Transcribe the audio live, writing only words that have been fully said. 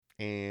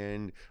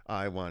And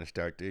I want to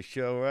start this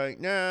show right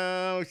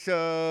now.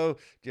 So,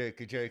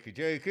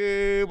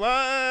 Jakey,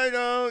 why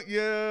don't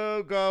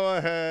you go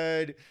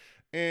ahead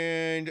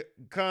and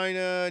kind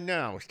of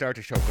now start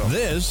the show. Go.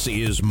 This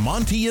is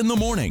Monty in the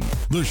Morning,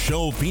 the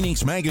show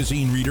Phoenix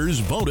Magazine readers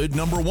voted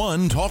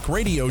 #1 talk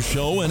radio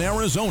show in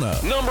Arizona.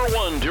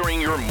 #1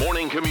 during your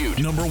morning commute.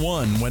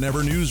 #1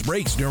 whenever news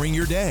breaks during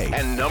your day.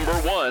 And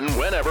 #1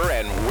 whenever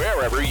and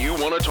wherever you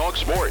want to talk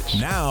sports.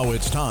 Now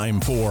it's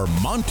time for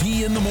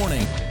Monty in the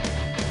Morning.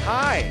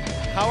 Hi,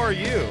 how are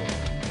you?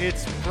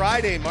 It's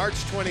Friday, March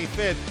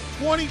 25th,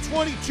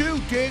 2022,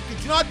 Dick.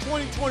 It's not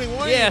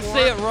 2021 Yeah, anymore.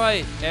 say it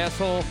right,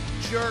 asshole.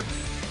 Jerk.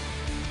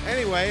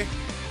 Anyway,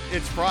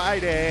 it's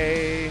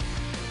Friday.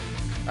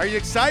 Are you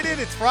excited?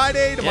 It's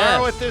Friday.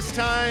 Tomorrow Yes. at this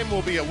time,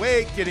 we'll be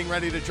awake, getting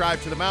ready to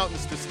drive to the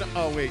mountains to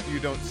oh, wait, you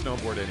don't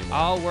snowboard anymore.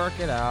 I'll work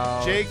it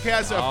out. Jake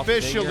has I'll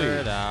officially. figure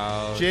it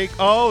out. Jake,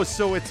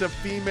 so it's a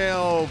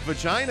female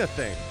vagina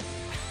thing.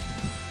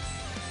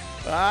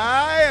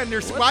 I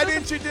understand. Why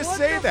didn't you just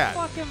say that?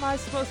 What the fuck am I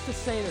supposed to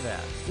say to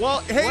that? Well,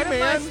 hey, what man.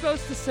 What am I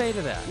supposed to say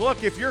to that?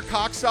 Look, if your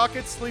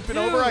cocksocket's sleeping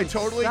Dude, over, I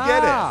totally stop.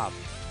 get it.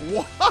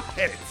 What?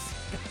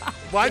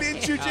 Why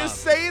didn't you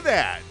just say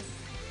that?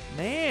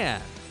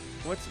 Man.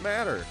 What's the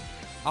matter?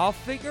 I'll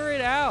figure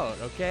it out,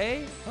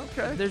 okay?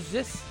 Okay. There's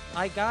just,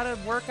 I gotta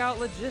work out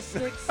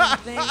logistics and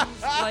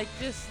things. Like,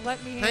 just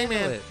let me handle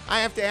it. I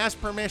have to ask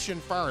permission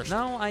first.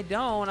 No, I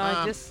don't.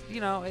 I just,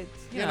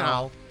 it's, you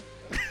know.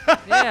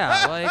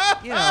 Yeah,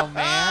 like, man,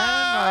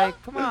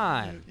 like, come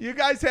on. You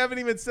guys haven't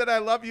even said I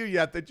love you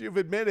yet that you've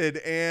admitted,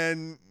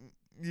 and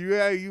you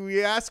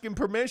asking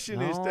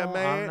permission is the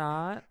man. I'm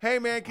not. Hey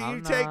man, can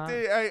you take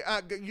the?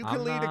 You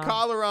can lead a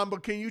collar on,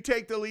 but can you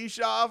take the leash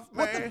off,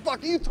 man? What the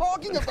fuck are you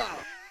talking about?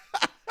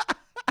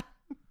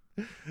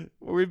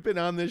 We've been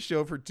on this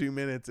show for 2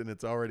 minutes, and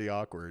it's already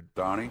awkward.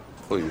 Donnie,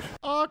 please.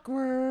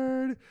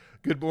 Awkward.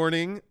 Good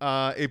morning.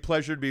 A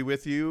pleasure to be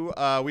with you.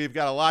 We've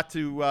got a lot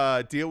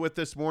to deal with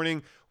this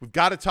morning. We've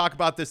got to talk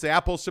about this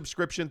Apple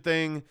subscription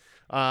thing.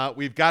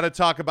 We've got to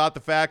talk about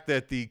the fact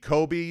that the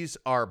Kobe's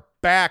are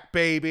back,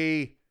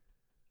 baby.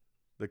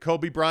 The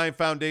Kobe Bryant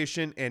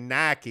Foundation and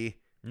Nike.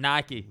 The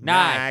Nikes.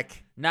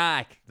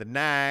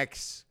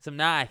 Some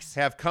Nikes.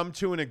 Have come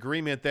to an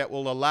agreement that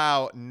will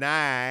allow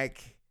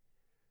Nike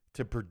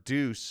to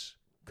produce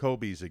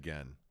Kobe's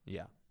again.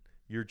 Yeah.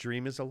 Your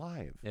dream is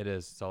alive. It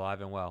is. It's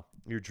alive and well.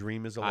 Your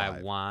dream is alive.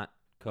 I want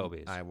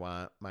Kobe's. I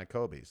want my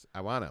Kobe's.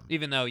 I want them.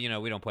 Even though,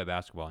 we don't play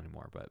basketball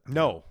anymore. But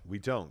No, we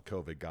don't,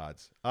 COVID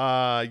gods.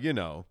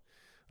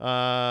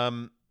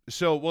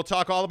 So we'll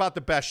talk all about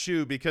the best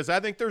shoe because I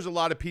think there's a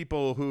lot of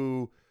people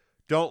who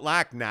don't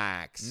like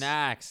Nikes.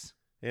 Nikes.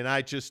 And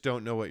I just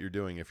don't know what you're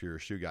doing if you're a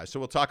shoe guy. So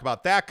we'll talk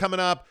about that coming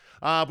up.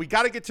 We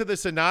got to get to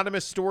this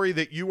anonymous story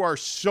that you are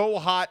so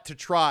hot to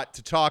trot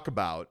to talk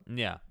about.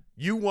 Yeah.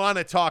 You want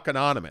to talk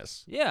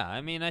anonymous. Yeah, I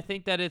mean, I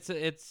think that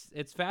it's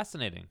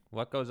fascinating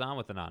what goes on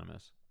with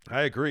anonymous.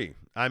 I agree.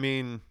 I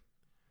mean,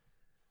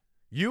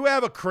 you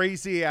have a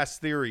crazy ass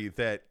theory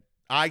that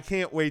I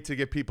can't wait to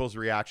get people's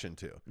reaction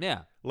to.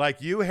 Yeah.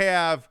 Like you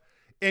have,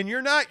 and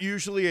you're not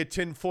usually a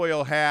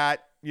tinfoil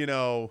hat,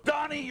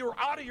 Donnie, you're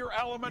out of your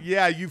element.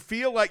 Yeah, you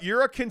feel like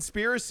you're a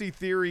conspiracy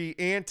theory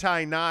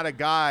not a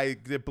guy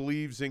that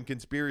believes in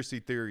conspiracy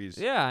theories.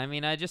 Yeah, I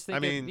mean, I just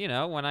think,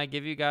 when I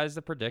give you guys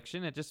the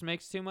prediction, it just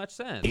makes too much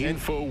sense.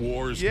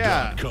 Infowars.com.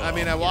 Yeah, I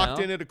mean, I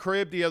walked into the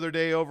crib the other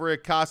day over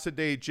at Casa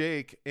de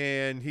Jake,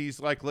 and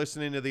he's like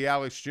listening to the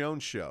Alex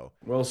Jones show.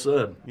 Well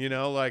said.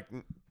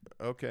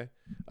 Okay.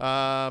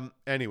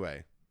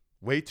 Anyway,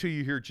 wait till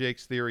you hear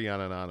Jake's theory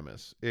on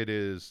Anonymous. It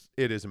is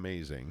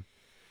amazing.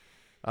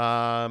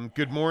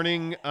 Good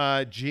morning,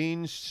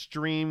 Gene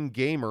Stream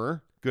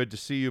Gamer. Good to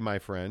see you, my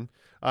friend.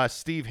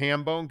 Steve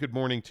Hambone, good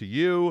morning to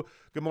you.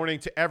 Good morning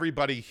to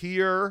everybody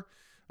here.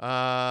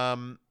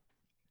 I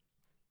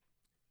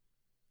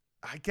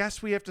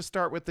guess we have to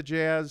start with the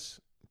Jazz.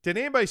 Did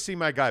anybody see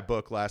my guy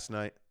Book last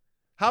night?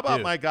 How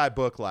about my guy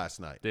Book last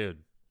night?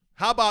 Dude.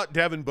 How about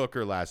Devin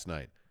Booker last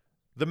night?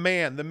 The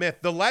man, the myth,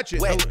 the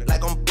legend.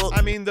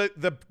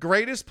 The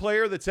greatest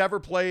player that's ever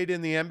played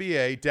in the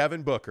NBA,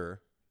 Devin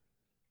Booker.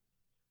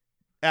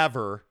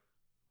 Ever.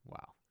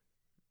 Wow.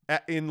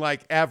 In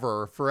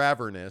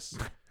foreverness.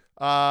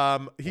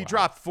 He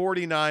dropped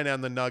 49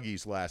 on the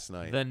Nuggies last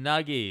night. The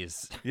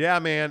Nuggies. Yeah,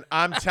 man.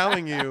 I'm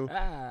telling you,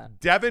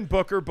 Devin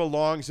Booker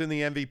belongs in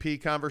the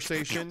MVP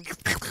conversation.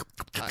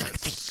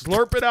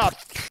 Slurp it up.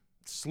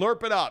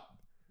 Slurp it up.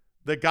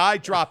 The guy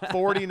dropped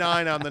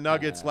 49 on the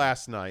Nuggets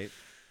last night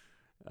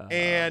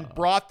and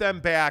brought them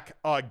back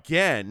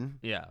again.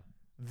 Yeah.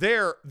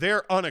 They're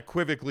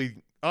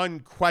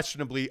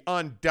unquestionably,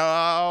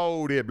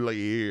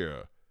 undoubtedly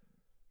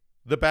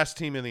the best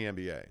team in the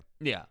NBA.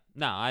 Yeah.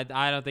 No, I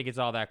don't think it's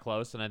all that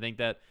close, and I think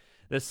that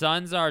the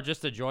Suns are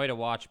just a joy to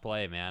watch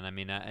play, man. I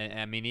mean,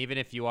 even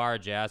if you are a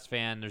Jazz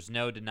fan, there's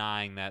no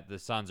denying that the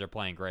Suns are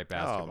playing great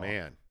basketball. Oh,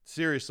 man.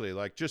 Seriously,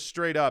 just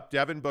straight up,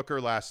 Devin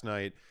Booker last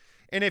night.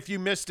 And if you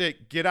missed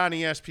it, get on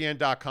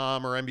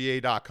ESPN.com or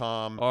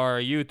NBA.com. Or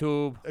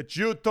YouTube. A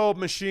YouTube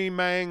machine,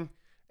 man.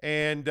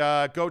 And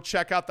go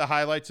check out the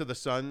highlights of the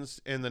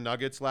Suns and the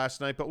Nuggets last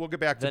night. But we'll get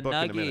back to The book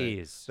in a minute.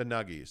 Nuggies. The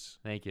Nuggies.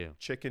 Thank you.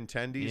 Chicken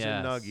tendies Yes.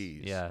 and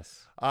Nuggies.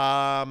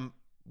 Yes.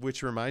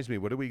 Which reminds me,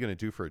 what are we going to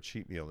do for a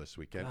cheat meal this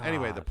weekend? God.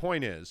 Anyway, the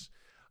point is,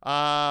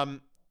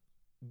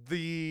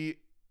 the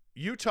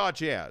Utah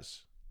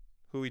Jazz,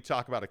 who we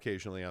talk about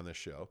occasionally on this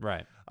show,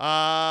 Right.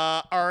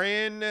 are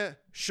in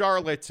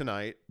Charlotte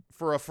tonight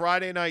for a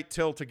Friday night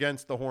tilt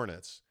against the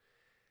Hornets.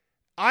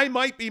 I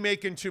might be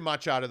making too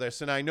much out of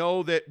this, and I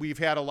know that we've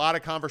had a lot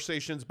of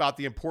conversations about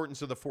the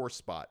importance of the fourth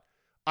spot.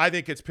 I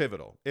think it's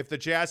pivotal. If the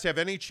Jazz have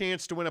any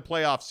chance to win a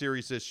playoff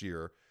series this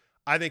year,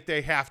 I think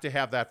they have to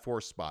have that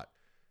fourth spot.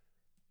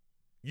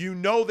 You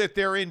know that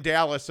they're in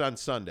Dallas on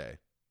Sunday.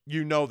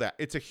 You know that.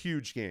 It's a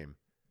huge game.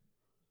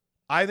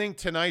 I think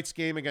tonight's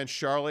game against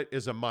Charlotte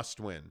is a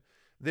must-win.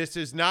 This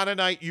is not a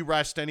night you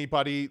rest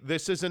anybody.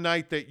 This is a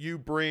night that you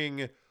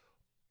bring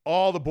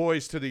all the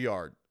boys to the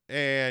yard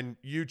and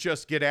you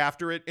just get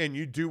after it and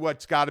you do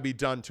what's got to be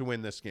done to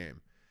win this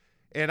game.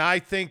 And I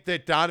think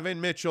that Donovan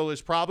Mitchell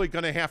is probably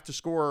going to have to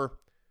score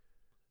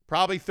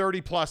probably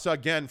 30-plus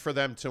again for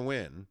them to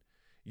win.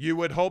 You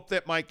would hope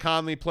that Mike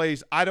Conley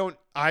plays. I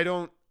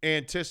don't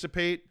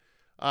anticipate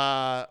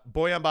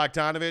Bojan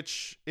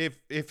Bogdanovic,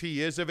 if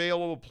he is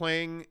available,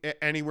 playing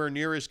anywhere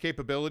near his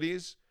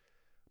capabilities.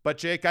 But,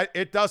 Jake,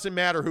 it doesn't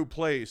matter who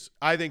plays.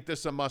 I think this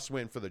is a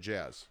must-win for the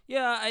Jazz.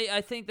 Yeah,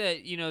 I think that,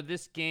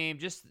 this game,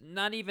 just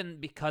not even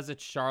because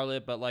it's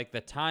Charlotte, but like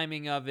the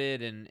timing of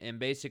it and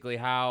basically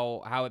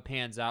how it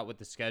pans out with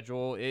the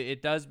schedule,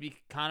 it does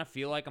kind of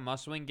feel like a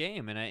must-win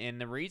game. And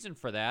the reason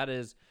for that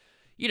is,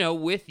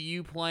 with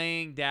you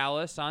playing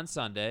Dallas on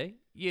Sunday,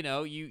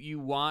 you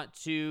want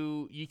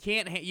to,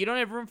 you don't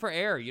have room for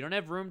error. You don't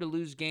have room to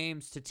lose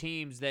games to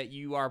teams that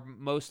you are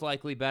most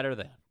likely better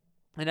than.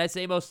 And I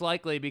say most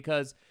likely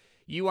because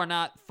you are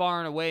not far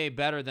and away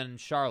better than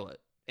Charlotte.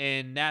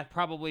 And that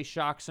probably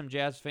shocks some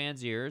Jazz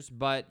fans' ears.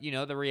 But,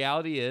 the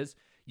reality is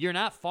you're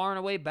not far and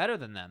away better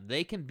than them.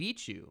 They can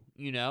beat you,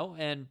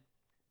 And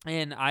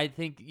I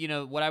think,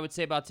 what I would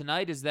say about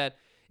tonight is that,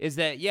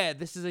 yeah,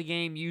 this is a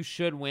game you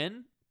should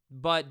win.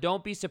 But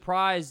don't be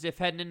surprised if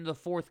heading into the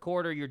fourth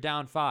quarter you're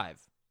down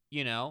 5,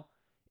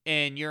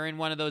 And you're in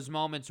one of those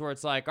moments where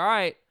it's like, all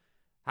right,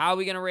 how are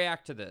we going to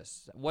react to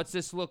this? What's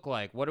this look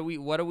like? What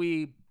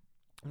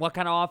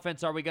kind of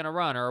offense are we going to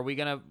run? Or are we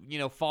going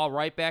to, fall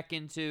right back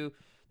into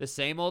the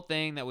same old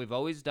thing that we've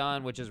always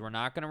done, which is we're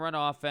not going to run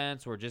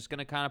offense. We're just going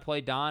to kind of play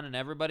Don and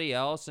everybody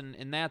else,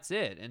 and that's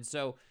it. And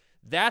so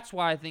that's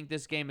why I think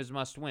this game is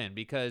must win,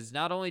 because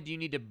not only do you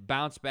need to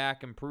bounce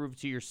back and prove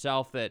to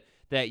yourself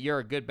that you're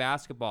a good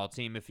basketball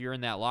team if you're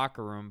in that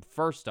locker room,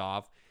 first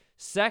off.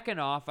 Second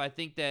off, I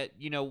think that,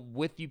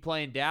 with you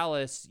playing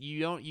Dallas,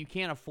 you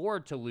can't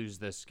afford to lose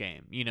this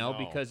game, No.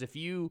 because if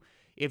you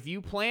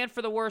plan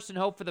for the worst and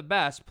hope for the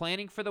best,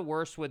 planning for the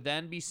worst would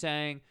then be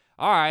saying,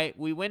 all right,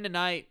 we win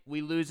tonight,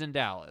 we lose in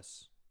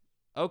Dallas.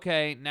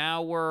 Okay,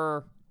 now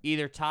we're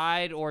either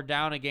tied or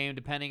down a game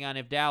depending on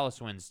if Dallas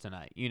wins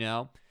tonight,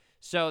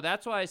 So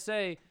that's why I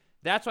say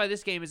that's why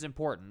this game is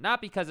important.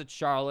 Not because it's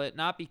Charlotte,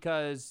 not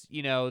because,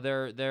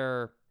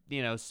 they're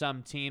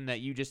some team that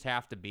you just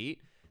have to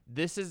beat.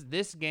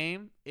 This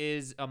game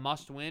is a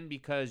must-win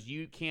because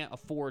you can't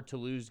afford to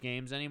lose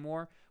games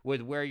anymore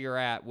with where you're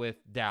at with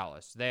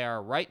Dallas. They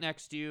are right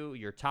next to you.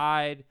 You're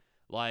tied.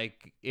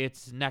 Like,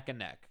 it's neck and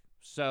neck.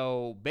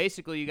 So,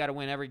 basically, you got to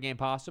win every game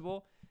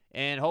possible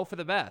and hope for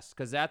the best,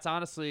 because that's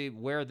honestly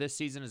where this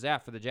season is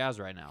at for the Jazz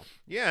right now.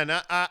 Yeah, and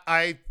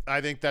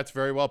I think that's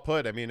very well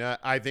put. I mean,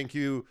 I think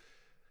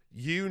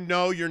you're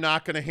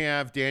not going to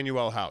have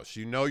Daniel House.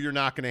 You're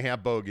not going to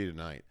have Bogey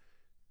tonight.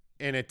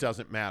 And it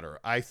doesn't matter.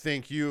 I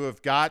think you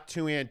have got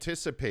to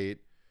anticipate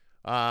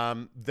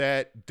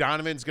that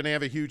Donovan's going to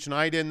have a huge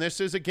night. And this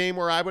is a game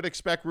where I would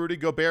expect Rudy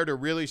Gobert to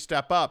really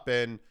step up.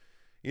 And,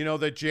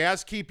 the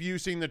Jazz keep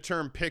using the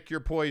term pick your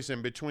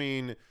poison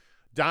between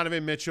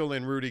Donovan Mitchell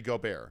and Rudy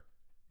Gobert.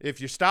 If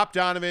you stop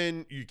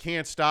Donovan, you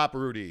can't stop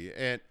Rudy.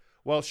 And,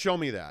 well, show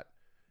me that.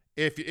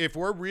 If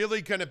we're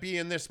really going to be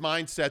in this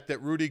mindset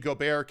that Rudy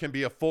Gobert can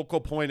be a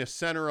focal point, a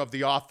center of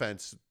the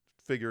offense,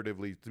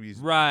 figuratively,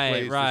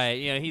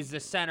 right. He's the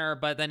center,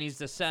 but then he's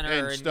the center,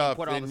 and you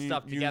put all the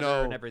stuff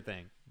together and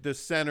everything. The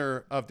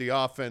center of the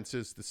offense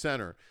is the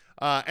center.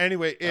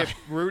 Anyway, if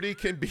Rudy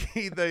can be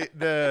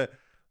the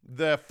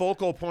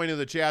focal point of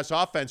the Jazz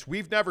offense,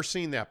 we've never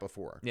seen that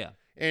before. Yeah.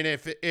 And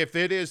if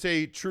it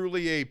is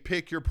truly a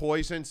pick your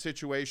poison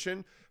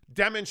situation,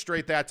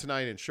 demonstrate that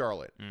tonight in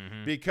Charlotte,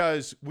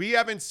 because we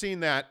haven't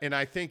seen that, and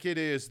I think it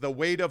is the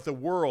weight of the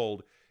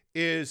world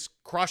is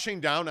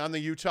crushing down on the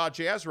Utah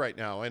Jazz right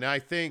now. And I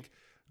think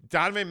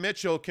Donovan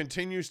Mitchell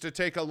continues to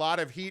take a lot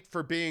of heat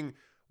for being,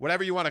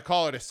 whatever you want to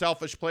call it, a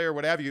selfish player,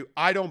 whatever you.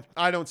 I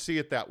don't see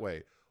it that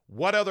way.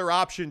 What other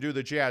option do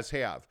the Jazz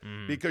have?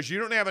 Because you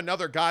don't have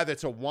another guy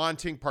that's a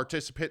wanting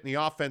participant in the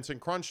offense in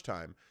crunch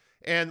time.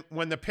 And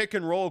when the pick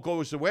and roll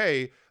goes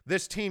away,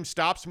 this team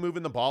stops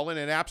moving the ball, and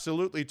it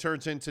absolutely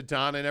turns into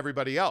Don and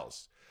everybody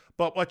else.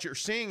 But what you're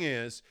seeing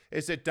is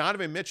that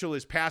Donovan Mitchell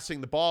is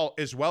passing the ball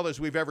as well as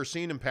we've ever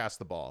seen him pass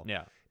the ball.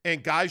 Yeah.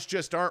 And guys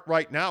just aren't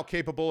right now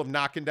capable of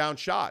knocking down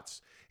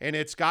shots. And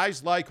it's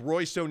guys like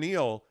Royce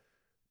O'Neal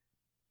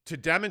to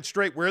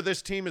demonstrate where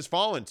this team has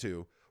fallen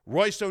to.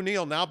 Royce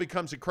O'Neal now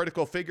becomes a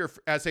critical figure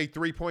as a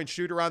three-point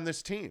shooter on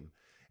this team.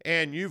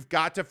 And you've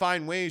got to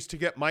find ways to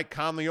get Mike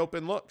Conley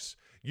open looks.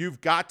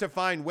 You've got to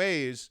find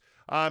ways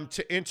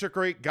to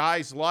integrate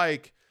guys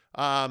like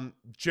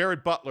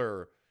Jared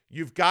Butler.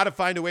 You've got to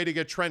find a way to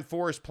get Trent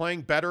Forrest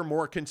playing better,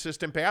 more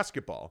consistent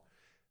basketball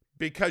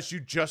because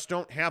you just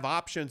don't have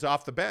options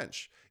off the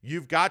bench.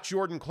 You've got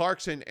Jordan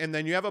Clarkson, and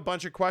then you have a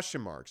bunch of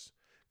question marks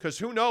because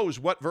who knows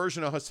what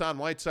version of Hassan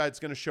Whiteside is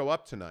going to show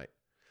up tonight.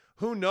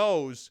 Who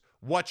knows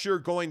what you're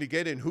going to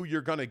get and who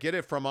you're going to get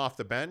it from off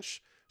the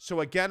bench. So,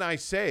 again, I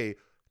say,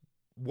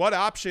 what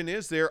option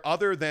is there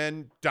other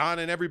than Don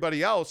and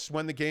everybody else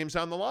when the game's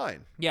on the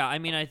line? Yeah, I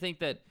mean, I think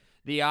that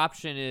the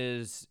option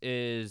is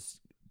if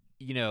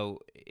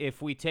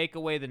we take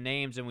away the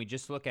names and we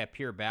just look at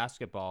pure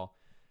basketball,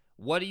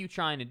 what are you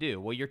trying to do?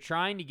 Well, you're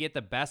trying to get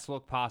the best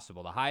look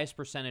possible, the highest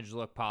percentage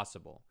look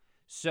possible.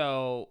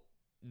 So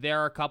there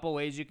are a couple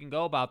ways you can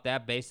go about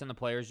that based on the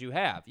players you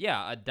have.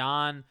 Yeah, a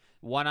Don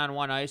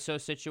one-on-one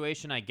ISO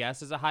situation, I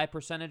guess, is a high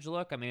percentage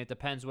look. I mean, it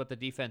depends what the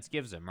defense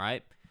gives him,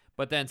 right?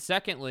 But then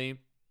secondly,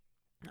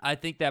 I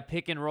think that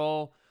pick and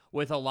roll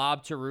with a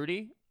lob to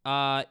Rudy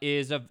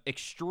is an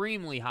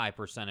extremely high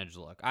percentage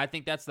look. I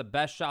think that's the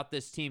best shot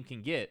this team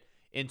can get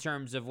in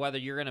terms of whether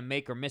you're going to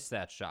make or miss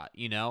that shot,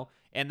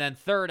 And then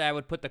third, I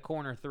would put the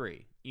corner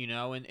three,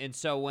 And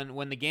so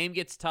when the game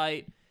gets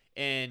tight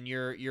and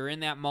you're in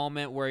that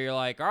moment where you're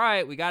like, all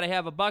right, we got to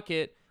have a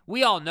bucket,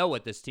 we all know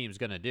what this team's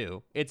going to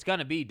do. It's going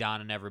to be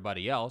Don and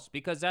everybody else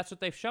because that's what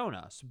they've shown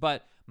us.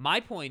 But my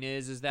point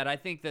is that I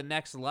think the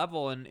next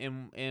level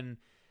in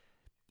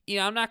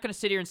I'm not going to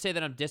sit here and say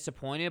that I'm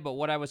disappointed, but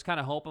what I was kind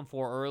of hoping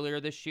for earlier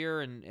this year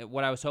and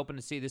what I was hoping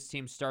to see this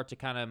team start to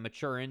kind of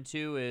mature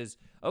into is,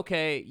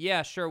 okay,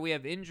 yeah, sure, we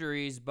have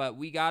injuries, but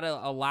we got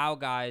to allow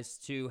guys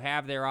to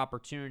have their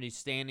opportunities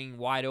standing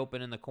wide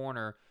open in the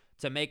corner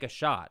to make a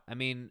shot. I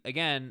mean,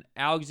 again,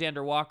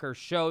 Alexander Walker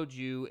showed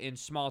you in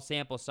small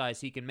sample size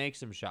he can make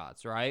some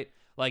shots, right?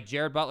 Like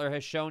Jared Butler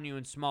has shown you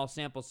in small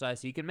sample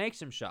size he can make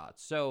some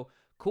shots. So,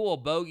 cool,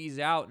 Bogey's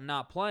out and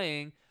not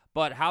playing,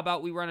 but how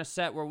about we run a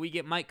set where we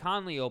get Mike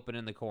Conley open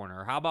in the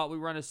corner? How about we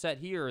run a set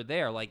here or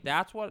there? Like,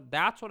 that's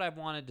what I've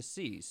wanted to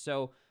see.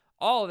 So,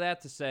 all of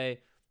that to say,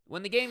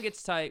 when the game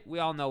gets tight, we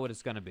all know what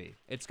it's going to be.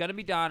 It's going to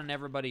be Don and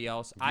everybody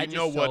else. I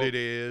know what it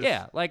is.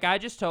 Yeah, like I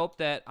just hope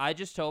that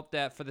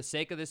for the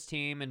sake of this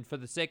team and for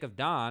the sake of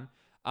Don,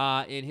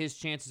 in his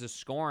chances of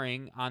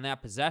scoring on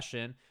that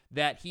possession,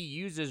 that he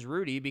uses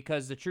Rudy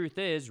because the truth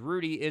is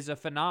Rudy is a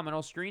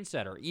phenomenal screen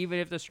setter. Even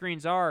if the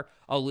screens are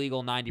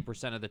illegal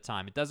 90% of the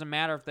time, it doesn't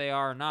matter if they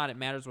are or not. It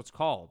matters what's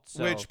called.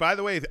 So. Which, by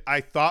the way,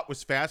 I thought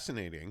was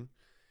fascinating.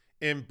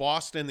 In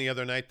Boston the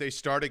other night, they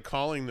started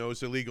calling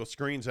those illegal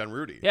screens on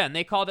Rudy. Yeah, and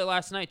they called it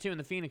last night, too, in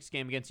the Phoenix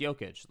game against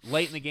Jokic.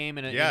 Late in the game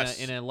in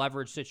a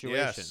leverage situation.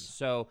 Yes.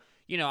 So,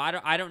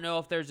 I don't know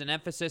if there's an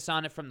emphasis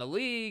on it from the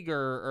league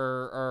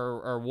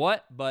or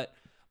what, but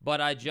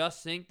I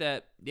just think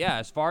that, yeah,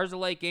 as far as the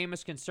late game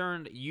is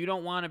concerned, you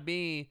don't want to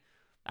be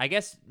 – I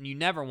guess you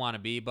never want to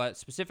be, but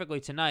specifically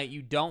tonight,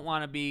 you don't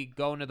want to be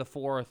going to the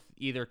fourth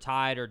either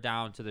tied or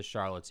down to the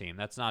Charlotte team.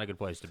 That's not a good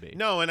place to be.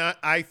 No, and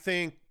I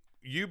think –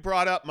 you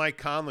brought up Mike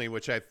Conley,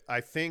 which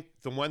I think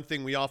the one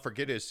thing we all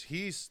forget is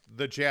he's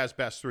the Jazz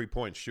best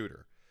three-point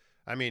shooter.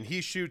 I mean,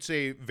 he shoots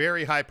a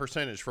very high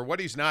percentage. For what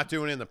he's not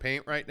doing in the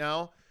paint right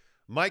now,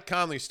 Mike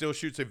Conley still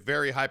shoots a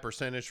very high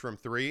percentage from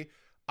three.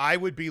 I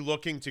would be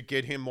looking to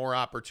get him more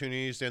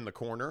opportunities in the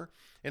corner.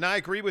 And I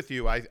agree with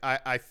you.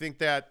 I think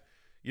that,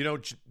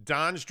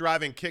 Don's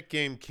driving kick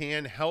game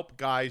can help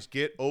guys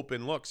get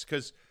open looks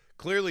because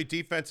clearly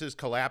defenses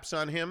collapse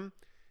on him.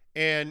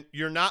 And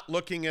you're not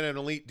looking at an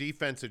elite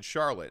defense in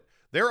Charlotte.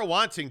 They're a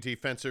wanting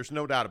defense. There's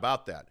no doubt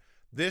about that.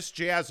 This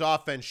Jazz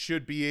offense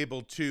should be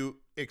able to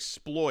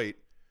exploit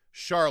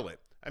Charlotte.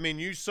 I mean,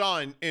 you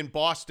saw in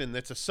Boston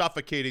that's a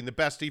suffocating, the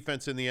best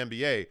defense in the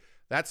NBA.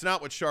 That's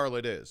not what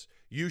Charlotte is.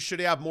 You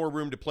should have more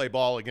room to play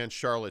ball against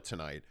Charlotte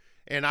tonight.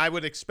 And I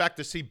would expect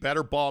to see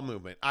better ball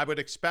movement. I would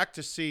expect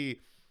to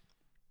see,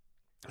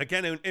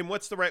 again, and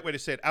what's the right way to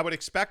say it? I would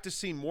expect to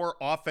see more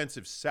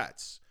offensive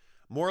sets.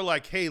 More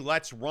like, hey,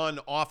 let's run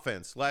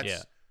offense.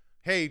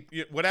 Hey,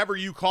 whatever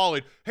you call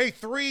it. Hey,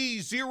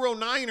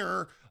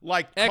 3-0-9er,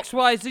 like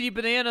XYZ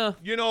banana.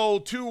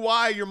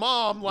 2Y your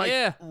mom.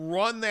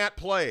 Run that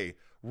play.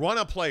 Run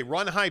a play.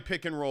 Run high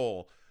pick and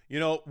roll.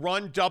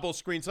 Run double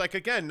screens. Like,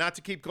 again, not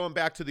to keep going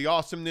back to the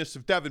awesomeness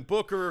of Devin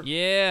Booker.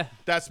 Yeah.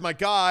 That's my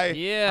guy.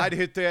 Yeah. I'd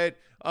hit that.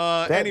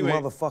 That anyway,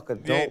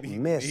 motherfucker don't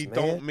miss, He man.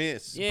 don't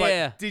miss.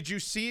 Yeah. But did you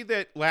see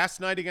that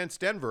last night against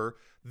Denver,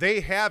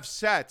 they have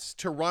sets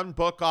to run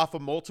Book off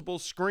of multiple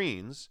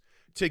screens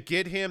to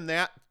get him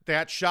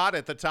that shot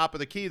at the top of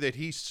the key that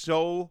he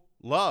so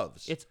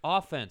loves. It's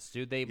offense,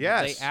 dude. They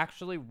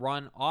actually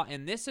run off.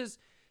 And this is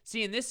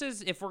See, and this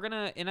is if we're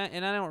gonna, and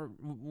I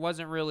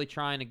wasn't really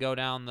trying to go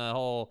down the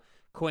whole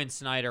Quinn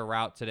Snyder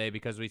route today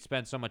because we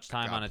spent so much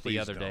time on it the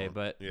other day.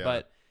 But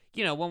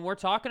when we're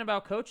talking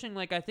about coaching,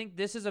 like, I think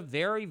this is a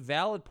very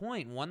valid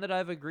point, one that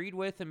I've agreed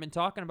with and been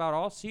talking about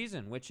all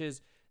season, which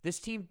is this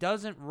team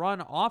doesn't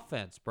run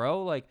offense,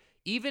 bro. Like,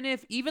 even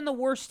the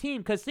worst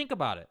team, because think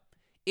about it,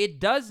 it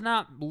does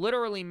not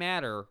literally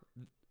matter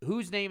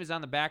whose name is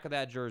on the back of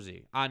that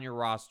jersey on your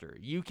roster.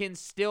 You can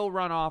still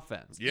run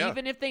offense. Yeah.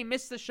 Even if they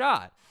miss the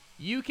shot,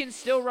 you can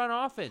still run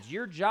offense.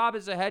 Your job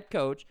as a head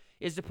coach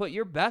is to put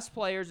your best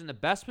players in the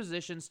best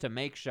positions to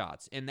make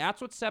shots. And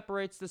that's what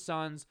separates the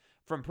Suns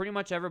from pretty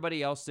much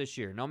everybody else this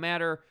year. No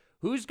matter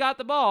who's got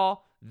the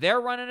ball,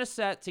 they're running a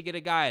set to get a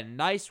guy a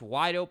nice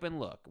wide open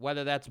look,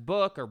 whether that's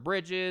Book or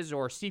Bridges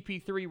or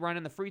CP3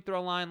 running the free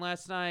throw line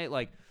last night,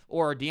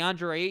 or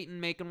DeAndre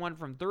Ayton making one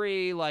from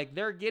three. Like,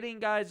 they're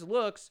getting guys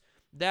looks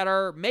that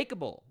are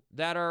makeable,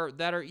 that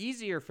are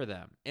easier for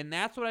them. And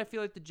that's what I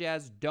feel like the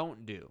Jazz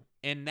don't do.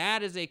 And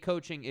that is a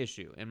coaching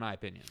issue, in my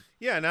opinion.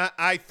 Yeah, and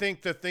I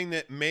think the thing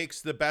that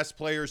makes the best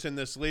players in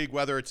this league,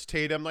 whether it's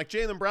Tatum, like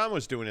Jaylen Brown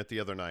was doing it the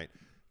other night,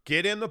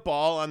 get him the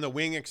ball on the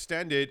wing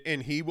extended,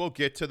 and he will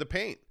get to the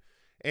paint.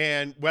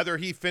 And whether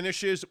he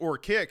finishes or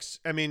kicks,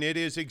 I mean, it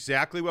is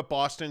exactly what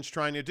Boston's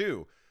trying to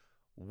do.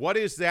 What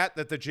is that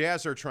the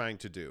Jazz are trying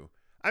to do?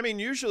 I mean,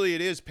 usually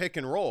it is pick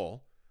and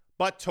roll,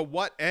 but to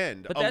what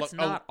end? But that's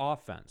not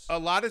offense. A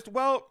lot is,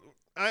 well,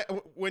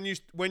 when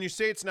you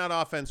say it's not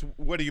offense,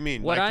 what do you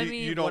mean? What like I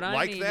mean, you don't what I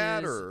like mean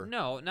that, is, or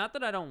no, not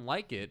that I don't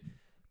like it.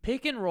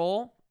 Pick and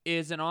roll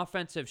is an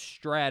offensive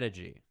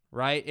strategy,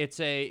 right? It's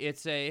a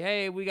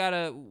hey, we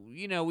gotta,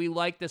 we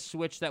like the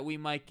switch that we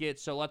might get,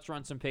 so let's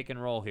run some pick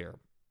and roll here.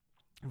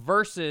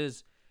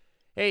 Versus,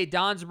 hey,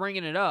 Don's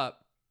bringing it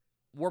up.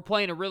 We're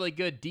playing a really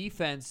good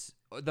defense,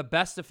 the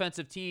best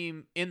defensive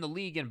team in the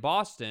league in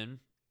Boston.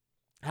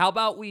 How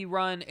about we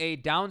run a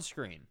down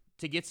screen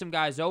to get some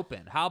guys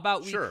open? How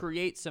about we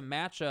create some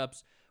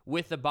matchups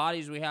with the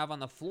bodies we have on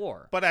the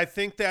floor? But I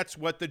think that's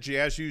what the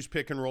Jazz use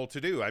pick and roll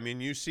to do. I mean,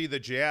 you see the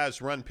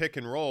Jazz run pick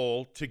and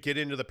roll to get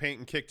into the paint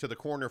and kick to the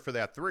corner for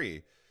that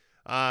three.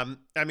 I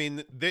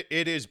mean,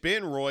 it has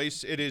been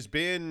Royce. It has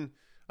been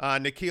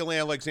Nickeil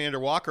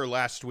Alexander-Walker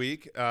last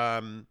week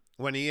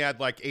when he had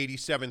like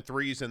 87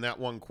 threes in that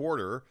one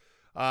quarter.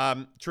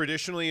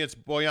 Traditionally, it's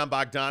Bojan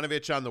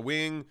Bogdanovic on the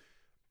wing.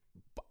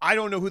 I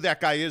don't know who that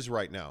guy is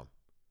right now.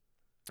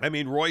 I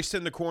mean, Royce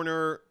in the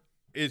corner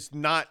is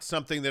not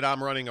something that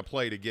I'm running a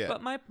play to get.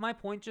 But my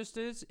point just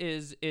is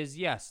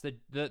yes,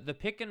 the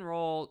pick and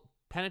roll,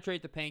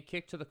 penetrate the paint,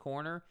 kick to the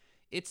corner.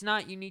 It's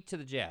not unique to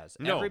the Jazz.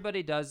 No.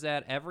 Everybody does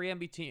that. Every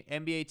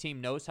NBA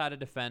team knows how to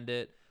defend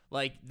it.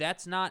 Like,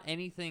 that's not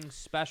anything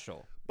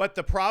special. But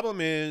the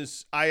problem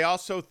is, I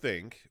also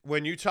think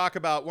when you talk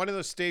about one of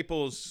the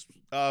staples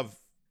of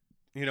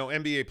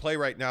NBA play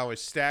right now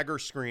is stagger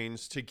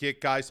screens to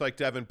get guys like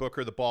Devin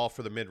Booker the ball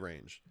for the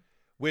mid-range,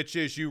 which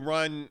is you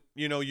run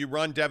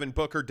Devin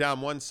Booker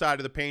down one side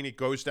of the paint, he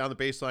goes down the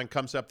baseline,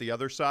 comes up the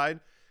other side,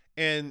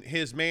 and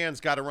his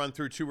man's got to run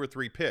through 2 or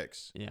 3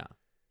 picks. Yeah.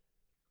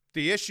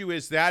 The issue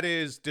is that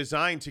is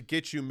designed to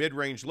get you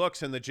mid-range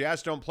looks, and the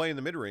Jazz don't play in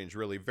the mid-range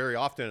really very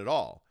often at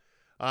all.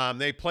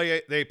 They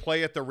play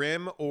at the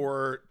rim,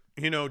 or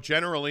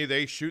generally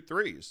they shoot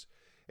threes.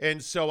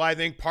 And so I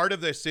think part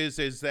of this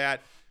is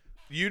that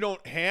you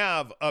don't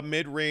have a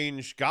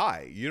mid-range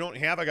guy. You don't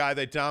have a guy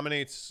that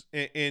dominates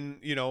in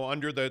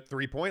under the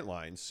 3-point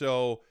line.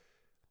 So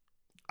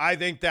I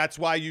think that's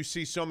why you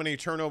see so many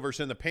turnovers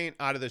in the paint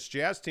out of this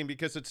Jazz team,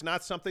 because it's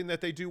not something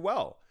that they do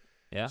well.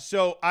 Yeah.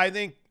 So I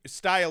think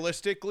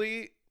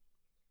stylistically,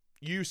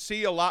 you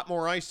see a lot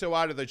more ISO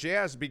out of the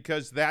Jazz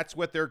because that's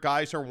what their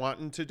guys are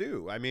wanting to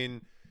do. I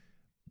mean,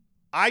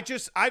 I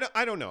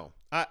don't know.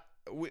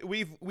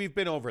 We've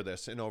been over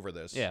this and over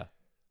this. Yeah.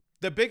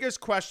 The biggest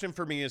question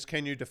for me is,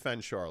 can you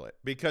defend Charlotte?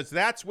 Because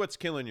that's what's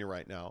killing you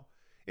right now.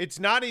 It's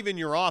not even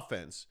your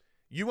offense.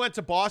 You went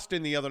to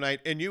Boston the other night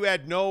and you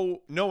had no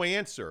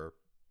answer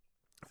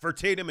for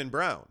Tatum and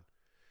Brown.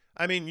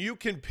 I mean, you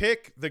can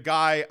pick the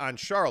guy on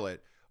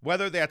Charlotte,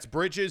 whether that's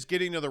Bridges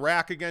getting to the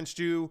rack against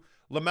you,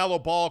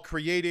 LaMelo Ball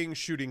creating,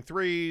 shooting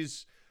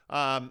threes.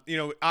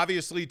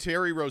 Obviously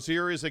Terry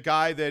Rozier is a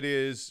guy that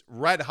is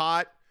red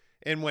hot,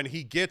 and when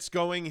he gets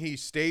going, he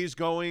stays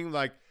going.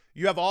 Like,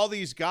 you have all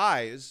these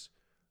guys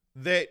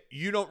that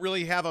you don't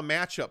really have a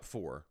matchup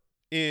for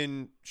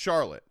in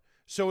Charlotte.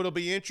 So it'll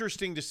be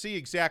interesting to see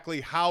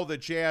exactly how the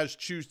Jazz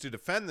choose to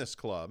defend this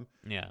club.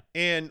 Yeah.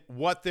 And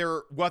what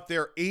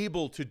they're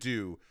able to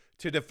do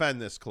to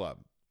defend this club.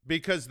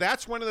 Because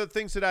that's one of the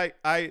things that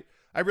I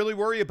really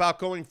worry about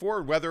going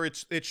forward, whether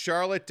it's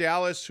Charlotte,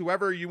 Dallas,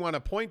 whoever you want to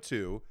point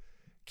to.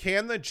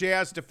 Can the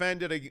Jazz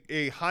defend at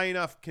a high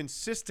enough,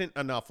 consistent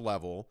enough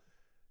level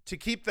to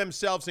keep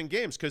themselves in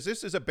games? Because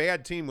this is a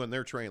bad team when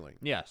they're trailing.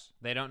 Yes,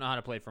 they don't know how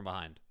to play from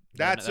behind.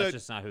 That's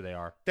just not who they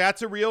are.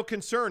 That's a real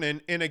concern.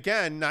 And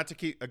again, not to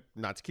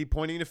keep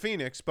pointing to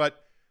Phoenix,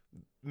 but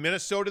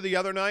Minnesota the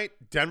other night,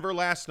 Denver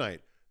last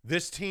night.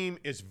 This team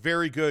is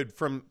very good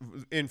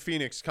in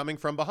Phoenix coming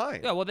from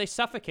behind. Yeah, well, they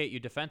suffocate you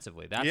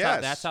defensively.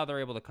 That's how they're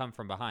able to come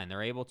from behind.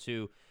 They're able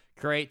to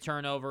create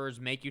turnovers,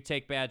 make you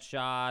take bad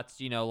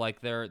shots. Like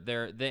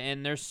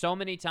and there's so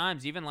many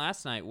times, even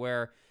last night,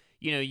 where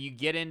you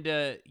get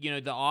into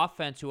the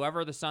offense.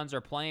 Whoever the Suns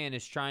are playing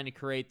is trying to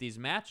create these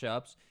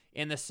matchups,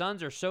 and the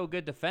Suns are so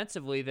good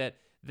defensively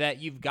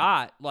that you've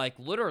got like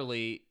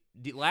literally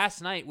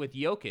last night with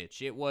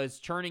Jokic, it was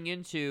turning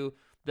into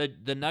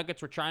the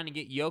Nuggets were trying to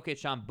get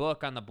Jokic on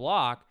Book on the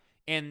block,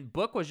 and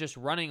Book was just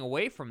running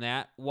away from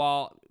that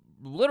while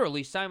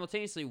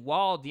simultaneously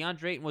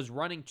DeAndre Ayton was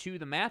running to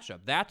the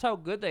matchup. That's how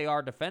good they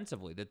are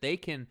defensively, that they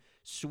can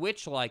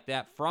switch like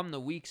that from the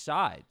weak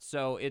side.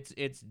 So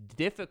it's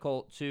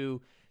difficult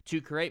to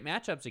create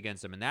matchups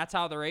against them, and that's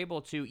how they're able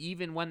to,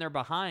 even when they're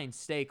behind,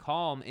 stay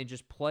calm and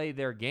just play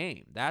their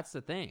game. That's the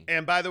thing.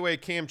 And by the way,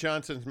 Cam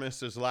Johnson's missed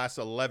his last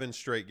 11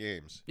 straight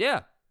games.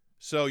 Yeah.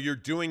 So you're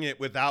doing it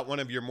without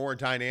one of your more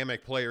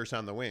dynamic players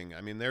on the wing.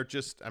 I mean,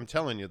 I'm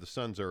telling you, the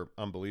Suns are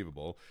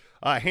unbelievable.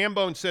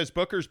 Hambone says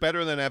Booker's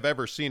better than I've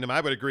ever seen him. I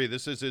would agree.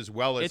 This is as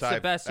well as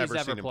I've ever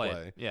seen him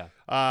play.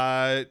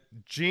 Yeah.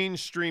 Gene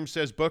Stream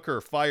says Booker,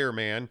 fire,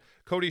 man.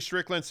 Cody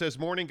Strickland says,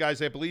 morning, guys.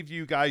 I believe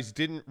you guys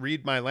didn't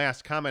read my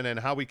last comment on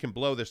how we can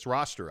blow this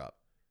roster up.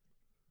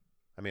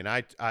 I mean,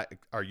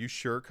 are you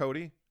sure,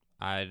 Cody?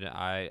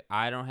 I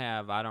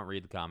don't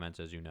read the comments,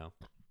 as you know.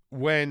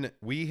 When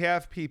we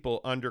have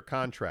people under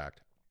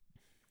contract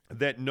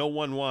that no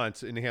one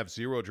wants and have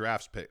zero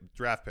draft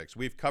picks,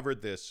 we've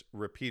covered this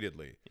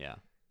repeatedly. Yeah.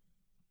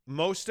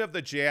 Most of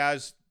the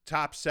Jazz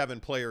top 7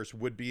 players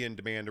would be in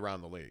demand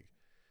around the league.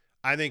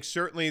 I think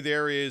certainly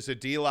there is a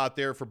deal out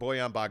there for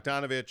Bojan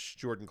Bogdanovic,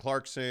 Jordan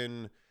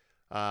Clarkson.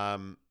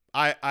 I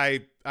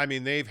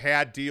mean, they've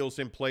had deals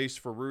in place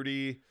for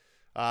Rudy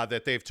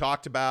that they've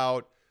talked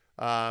about.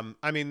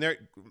 I mean,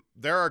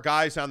 there are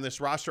guys on this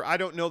roster. I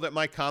don't know that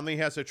Mike Conley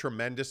has a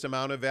tremendous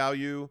amount of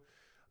value.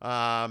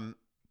 I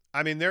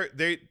mean,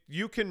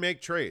 you can make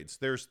trades.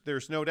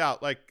 There's no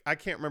doubt. Like, I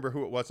can't remember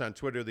who it was on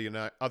Twitter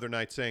the other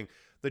night saying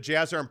the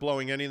Jazz aren't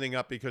blowing anything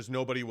up because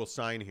nobody will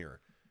sign here.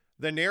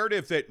 The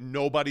narrative that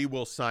nobody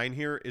will sign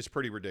here is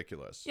pretty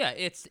ridiculous. Yeah,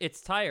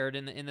 it's tired,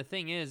 and the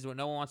thing is, what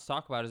no one wants to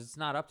talk about is it's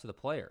not up to the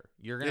player.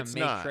 You're going to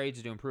make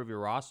trades to improve your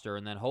roster,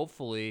 and then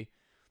hopefully,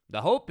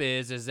 the hope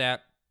is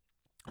that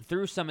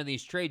through some of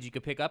these trades, you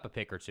could pick up a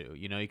pick or two.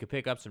 You could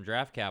pick up some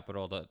draft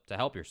capital to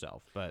help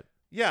yourself. But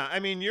yeah, I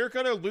mean, you're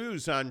going to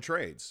lose on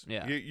trades.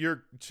 Yeah,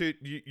 you're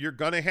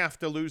going to have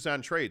to lose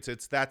on trades.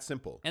 It's that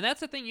simple. And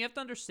that's the thing you have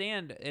to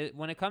understand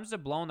when it comes to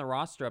blowing the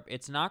roster up.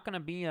 It's not going to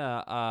be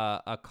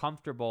a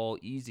comfortable,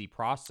 easy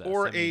process,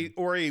 or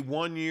a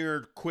 1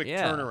 year quick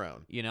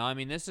turnaround. I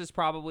mean, this is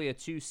probably a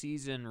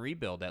 2-season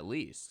rebuild at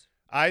least.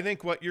 I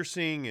think what you're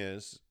seeing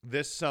is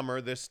this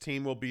summer, this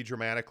team will be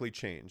dramatically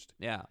changed.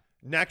 Yeah.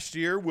 Next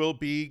year will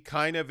be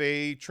kind of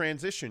a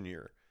transition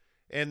year.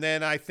 And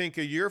then I think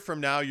a year from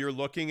now, you're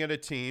looking at a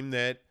team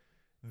that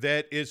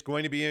is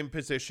going to be in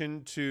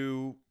position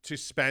to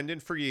spend in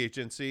free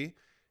agency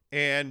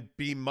and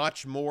be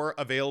much more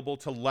available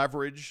to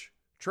leverage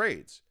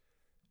trades,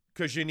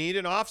 because you need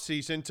an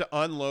offseason to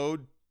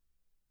unload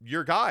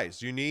your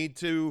guys. You need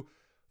to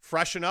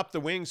freshen up the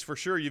wings for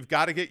sure. You've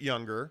got to get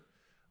younger.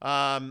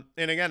 And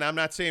again, I'm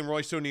not saying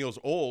Royce O'Neal's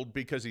old,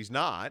 because he's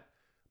not,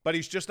 but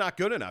he's just not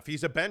good enough.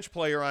 He's a bench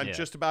player on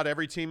just about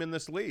every team in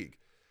this league.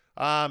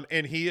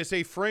 And he is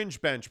a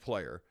fringe bench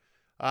player.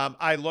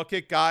 I look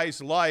at guys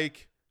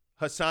like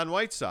Hassan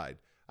Whiteside.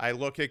 I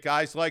look at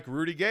guys like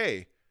Rudy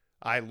Gay.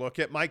 I look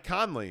at Mike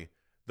Conley.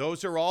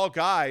 Those are all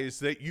guys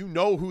that you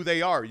know who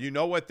they are. You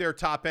know what their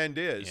top end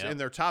is, and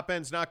their top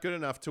end's not good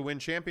enough to win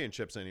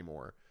championships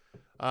anymore.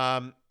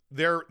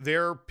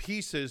 They're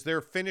pieces,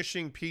 they're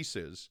finishing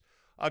pieces.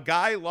 A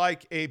guy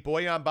like a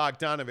Bojan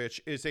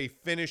Bogdanovic is a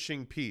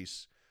finishing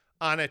piece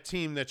on a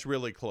team that's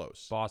really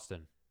close.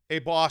 Boston.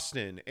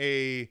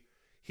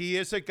 He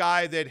is a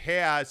guy that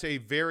has a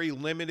very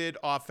limited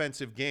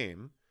offensive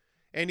game,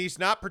 and he's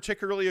not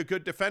particularly a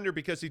good defender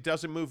because he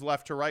doesn't move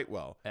left to right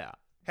well. Yeah.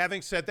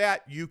 Having said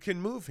that, you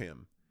can move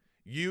him.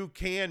 You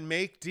can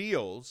make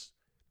deals.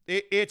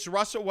 It's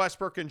Russell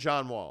Westbrook and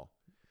John Wall.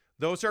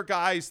 Those are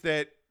guys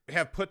that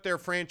have put their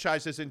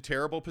franchises in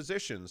terrible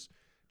positions.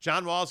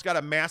 John Wall's got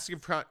a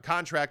massive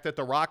contract that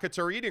the Rockets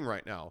are eating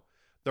right now.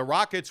 The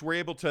Rockets were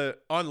able to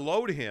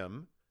unload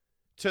him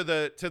to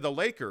the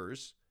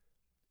Lakers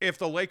if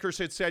the Lakers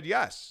had said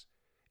yes.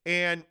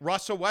 And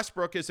Russell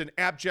Westbrook is an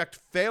abject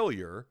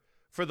failure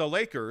for the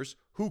Lakers,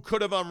 who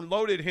could have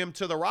unloaded him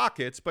to the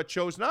Rockets but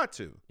chose not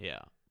to. Yeah.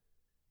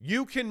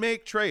 You can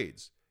make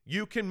trades.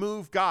 You can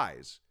move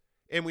guys.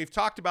 And we've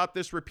talked about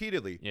this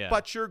repeatedly,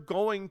 but you're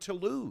going to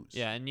lose.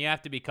 Yeah, and you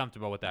have to be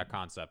comfortable with that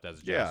concept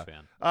as a Jazz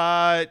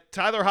fan.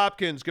 Tyler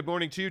Hopkins, good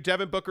morning to you.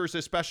 Devin Booker's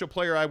a special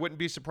player. I wouldn't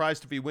be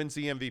surprised if he wins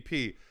the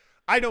MVP.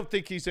 I don't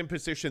think he's in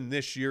position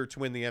this year to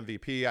win the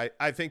MVP.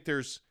 I think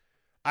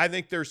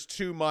there's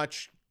too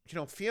much,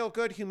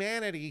 feel-good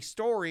humanity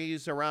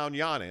stories around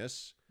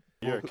Giannis.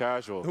 You're a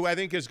casual. Who I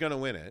think is going to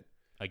win it.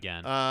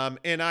 Again.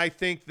 And I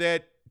think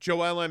that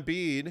Joel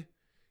Embiid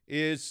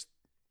is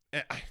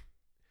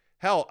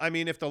hell. I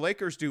mean, if the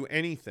Lakers do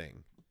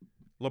anything,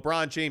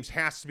 LeBron James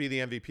has to be the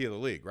MVP of the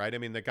league, right? I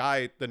mean,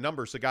 the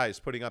numbers the guy is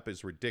putting up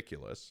is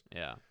ridiculous.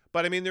 Yeah.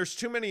 But I mean, there's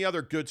too many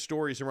other good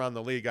stories around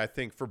the league, I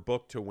think, for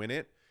Book to win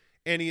it.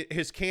 And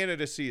his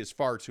candidacy is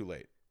far too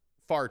late.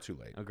 Far too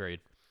late. Agreed.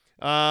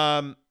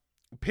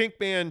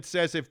 Pinkman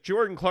says if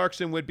Jordan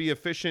Clarkson would be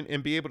efficient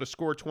and be able to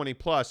score 20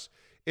 plus,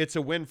 it's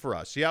a win for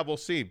us. Yeah, we'll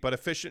see. But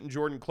efficient and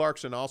Jordan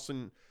Clarkson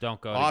often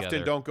don't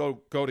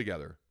go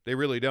together. They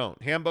really don't.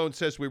 Hambone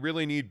says we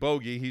really need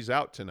Bogey. He's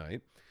out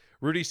tonight.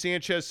 Rudy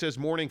Sanchez says,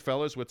 morning,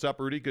 fellas. What's up,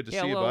 Rudy? Good to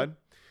see you, bud.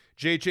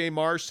 JJ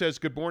Mars says,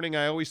 good morning.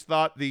 I always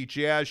thought the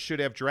Jazz should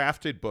have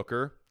drafted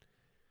Booker.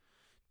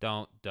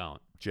 Don't.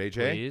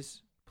 JJ?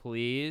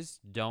 Please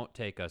don't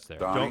take us there.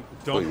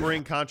 Don't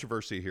bring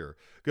controversy here.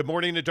 Good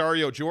morning to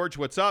Dario George.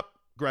 What's up?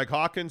 Greg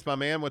Hawkins, my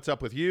man. What's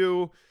up with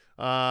you?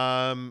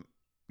 Yeah.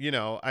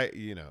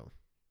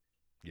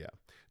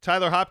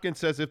 Tyler Hopkins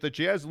says if the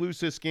Jazz lose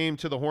this game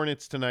to the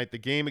Hornets tonight, the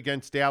game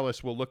against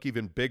Dallas will look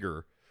even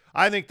bigger.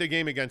 I think the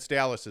game against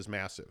Dallas is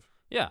massive.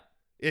 Yeah.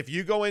 If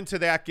you go into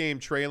that game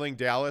trailing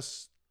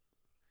Dallas,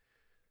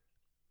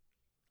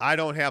 I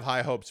don't have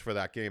high hopes for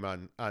that game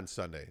on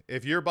Sunday.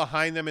 If you're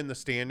behind them in the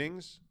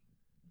standings,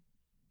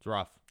 it's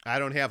rough. I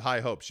don't have high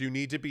hopes. You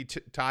need to be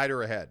tied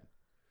or ahead.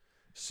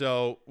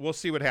 So we'll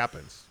see what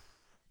happens.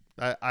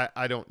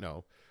 I don't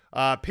know.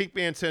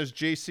 Pinkman says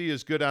JC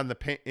is good on the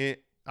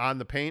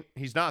paint.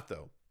 He's not,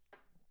 though.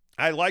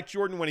 I like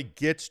Jordan when he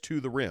gets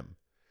to the rim.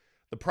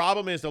 The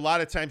problem is a lot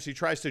of times he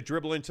tries to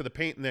dribble into the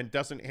paint and then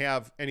doesn't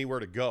have anywhere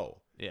to go.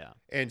 Yeah.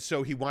 And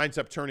so he winds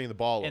up turning the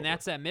ball over. And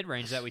that's that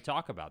mid-range that we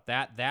talk about.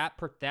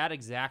 That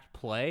exact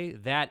play,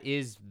 that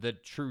is the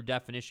true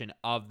definition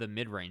of the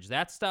mid-range.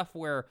 That stuff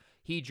where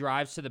he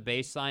drives to the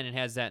baseline and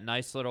has that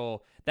nice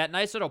little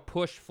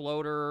push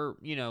floater,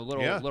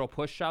 little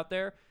push shot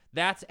there.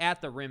 That's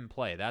at the rim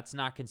play. That's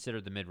not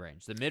considered the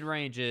mid-range. The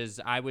mid-range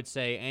is, I would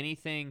say,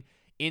 anything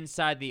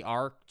inside the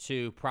arc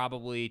to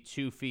probably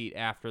 2 feet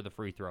after the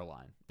free throw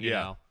line. You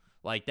know?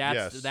 Like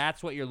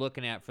that's what you're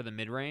looking at for the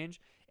mid-range.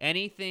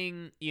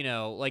 Anything,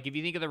 like if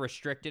you think of the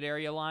restricted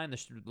area line, the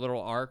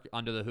little arc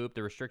under the hoop,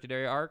 the restricted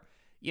area arc,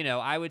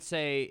 I would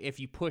say if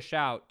you push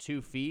out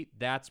 2 feet,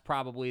 that's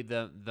probably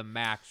the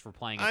max for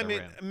playing at the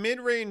rim.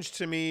 Mid-range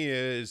to me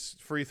is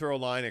free throw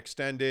line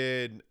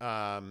extended,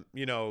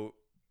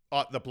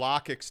 the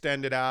block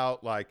extended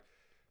out, like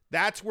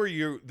that's where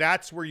you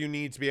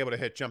need to be able to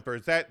hit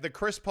jumpers. That the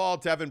Chris Paul,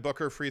 Devin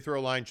Booker free throw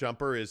line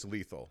jumper is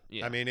lethal.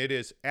 Yeah. I mean, it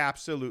is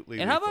absolutely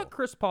lethal. And how about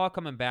Chris Paul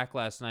coming back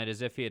last night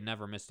as if he had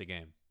never missed a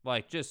game?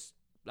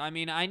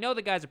 I know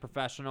the guy's a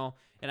professional,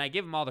 and I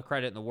give him all the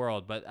credit in the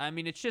world, but,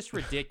 it's just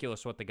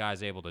ridiculous what the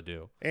guy's able to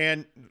do.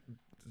 And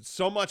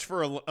so much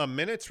for a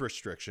minutes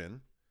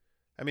restriction.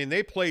 I mean,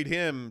 they played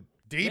him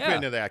deep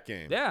into that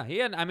game. Yeah,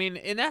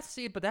 and that's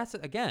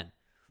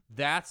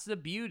the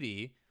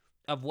beauty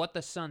of what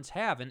the Suns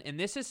have. And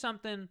this is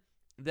something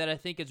that I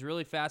think is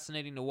really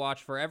fascinating to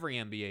watch for every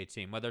NBA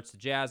team, whether it's the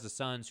Jazz, the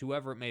Suns,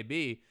 whoever it may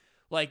be.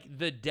 Like,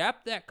 the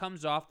depth that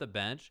comes off the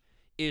bench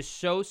is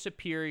so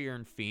superior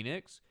in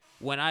Phoenix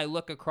when I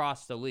look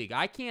across the league.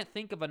 I can't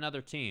think of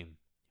another team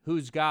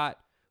who's got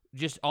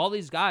just all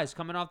these guys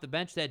coming off the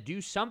bench that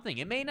do something.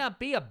 It may not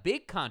be a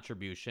big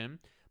contribution,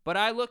 but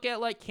I look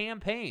at like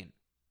Campaign,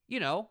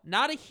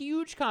 not a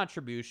huge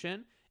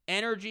contribution,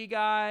 energy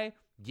guy,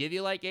 give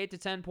you like 8 to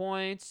 10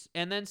 points,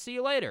 and then see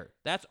you later.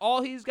 That's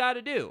all he's got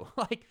to do.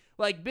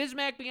 Like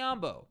Bismack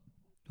Biyombo.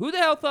 Who the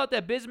hell thought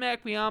that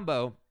Bismack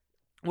Biyombo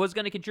was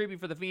going to contribute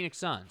for the Phoenix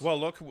Suns? Well,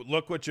 look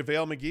what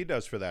JaVale McGee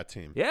does for that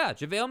team. Yeah,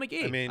 JaVale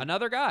McGee,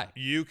 another guy.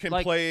 You can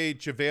play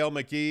JaVale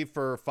McGee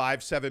for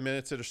 5-7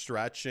 minutes at a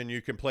stretch, and you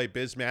can play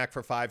Bismack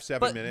for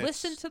 5-7 minutes. But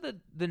listen to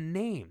the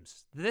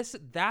names.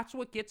 That's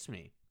what gets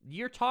me.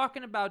 You're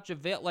talking about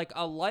JaVale, like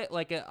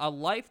a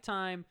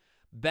lifetime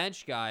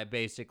bench guy,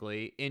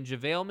 basically, in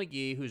JaVale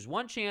McGee, who's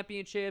won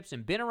championships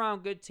and been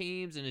around good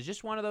teams and is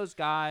just one of those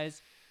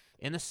guys,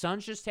 and the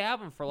Suns just have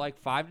him for like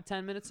 5 to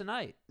 10 minutes a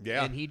night.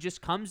 Yeah. And he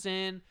just comes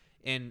in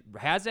and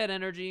has that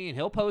energy, and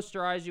he'll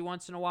posterize you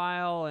once in a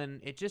while,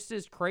 and it just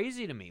is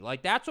crazy to me.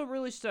 Like, that's what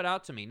really stood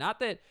out to me. Not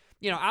that,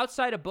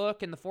 outside of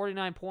Book and the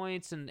 49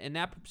 points and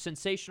that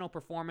sensational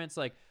performance,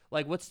 like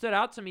what stood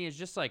out to me is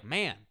just like,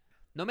 man,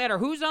 no matter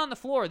who's on the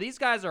floor, these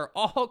guys are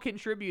all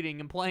contributing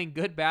and playing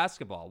good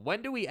basketball.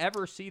 When do we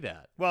ever see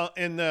that? Well,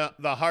 and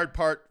the hard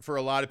part for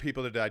a lot of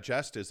people to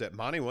digest is that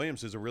Monty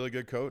Williams is a really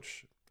good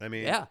coach. I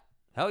mean, yeah,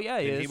 hell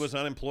yeah, he is. He was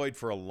unemployed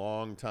for a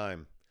long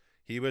time.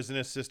 He was an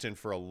assistant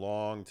for a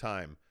long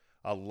time.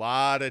 A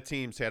lot of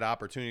teams had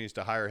opportunities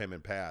to hire him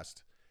in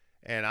past.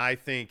 And I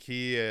think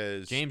he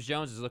is... James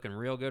Jones is looking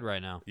real good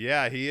right now.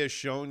 Yeah, he has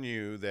shown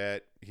you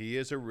that he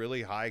is a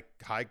really high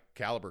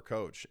caliber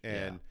coach.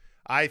 And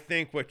I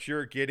think what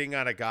you're getting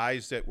out of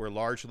guys that were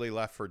largely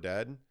left for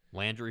dead.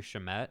 Landry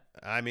Shamet.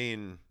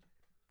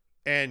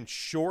 And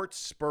short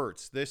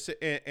spurts.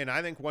 And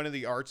I think one of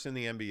the arts in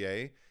the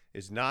NBA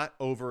is not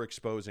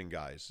overexposing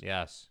guys.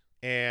 Yes.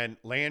 And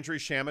Landry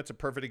Shamet's a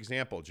perfect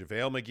example.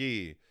 JaVale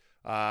McGee.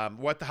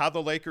 How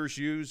the Lakers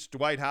use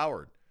Dwight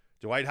Howard.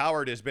 Dwight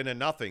Howard has been a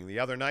nothing. The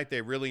other night,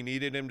 they really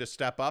needed him to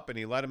step up, and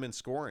he led him in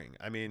scoring.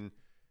 I mean,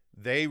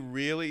 they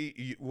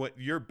really – what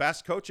your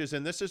best coaches –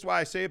 and this is why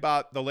I say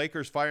about the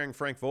Lakers firing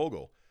Frank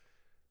Vogel.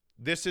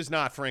 This is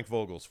not Frank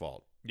Vogel's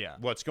fault. Yeah.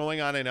 What's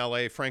going on in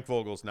L.A., Frank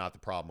Vogel's not the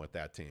problem with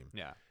that team.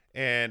 Yeah.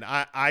 And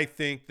I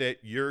think that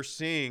you're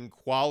seeing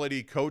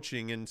quality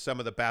coaching in some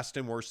of the best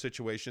and worst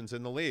situations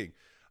in the league.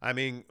 I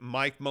mean,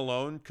 Mike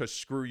Malone, because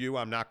screw you,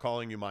 I'm not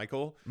calling you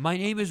Michael. My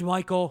name is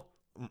Michael.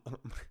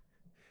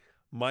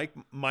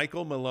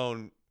 Michael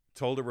Malone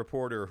told a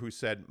reporter who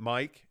said,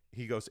 Mike,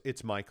 he goes,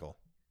 it's Michael.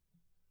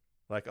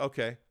 Like,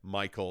 okay,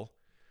 Michael.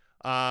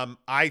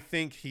 I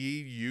think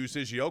he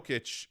uses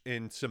Jokic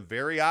in some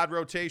very odd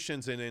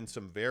rotations and in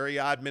some very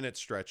odd minute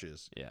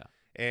stretches. Yeah.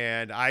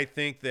 And I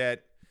think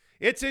that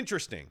it's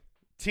interesting.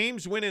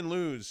 Teams win and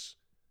lose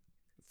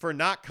for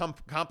not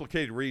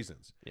complicated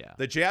reasons. Yeah.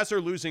 The Jazz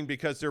are losing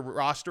because their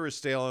roster is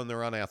stale and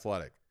they're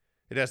unathletic.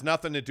 It has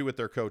nothing to do with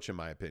their coach, in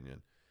my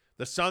opinion.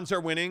 The Suns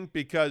are winning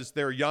because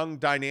they're young,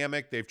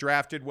 dynamic. They've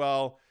drafted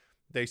well.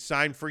 They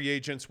signed free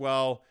agents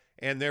well,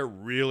 and they're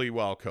really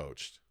well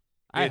coached.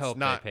 I hope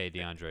they pay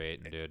DeAndre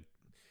Ayton, dude.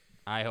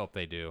 I hope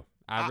they do.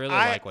 I really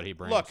like what he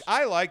brings. Look,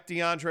 I like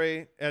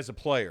DeAndre as a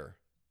player.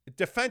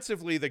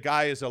 Defensively, the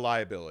guy is a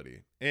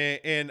liability.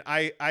 And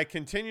I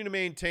continue to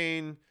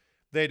maintain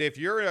that if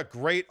you're a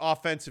great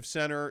offensive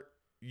center,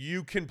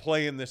 you can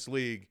play in this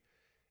league,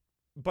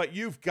 but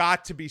you've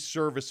got to be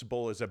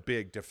serviceable as a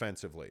big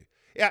defensively.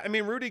 Yeah, I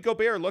mean, Rudy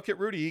Gobert, look at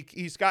Rudy.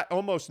 He's got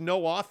almost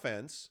no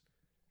offense,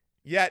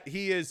 yet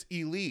he is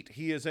elite.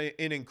 He is an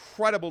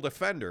incredible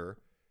defender,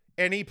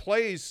 and he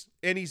plays,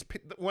 and he's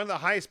one of the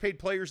highest paid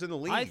players in the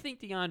league. I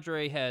think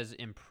DeAndre has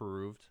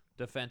improved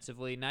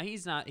defensively. Now,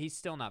 he's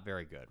still not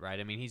very good, right?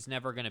 I mean, he's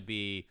never going to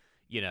be,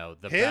 the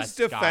his best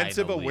guy in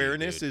defensive the league,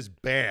 awareness dude. is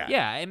bad.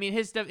 Yeah, I mean,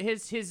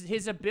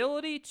 his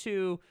ability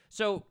to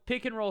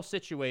pick and roll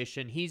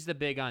situation, he's the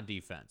big on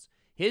defense.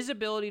 His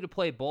ability to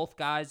play both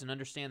guys and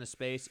understand the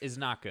space is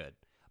not good.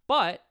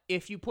 But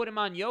if you put him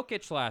on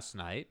Jokic last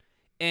night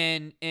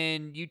and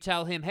you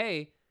tell him,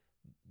 hey,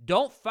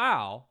 don't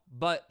foul,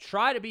 but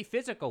try to be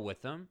physical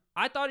with him,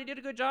 I thought he did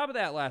a good job of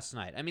that last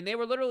night. I mean, they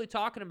were literally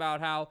talking about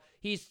how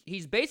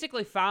he's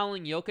basically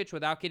fouling Jokic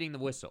without getting the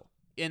whistle.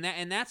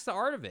 And that's the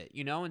art of it,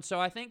 And so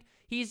I think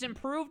he's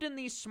improved in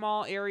these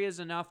small areas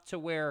enough to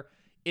where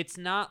it's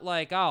not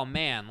like, oh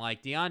man,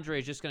 like DeAndre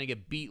is just going to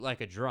get beat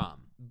like a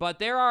drum. But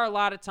there are a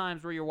lot of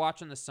times where you're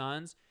watching the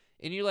Suns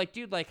and you're like,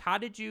 dude, like how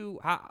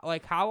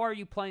are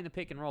you playing the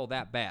pick and roll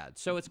that bad?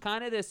 So it's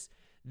kind of this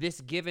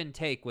give and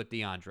take with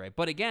DeAndre.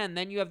 But again,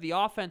 then you have the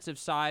offensive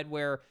side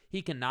where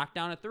he can knock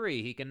down a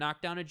three, he can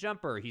knock down a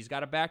jumper, he's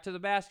got a back to the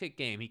basket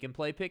game, he can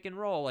play pick and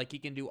roll, like he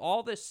can do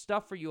all this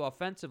stuff for you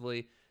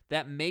offensively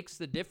that makes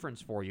the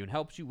difference for you and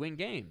helps you win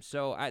games.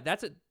 So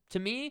to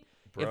me,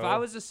 Bro. if I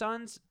was the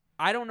Suns,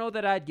 I don't know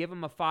that I'd give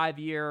him a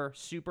 5-year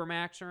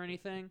supermax or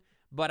anything,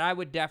 but I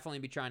would definitely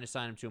be trying to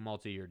sign him to a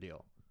multi-year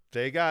deal.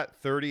 They got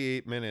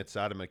 38 minutes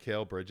out of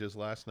Mikal Bridges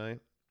last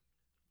night.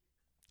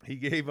 He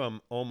gave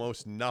them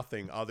almost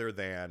nothing other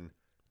than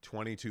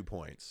 22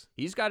 points.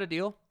 He's got a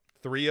deal.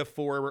 3 of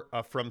 4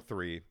 from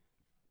 3.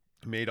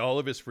 Made all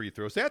of his free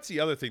throws. That's the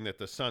other thing that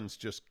the Suns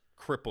just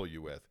cripple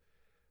you with.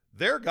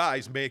 Their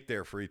guys make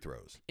their free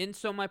throws. And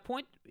so my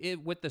point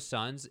with the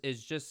Suns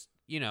is just,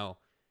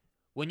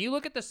 when you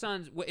look at the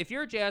Suns, if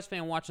you're a Jazz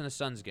fan watching the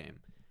Suns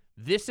game,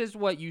 this is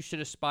what you should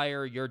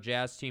aspire your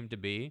Jazz team to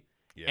be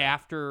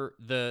after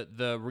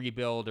the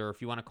rebuild, or if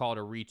you want to call it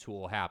a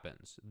retool,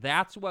 happens.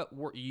 That's what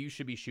you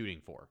should be shooting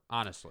for,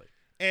 honestly.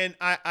 And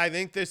I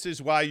think this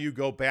is why you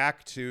go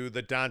back to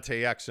the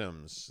Dante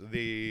Exums,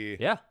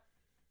 the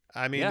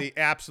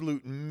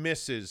absolute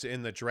misses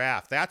in the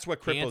draft. That's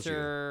what cripples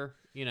Cantor,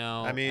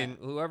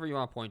 whoever you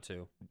want to point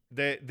to.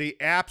 The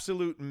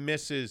absolute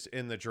misses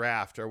in the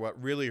draft are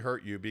what really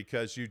hurt you,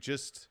 because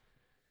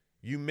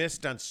you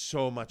missed on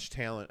so much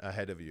talent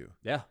ahead of you.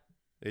 Yeah.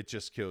 It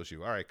just kills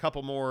you. All right, a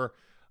couple more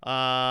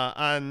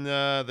on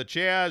the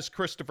Jazz.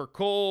 Christopher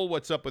Cole,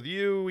 what's up with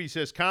you? He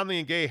says, Conley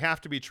and Gay have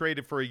to be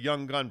traded for a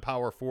young gun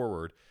power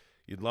forward.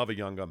 You'd love a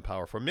young gun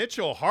power forward.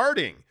 Mitchell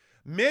Harding.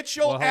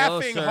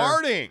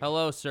 Harding.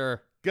 Hello,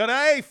 sir.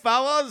 G'day,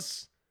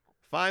 fellas.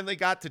 Finally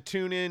got to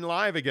tune in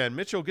live again.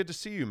 Mitchell, good to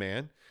see you,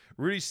 man.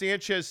 Rudy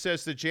Sanchez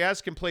says the Jazz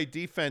can play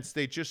defense.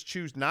 They just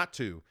choose not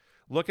to.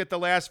 Look at the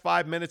last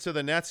 5 minutes of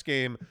the Nets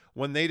game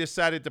when they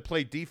decided to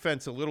play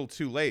defense a little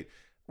too late.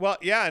 Well,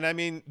 yeah, and I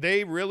mean,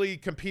 they really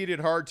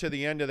competed hard to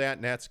the end of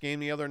that Nets game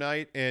the other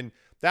night, and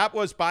that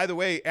was, by the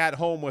way, at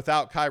home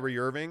without Kyrie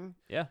Irving.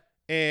 Yeah.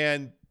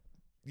 And,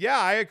 yeah,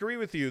 I agree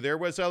with you. There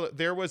was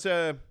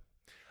a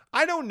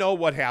I don't know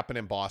what happened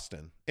in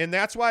Boston, and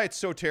that's why it's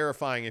so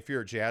terrifying if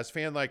you're a Jazz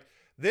fan. Like,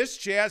 this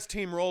Jazz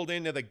team rolled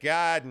into the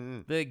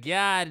Garden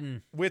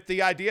with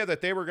the idea that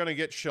they were going to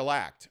get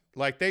shellacked.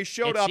 Like, they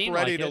showed up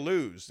ready to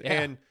lose,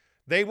 and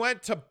they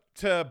went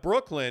to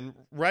Brooklyn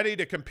ready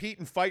to compete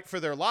and fight for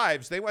their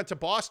lives. They went to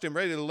Boston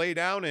ready to lay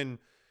down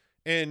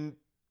and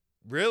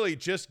really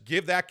just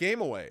give that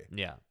game away.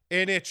 Yeah.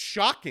 And it's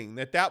shocking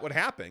that would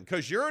happen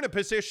because you're in a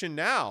position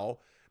now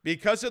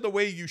because of the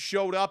way you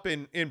showed up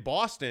in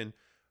Boston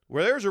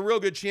where there's a real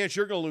good chance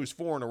you're going to lose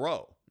 4 in a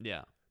row.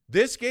 Yeah.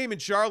 This game in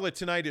Charlotte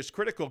tonight is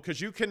critical because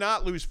you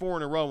cannot lose 4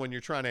 in a row when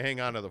you're trying to hang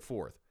on to the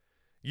 4th.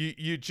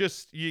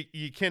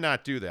 You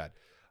cannot do that.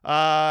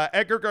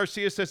 Edgar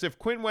Garcia says, if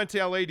Quinn went to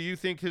L.A., do you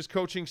think his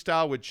coaching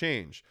style would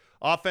change?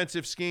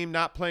 Offensive scheme,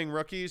 not playing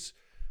rookies?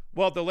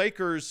 Well, the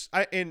Lakers,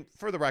 and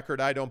for the record,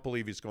 I don't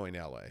believe he's going to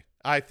L.A.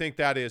 I think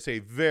that is a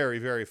very,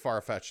 very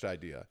far-fetched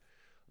idea.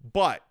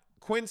 But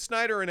Quinn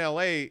Snyder in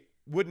L.A.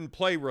 wouldn't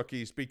play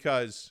rookies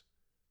because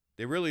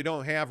they really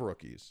don't have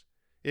rookies.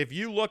 If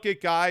you look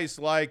at guys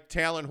like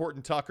Talon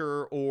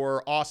Horton-Tucker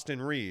or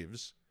Austin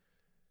Reeves,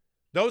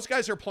 those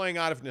guys are playing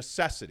out of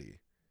necessity.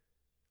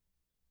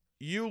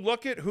 You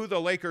look at who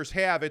the Lakers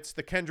have, it's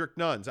the Kendrick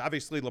Nunns,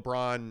 obviously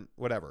LeBron,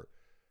 whatever.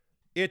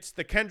 It's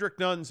the Kendrick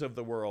Nunns of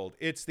the world.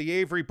 It's the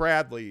Avery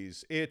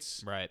Bradleys.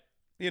 It's, right.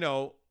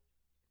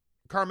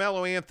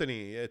 Carmelo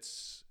Anthony.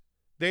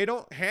 They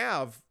don't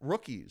have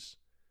rookies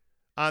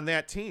on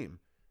that team.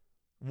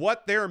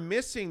 What they're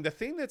missing, the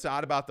thing that's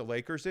odd about the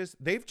Lakers is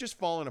they've just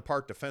fallen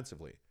apart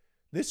defensively.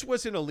 This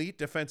was an elite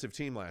defensive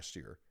team last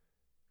year.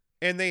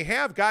 And they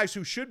have guys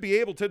who should be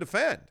able to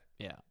defend.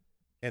 Yeah.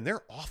 And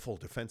they're awful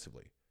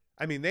defensively.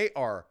 I mean, they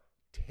are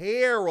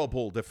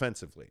terrible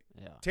defensively.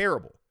 Yeah.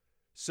 Terrible.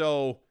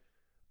 So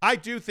I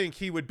do think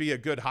he would be a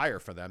good hire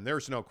for them.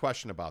 There's no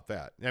question about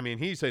that. I mean,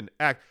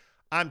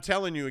 I'm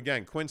telling you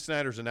again, Quinn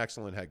Snyder's an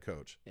excellent head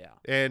coach. Yeah.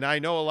 And I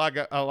know a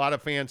lot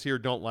of fans here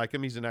don't like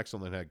him. He's an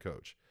excellent head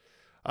coach.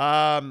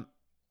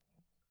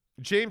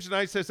 James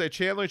Knight says, I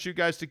challenge you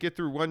guys to get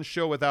through one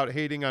show without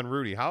hating on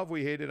Rudy. How have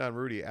we hated on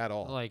Rudy at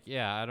all?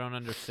 I don't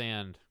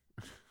understand.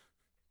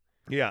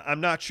 Yeah,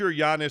 I'm not sure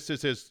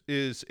Giannis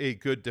is a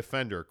good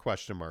defender,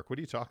 question mark. What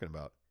are you talking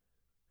about?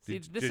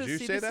 Did you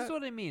say that? This is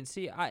what I mean.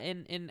 See, I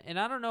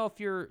don't know if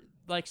you're,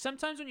 like,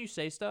 sometimes when you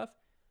say stuff,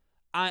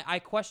 I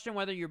question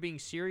whether you're being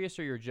serious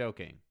or you're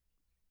joking.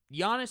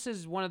 Giannis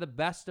is one of the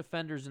best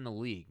defenders in the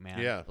league, man.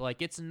 Yeah.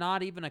 Like, it's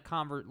not even a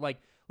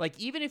like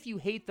even if you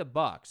hate the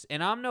Bucks,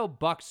 and I'm no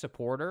Bucks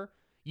supporter,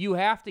 you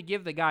have to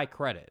give the guy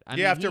credit.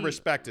 You have to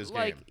respect his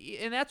game.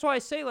 And that's why I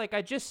say, like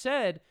I just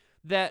said,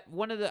 that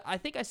I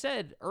think I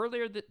said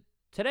earlier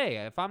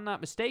today, if I'm not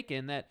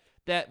mistaken,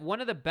 that one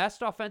of the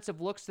best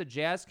offensive looks the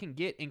Jazz can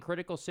get in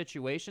critical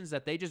situations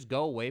that they just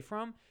go away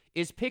from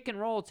is pick and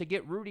roll to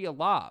get Rudy a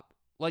lob.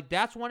 Like,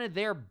 that's one of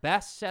their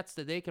best sets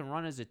that they can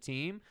run as a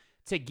team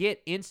to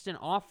get instant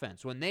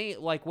offense. When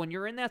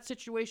you're in that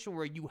situation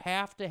where you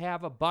have to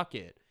have a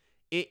bucket,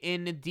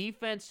 and the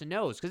defense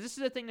knows, because this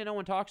is the thing that no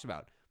one talks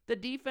about. The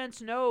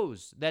defense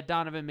knows that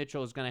Donovan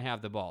Mitchell is going to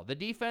have the ball. The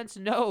defense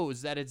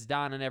knows that it's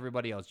Don and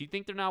everybody else. You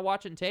think they're not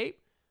watching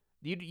tape?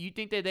 You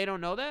think that they don't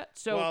know that?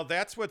 Well,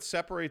 that's what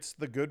separates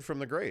the good from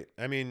the great.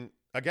 I mean,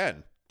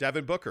 again,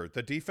 Devin Booker,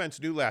 the defense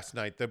knew last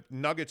night. The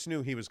Nuggets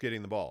knew he was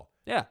getting the ball.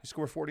 Yeah. He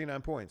scored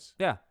 49 points.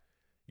 Yeah.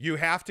 You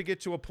have to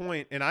get to a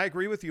point, and I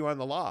agree with you on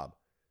the lob.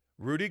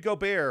 Rudy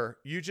Gobert,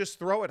 you just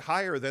throw it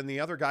higher than the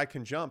other guy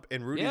can jump,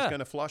 and Rudy's going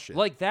to flush it.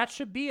 Like, that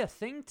should be a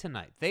thing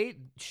tonight.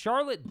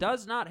 Charlotte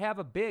does not have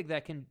a big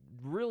that can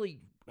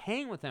really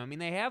hang with them. I mean,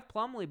 they have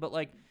Plumlee, but,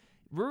 like,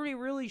 Rudy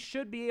really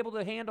should be able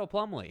to handle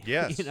Plumlee.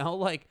 Yes.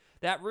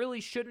 That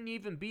really shouldn't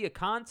even be a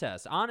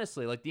contest,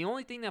 honestly. Like, the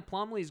only thing that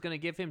Plumlee is going to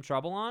give him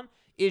trouble on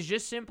is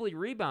just simply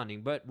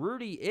rebounding. But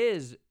Rudy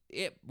is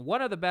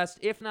one of the best,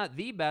 if not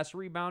the best,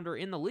 rebounder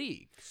in the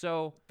league.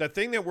 So the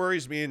thing that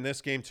worries me in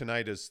this game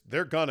tonight is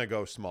they're going to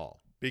go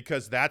small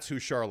because that's who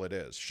Charlotte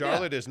is.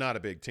 Charlotte is not a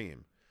big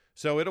team.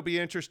 So it'll be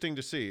interesting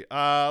to see.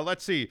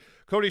 Let's see.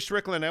 Cody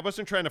Strickland, I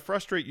wasn't trying to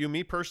frustrate you.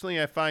 Me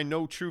personally, I find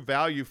no true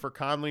value for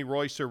Conley,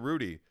 Royce, or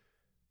Rudy.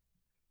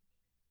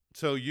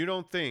 So you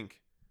don't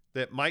think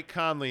that Mike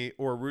Conley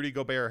or Rudy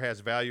Gobert has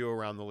value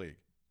around the league?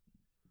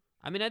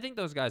 I mean, I think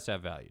those guys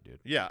have value,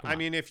 dude. Yeah, I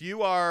mean, if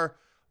you are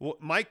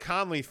Mike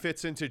Conley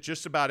fits into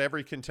just about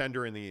every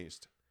contender in the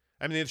East.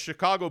 I mean, the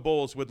Chicago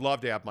Bulls would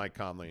love to have Mike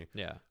Conley.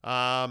 Yeah.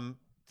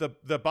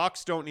 The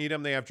Bucks don't need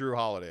him. They have Drew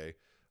Holiday.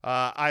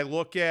 I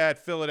look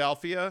at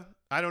Philadelphia.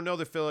 I don't know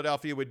that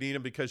Philadelphia would need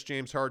him because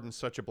James Harden's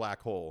such a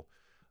black hole.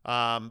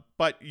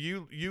 But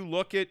you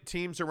look at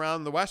teams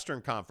around the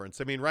Western Conference.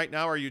 I mean, right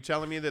now, are you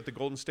telling me that the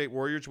Golden State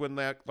Warriors wouldn't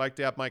like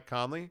to have Mike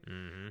Conley?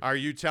 Mm-hmm. Are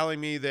you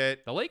telling me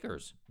that the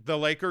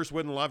Lakers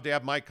wouldn't love to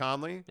have Mike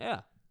Conley?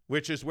 Yeah.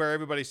 Which is where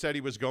everybody said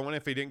he was going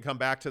if he didn't come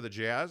back to the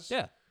Jazz.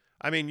 Yeah.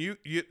 I mean,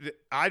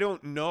 I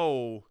don't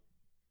know.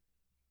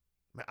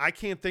 I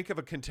can't think of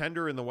a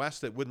contender in the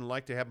West that wouldn't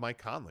like to have Mike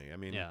Conley. I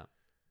mean, yeah.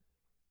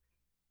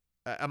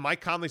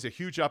 Mike Conley's a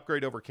huge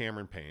upgrade over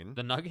Cameron Payne.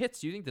 The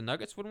Nuggets? You think the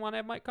Nuggets wouldn't want to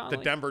have Mike Conley?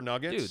 The Denver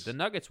Nuggets? Dude, the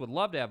Nuggets would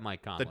love to have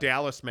Mike Conley. The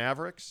Dallas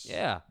Mavericks?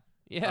 Yeah.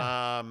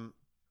 Yeah.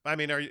 I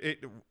mean,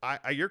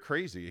 you're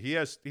crazy.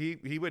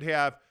 He would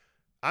have.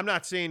 I'm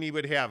not saying he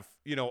would have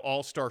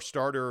all-star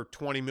starter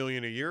 $20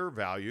 million a year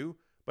value,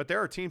 but there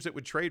are teams that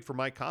would trade for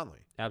Mike Conley.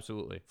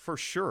 Absolutely. For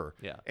sure.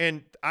 Yeah.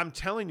 And I'm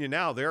telling you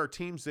now, there are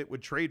teams that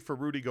would trade for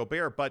Rudy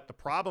Gobert, but the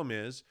problem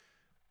is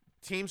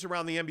teams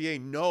around the NBA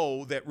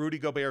know that Rudy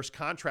Gobert's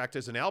contract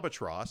is an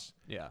albatross.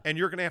 Yeah. And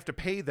you're going to have to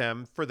pay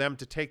them for them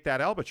to take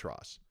that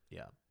albatross.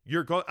 Yeah.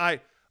 You're going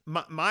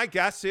my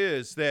guess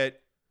is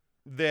that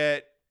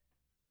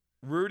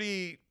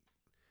Rudy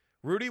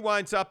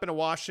winds up in a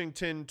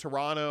Washington,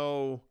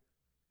 Toronto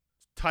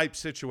type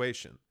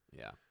situation.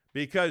 Yeah.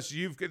 Because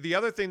the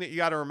other thing that you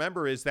got to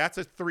remember is that's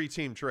a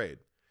 3-team trade.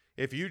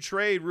 If you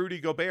trade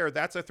Rudy Gobert,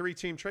 that's a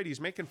 3-team trade. He's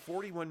making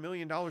 $41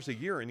 million a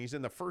year, and he's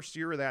in the first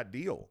year of that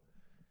deal.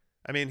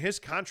 I mean, his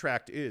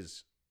contract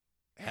is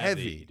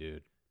heavy,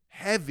 dude.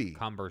 Heavy.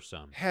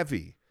 Cumbersome.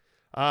 Heavy.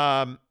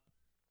 Let's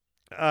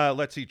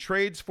see.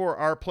 Trades for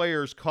our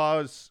players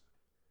cause,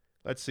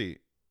 let's see.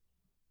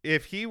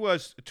 If he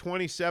was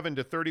 27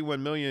 to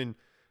 31 million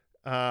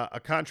a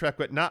contract,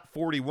 but not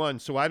 41,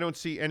 so I don't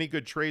see any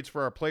good trades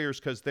for our players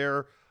because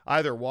they're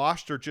either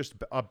washed or just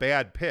a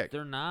bad pick.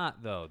 They're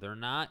not, though. They're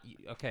not.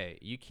 Okay,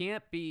 you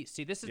can't be.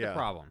 See, this is the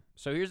problem.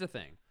 So here's the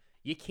thing.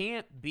 You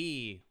can't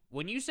be.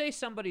 When you say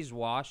somebody's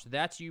washed,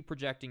 that's you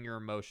projecting your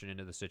emotion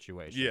into the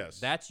situation.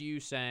 Yes. That's you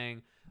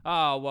saying,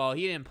 oh, well,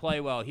 he didn't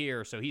play well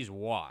here, so he's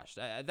washed.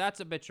 That's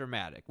a bit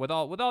dramatic. With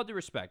all due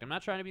respect, I'm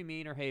not trying to be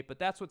mean or hate, but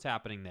that's what's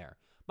happening there.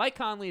 Mike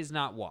Conley is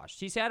not washed.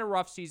 He's had a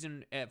rough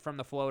season from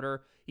the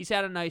floater. He's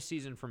had a nice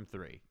season from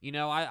 3. You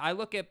know, I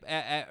look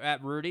at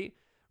Rudy.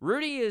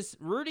 Rudy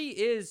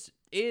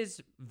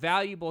is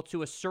valuable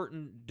to a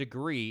certain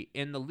degree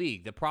in the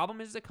league. The problem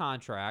is the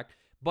contract,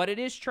 but it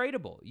is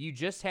tradable.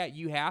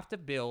 You have to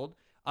build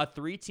a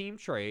 3-team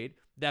trade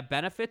that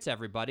benefits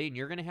everybody, and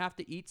you're going to have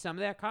to eat some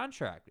of that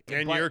contract.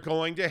 And you're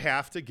going to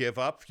have to give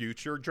up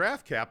future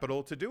draft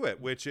capital to do it,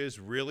 which is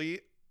really,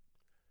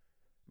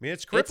 I mean,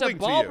 it's crippling to you.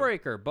 It's a ball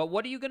breaker, but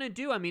what are you going to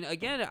do? I mean,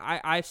 again,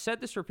 I've said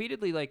this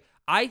repeatedly. Like,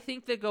 I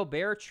think the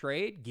Gobert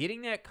trade,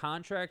 getting that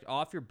contract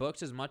off your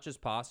books as much as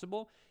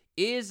possible,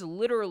 is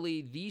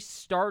literally the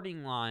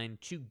starting line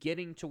to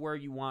getting to where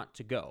you want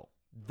to go.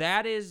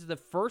 That is the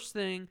first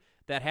thing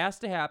that has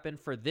to happen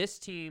for this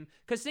team.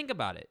 Because think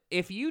about it.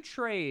 If you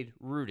trade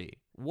Rudy,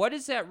 what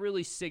does that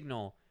really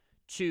signal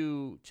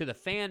to the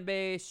fan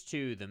base,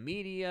 to the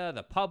media,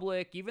 the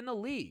public, even the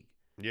league?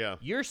 Yeah.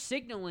 You're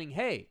signaling,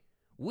 hey,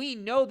 we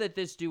know that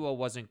this duo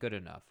wasn't good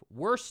enough.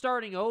 We're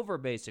starting over,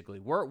 basically.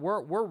 We're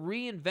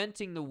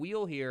reinventing the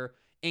wheel here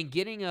and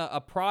getting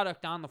a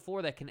product on the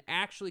floor that can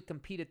actually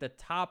compete at the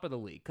top of the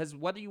league. Because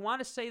whether you want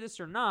to say this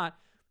or not,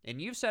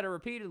 and you've said it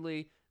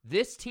repeatedly,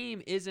 this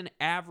team is an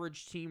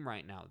average team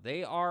right now.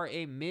 They are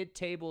a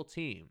mid-table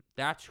team.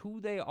 That's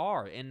who they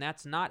are, and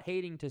that's not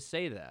hating to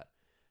say that.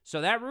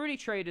 So that Rudy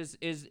trade is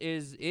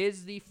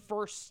the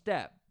first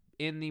step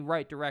in the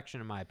right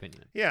direction, in my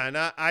opinion. Yeah, and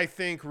I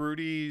think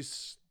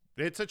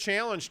it's a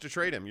challenge to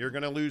trade him. You're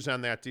going to lose on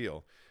that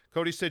deal.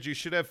 Cody said you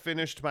should have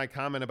finished my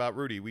comment about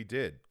Rudy. We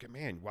did.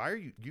 Man, why are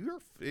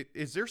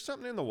is there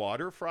something in the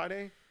water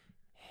Friday?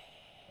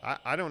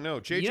 I don't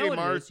know. JJ you know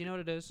Mars. You know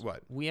what it is?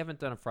 What? We haven't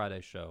done a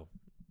Friday show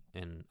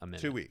in a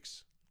minute. 2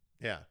 weeks.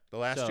 Yeah, the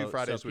last 2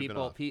 Fridays we've been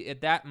off.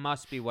 That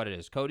must be what it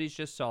is. Cody's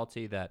just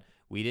salty that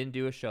we didn't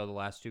do a show the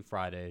last 2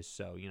 Fridays,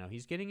 so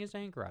he's getting his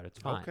anger out. It's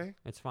fine. Okay,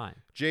 it's fine.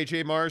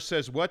 JJ Mars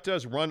says, "What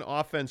does run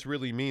offense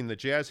really mean? The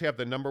Jazz have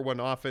the #1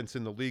 offense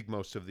in the league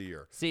most of the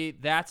year." See,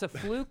 that's a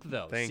fluke,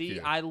 though. Thank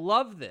you. I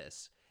love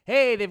this.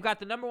 Hey, they've got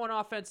the #1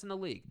 offense in the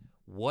league.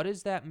 What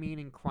does that mean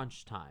in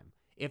crunch time?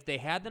 If they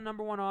had the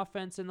 #1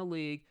 offense in the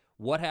league,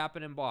 what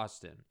happened in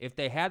Boston? If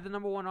they had the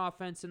 #1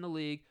 offense in the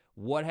league,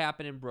 what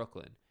happened in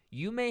Brooklyn?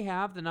 You may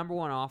have the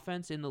 #1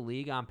 offense in the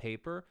league on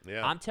paper.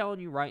 Yeah. I'm telling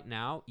you right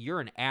now, you're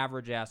an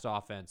average-ass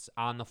offense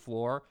on the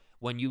floor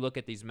when you look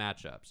at these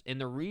matchups. And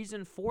the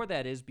reason for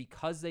that is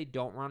because they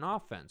don't run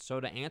offense. So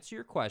to answer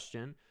your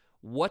question,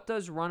 what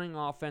does running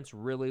offense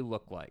really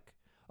look like?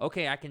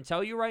 Okay, I can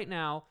tell you right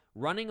now,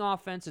 running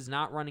offense is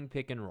not running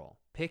pick and roll.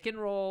 Pick and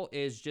roll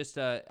is just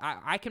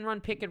I can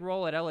run pick and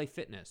roll at LA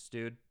Fitness,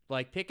 dude.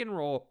 Like, pick and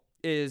roll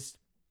is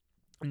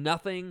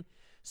nothing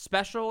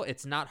special.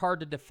 It's not hard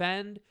to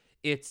defend.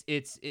 It's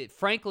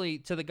frankly,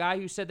 to the guy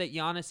who said that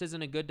Giannis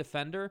isn't a good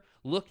defender,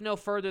 look no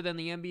further than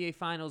the NBA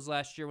Finals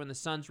last year when the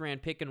Suns ran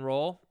pick and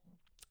roll.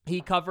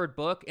 He covered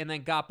Book and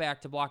then got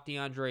back to block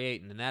DeAndre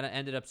Ayton, and that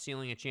ended up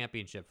sealing a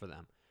championship for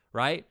them,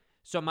 right?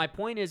 So my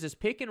point is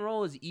pick and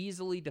roll is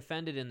easily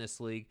defended in this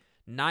league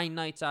 9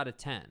 nights out of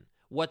 10.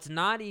 What's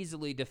not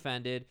easily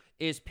defended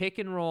is pick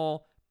and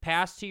roll,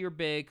 pass to your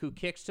big who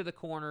kicks to the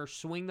corner,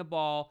 swing the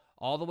ball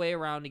all the way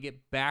around to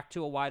get back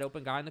to a wide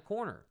open guy in the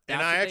corner.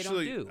 That's what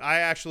they don't do. I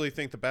actually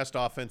think the best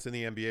offense in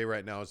the NBA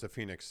right now is the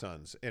Phoenix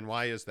Suns. And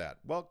why is that?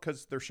 Well,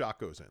 because their shot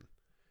goes in.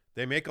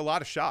 They make a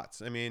lot of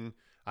shots. I mean,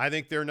 I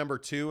think they're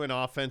 #2 in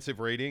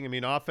offensive rating. I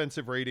mean,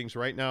 offensive ratings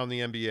right now in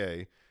the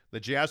NBA. The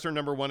Jazz are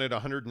 #1 at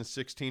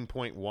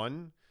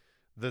 116.1.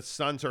 The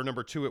Suns are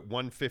 #2 at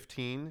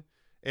 115.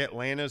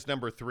 Atlanta's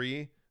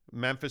 #3.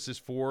 Memphis is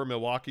 4.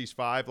 Milwaukee's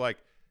 5. Like,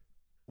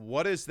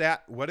 what does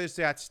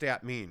that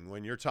stat mean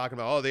when you're talking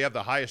about, oh, they have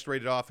the highest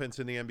rated offense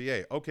in the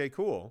NBA? Okay,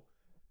 cool.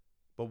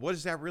 But what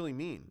does that really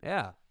mean?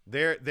 Yeah.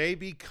 They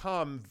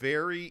become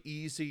very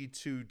easy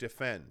to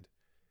defend.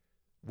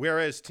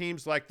 Whereas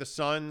teams like the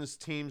Suns,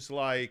 teams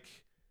like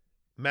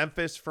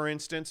Memphis, for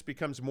instance,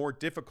 becomes more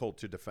difficult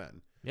to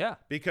defend. Yeah.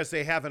 Because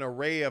they have an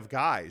array of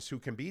guys who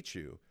can beat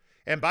you.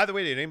 And by the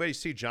way, did anybody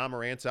see John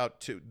Morant's out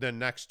to the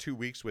next 2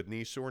 weeks with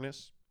knee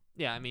soreness?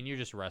 Yeah, I mean, you're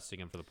just resting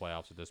him for the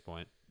playoffs at this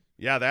point.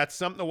 Yeah, that's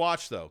something to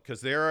watch, though,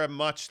 because they're a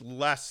much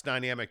less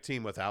dynamic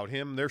team without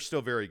him. They're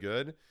still very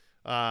good.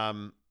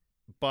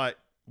 But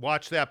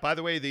watch that. By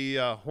the way, the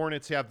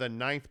Hornets have the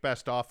 9th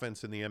best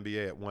offense in the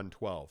NBA at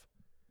 112.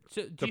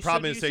 So, The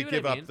problem is they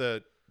give up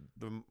the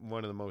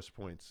one of the most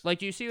points. Like,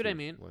 do you see what I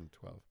mean?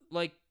 112.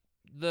 Like,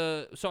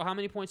 so how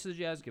many points did the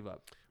Jazz give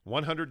up?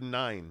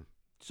 109.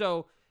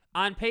 So,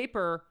 on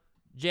paper,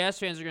 Jazz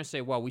fans are going to say,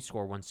 well, we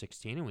score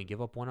 116 and we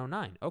give up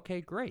 109.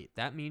 Okay, great.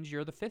 That means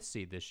you're the 5th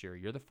seed this year.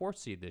 You're the 4th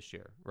seed this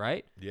year,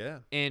 right? Yeah.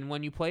 And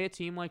when you play a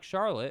team like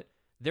Charlotte,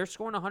 they're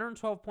scoring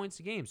 112 points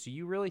a game. So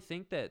you really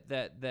think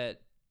that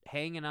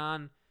hanging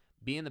on,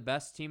 being the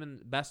best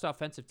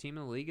offensive team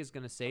in the league is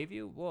going to save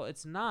you? Well,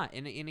 it's not.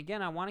 And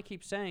again, I want to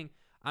keep saying,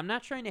 I'm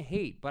not trying to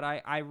hate, but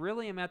I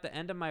really am at the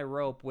end of my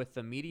rope with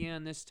the media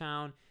in this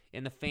town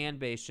and the fan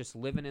base just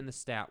living in the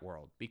stat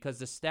world, because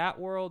the stat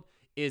world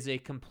is a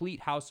complete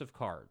house of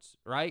cards,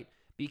 right?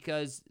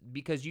 Because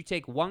you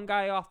take one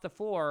guy off the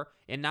floor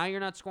and now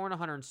you're not scoring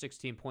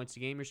 116 points a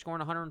game, you're scoring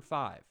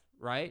 105,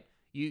 right?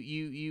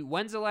 You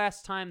when's the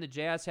last time the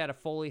Jazz had a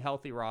fully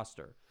healthy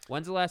roster?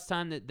 When's the last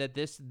time that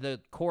the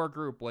core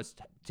group was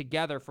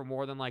together for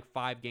more than like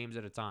 5 games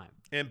at a time?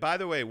 And by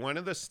the way, one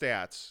of the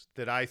stats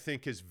that I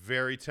think is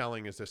very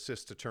telling is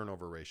assist to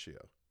turnover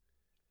ratio.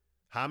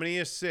 How many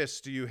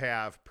assists do you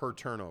have per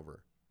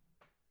turnover?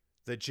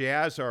 The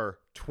Jazz are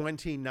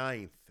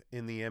 29th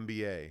in the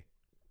NBA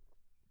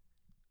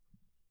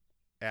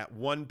at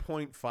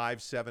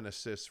 1.57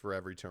 assists for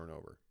every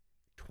turnover.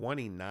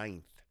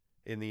 29th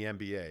in the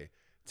NBA.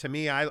 To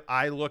me,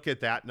 I look at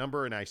that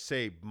number and I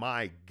say,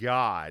 my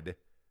God,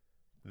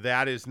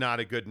 that is not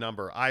a good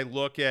number. I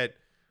look at,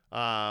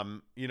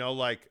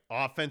 like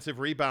offensive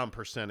rebound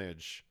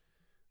percentage.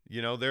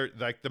 They're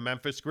like the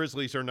Memphis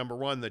Grizzlies are number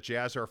 1. The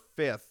Jazz are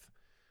 5th.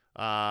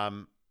 I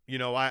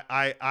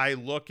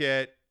look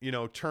at,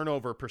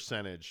 turnover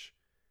percentage.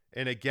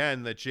 And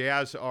again, the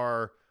Jazz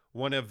are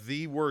one of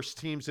the worst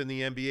teams in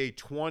the NBA,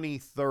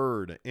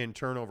 23rd in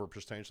turnover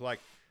percentage. Like,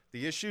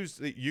 the issues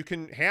that you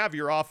can have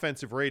your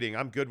offensive rating,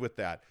 I'm good with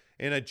that.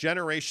 In a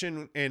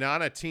generation and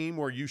on a team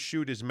where you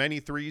shoot as many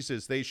threes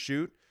as they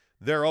shoot,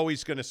 they're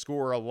always going to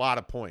score a lot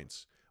of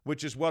points,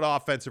 which is what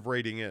offensive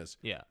rating is.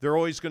 Yeah. They're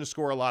always going to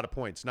score a lot of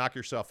points. Knock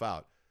yourself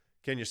out.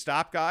 Can you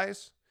stop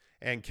guys?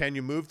 And can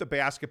you move the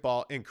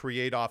basketball and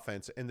create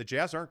offense? And the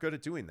Jazz aren't good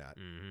at doing that.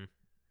 Mm-hmm.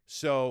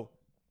 So,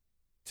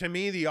 to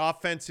me, the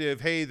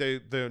offensive,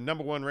 the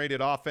number 1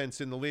 rated offense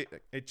in the league,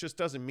 it just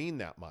doesn't mean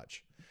that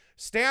much.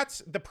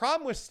 Stats, the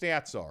problem with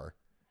stats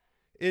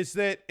is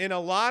that in a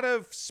lot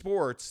of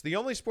sports, the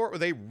only sport where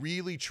they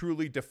really,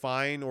 truly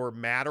define or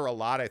matter a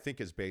lot, I think,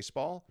 is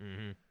baseball.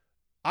 Mm-hmm.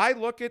 I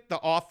look at the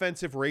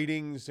offensive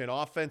ratings and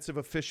offensive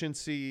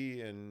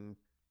efficiency and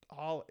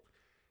all.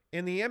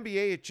 In the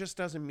NBA, it just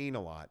doesn't mean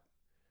a lot.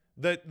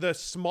 The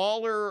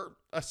smaller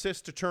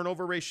assist to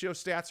turnover ratio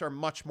stats are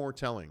much more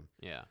telling.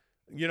 Yeah.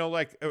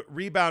 Like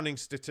rebounding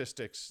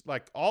statistics,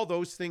 like all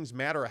those things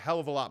matter a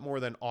hell of a lot more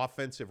than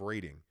offensive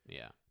rating.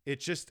 Yeah.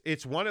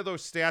 It's one of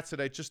those stats that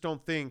I just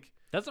don't think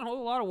doesn't hold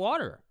a lot of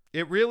water.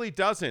 It really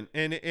doesn't.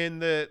 And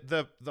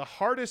the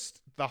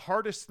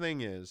hardest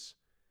thing is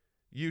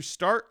you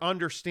start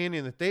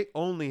understanding that they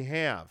only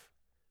have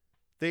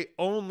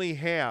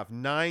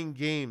 9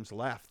 games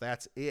left.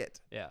 That's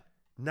it. Yeah.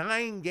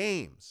 9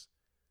 games.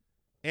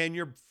 And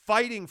you're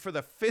fighting for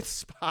the 5th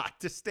spot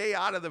to stay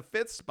out of the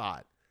 5th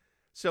spot.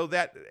 So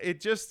that it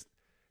just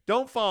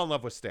don't fall in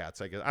love with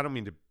stats. I guess I don't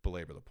mean to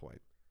belabor the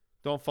point.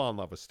 Don't fall in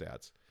love with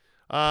stats.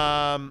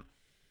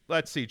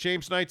 Let's see.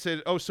 James Knight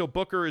said, "Oh, so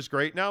Booker is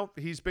great now.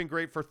 He's been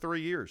great for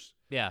 3 years."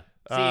 Yeah.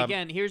 See,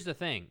 again, here's the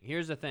thing.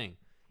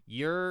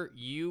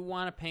 You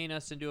want to paint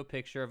us into a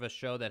picture of a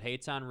show that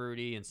hates on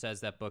Rudy and says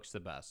that Book's the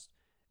best.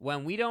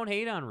 When we don't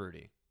hate on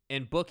Rudy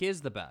and Book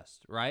is the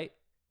best, right?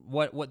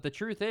 What the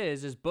truth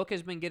is Book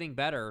has been getting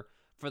better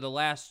for the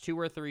last 2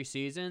 or 3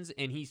 seasons,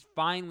 and he's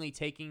finally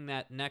taking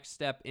that next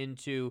step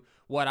into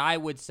what I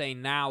would say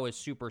now is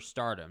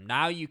superstardom.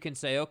 Now you can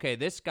say, okay,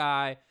 this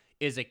guy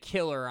is a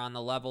killer on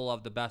the level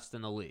of the best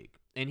in the league.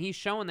 And he's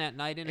showing that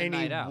night in and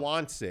night out. And he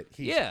wants it.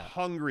 He's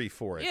hungry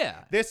for it.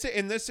 Yeah. This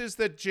is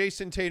the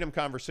Jason Tatum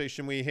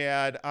conversation we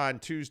had on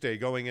Tuesday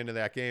going into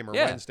that game or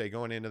Wednesday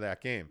going into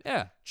that game.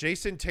 Yeah.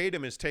 Jason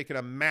Tatum has taken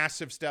a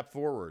massive step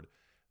forward.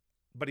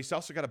 But he's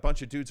also got a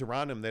bunch of dudes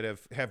around him that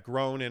have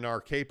grown and are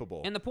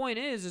capable. And the point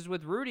is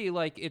with Rudy,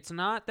 like, it's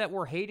not that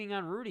we're hating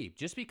on Rudy.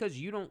 Just because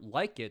you don't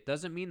like it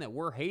doesn't mean that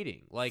we're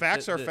hating. Like,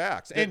 facts are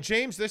facts. And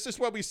James, this is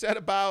what we said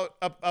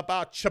about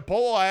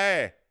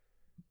Chaboy.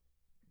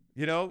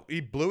 You know, he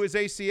blew his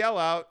ACL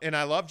out, and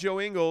I love Joe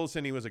Ingles,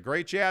 and he was a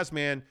great Jazz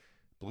man.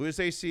 Blew his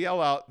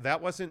ACL out.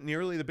 That wasn't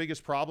nearly the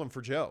biggest problem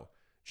for Joe.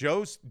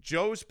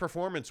 Joe's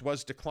performance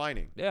was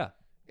declining. Yeah.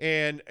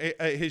 And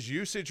his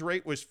usage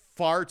rate was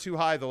far too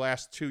high the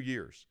last 2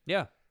 years.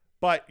 Yeah.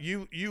 But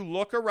you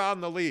look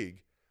around the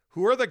league,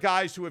 who are the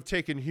guys who have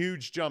taken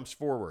huge jumps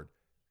forward?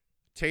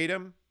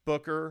 Tatum,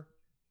 Booker,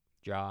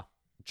 Ja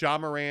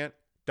Morant,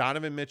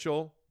 Donovan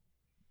Mitchell.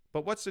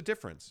 But what's the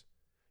difference?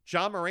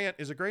 Ja Morant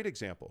is a great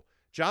example.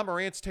 Ja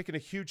Morant's taken a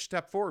huge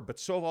step forward, but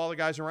so have all the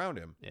guys around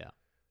him. Yeah.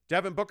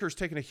 Devin Booker's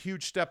taken a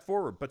huge step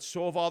forward, but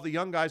so have all the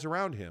young guys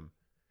around him.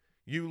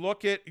 You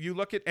look at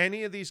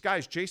any of these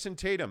guys, Jason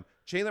Tatum,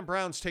 Jaylen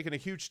Brown's taken a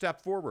huge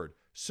step forward.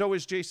 So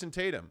is Jason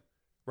Tatum,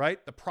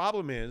 right? The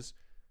problem is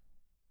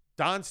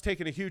Don's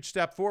taken a huge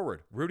step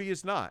forward. Rudy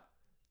is not.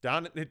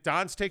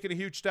 Don's taken a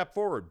huge step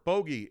forward.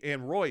 Bogey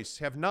and Royce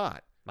have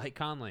not. Mike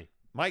Conley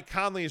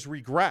has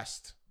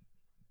regressed.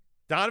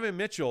 Donovan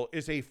Mitchell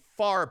is a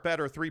far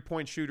better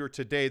three-point shooter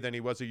today than he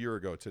was a year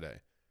ago today.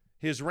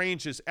 His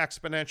range is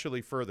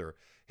exponentially further.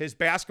 His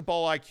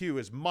basketball IQ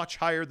is much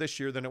higher this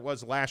year than it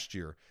was last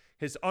year.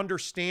 His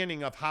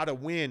understanding of how to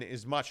win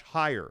is much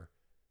higher.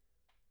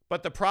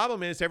 But the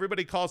problem is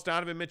everybody calls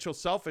Donovan Mitchell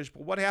selfish,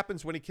 but what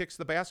happens when he kicks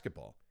the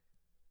basketball?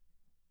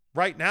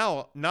 Right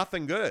now,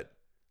 nothing good.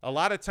 A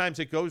lot of times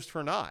it goes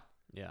for naught.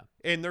 Yeah.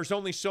 And there's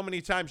only so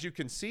many times you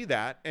can see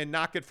that and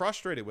not get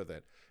frustrated with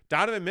it.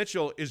 Donovan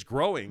Mitchell is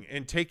growing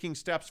and taking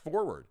steps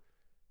forward.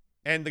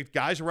 And the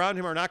guys around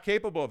him are not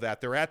capable of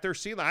that. They're at their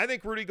ceiling. I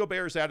think Rudy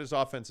Gobert's at his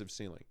offensive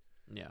ceiling.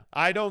 Yeah.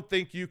 I don't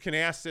think you can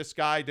ask this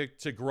guy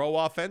to grow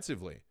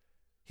offensively.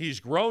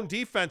 He's grown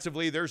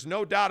defensively. There's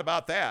no doubt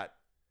about that.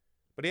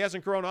 But he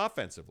hasn't grown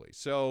offensively.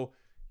 So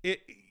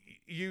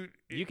you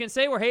can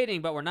say we're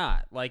hating, but we're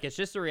not. Like, it's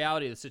just the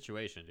reality of the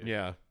situation, dude.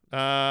 Yeah.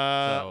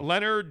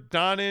 Leonard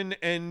Donnan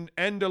and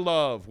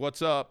Endalove.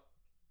 What's up?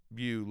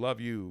 Love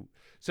you.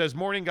 Says,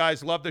 morning,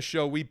 guys. Love the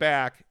show. We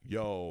back.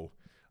 Yo.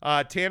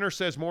 Tanner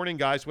says, morning,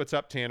 guys. What's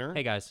up, Tanner?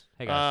 Hey, guys.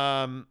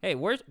 Hey,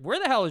 where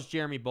the hell is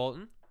Jeremy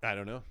Bolton? I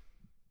don't know.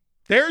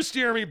 There's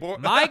Jeremy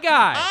Bolton. My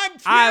guy. On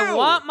cue. I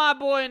want my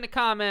boy in the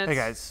comments. Hey,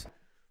 guys.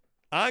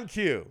 On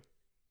cue.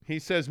 He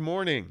says,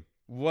 morning.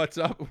 What's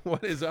up?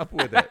 What is up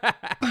with it?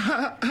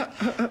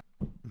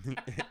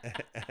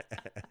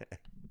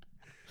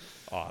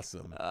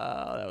 Awesome.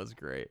 Oh, that was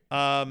great.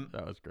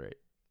 That was great.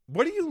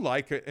 What do you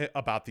like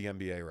about the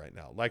NBA right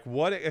now? Like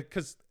what?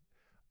 Because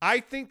I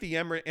think the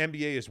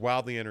NBA is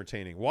wildly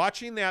entertaining.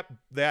 Watching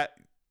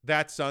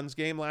that Suns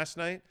game last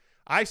night,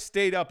 I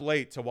stayed up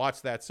late to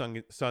watch that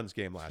Suns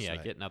game last night.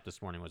 Yeah, getting up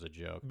this morning was a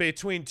joke.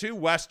 Between two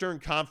Western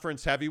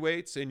Conference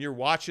heavyweights, and you're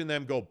watching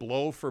them go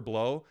blow for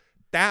blow.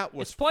 That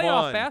was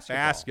playoff fun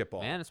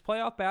basketball. Man, it's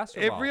playoff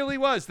basketball. It really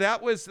was.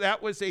 That was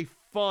a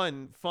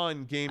fun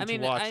game to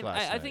watch last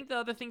night. I think the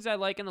other things I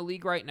like in the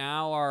league right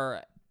now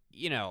are,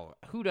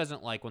 who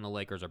doesn't like when the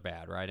Lakers are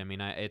bad, right? I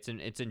mean,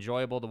 it's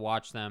enjoyable to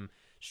watch them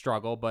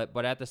struggle,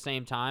 but at the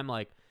same time,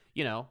 like,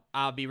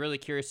 I'll be really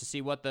curious to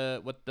see what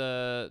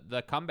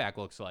the comeback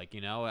looks like.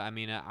 I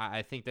mean,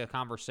 I think the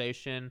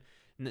conversation.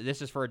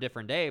 This is for a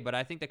different day, but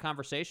I think the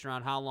conversation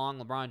around how long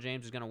LeBron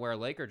James is going to wear a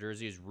Laker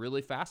jersey is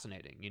really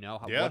fascinating. Yeah.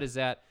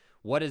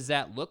 What does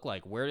that look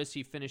like? Where does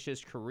he finish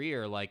his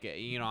career? Like,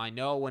 I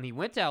know when he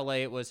went to LA,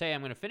 it was, hey,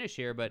 I'm going to finish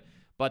here, but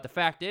the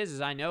fact is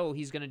I know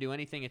he's going to do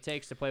anything it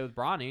takes to play with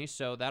Bronny,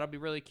 so that'll be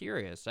really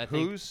curious. I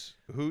think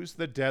who's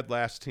the dead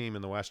last team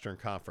in the Western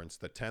Conference?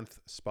 The 10th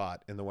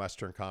spot in the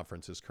Western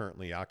Conference is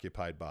currently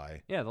occupied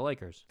by the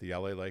Lakers, the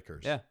LA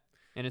Lakers. Yeah.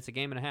 And it's a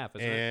game and a half,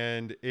 isn't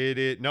it?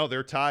 And no,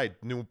 they're tied.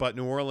 But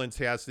New Orleans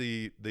has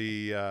the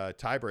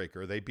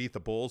tiebreaker. They beat the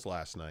Bulls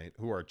last night,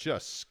 who are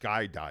just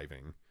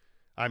skydiving.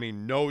 I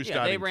mean, nosediving to the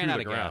ground. They ran out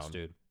of gas,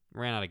 dude.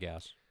 Ran out of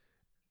gas.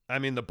 I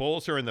mean, the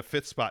Bulls are in the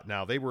 5th spot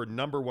now. They were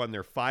number 1.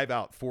 They're 5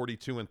 out,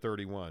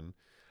 42-31.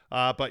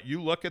 But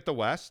you look at the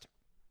West.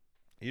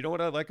 You know what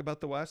I like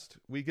about the West?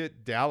 We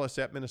get Dallas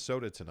at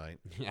Minnesota tonight.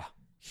 Yeah.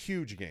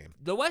 Huge game.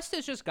 The West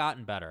has just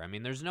gotten better. I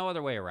mean, there's no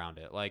other way around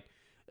it. Like,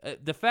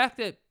 the fact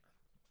that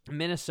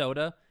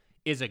Minnesota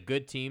is a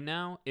good team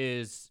now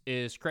is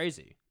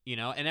crazy,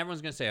 and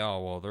everyone's gonna say,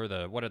 oh well, they're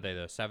the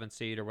 7th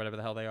seed or whatever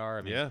the hell they are.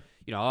 I mean,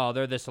 oh,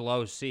 they're this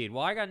low seed.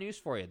 Well, I got news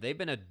for you. They've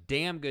been a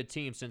damn good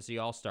team since the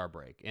All-Star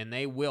break, and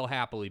they will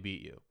happily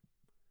beat you.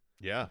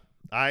 Yeah,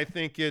 I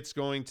think it's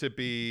going to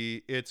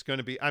be.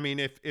 I mean,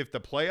 if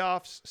the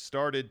playoffs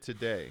started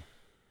today,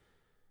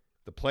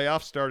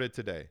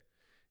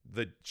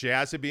 the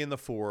Jazz would be in the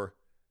 4,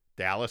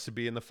 Dallas would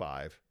be in the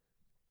 5.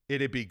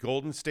 It'd be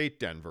Golden State,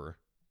 Denver.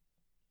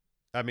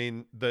 I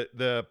mean,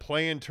 the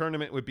play-in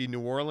tournament would be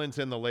New Orleans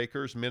and the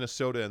Lakers,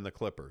 Minnesota and the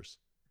Clippers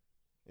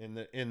in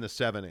the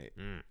 7-8,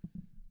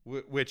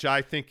 which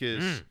I think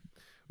is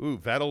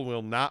Vettel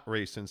will not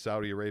race in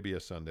Saudi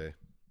Arabia Sunday.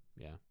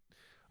 Yeah.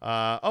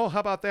 How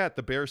about that?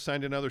 The Bears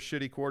signed another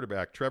shitty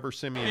quarterback, Trevor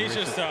Siemian. He's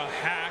just a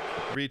hack.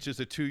 Reaches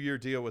a 2-year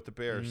deal with the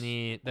Bears.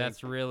 Neat.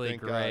 That's really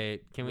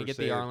great. Can we get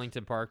the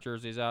Arlington Park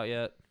jerseys out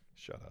yet?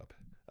 Shut up.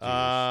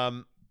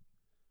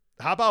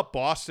 How about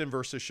Boston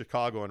versus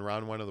Chicago in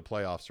round 1 of the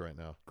playoffs right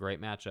now?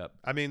 Great matchup.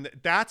 I mean,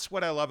 that's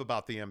what I love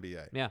about the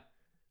NBA. Yeah.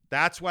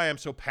 That's why I'm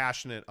so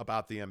passionate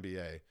about the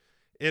NBA.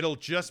 It'll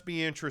just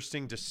be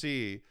interesting to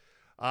see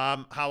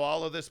how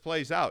all of this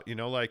plays out. You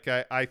know, like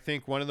I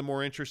think one of the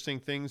more interesting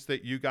things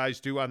that you guys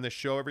do on this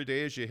show every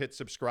day is you hit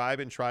subscribe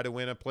and try to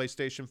win a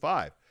PlayStation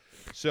 5.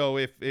 So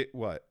if it,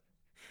 what?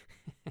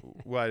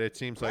 It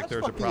seems like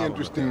there's a problem.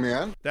 Interesting,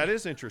 man. That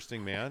is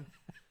interesting, man.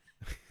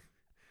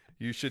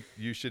 You should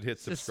hit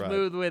Just subscribe.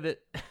 smooth with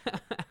it.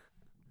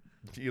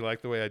 Do you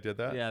like the way I did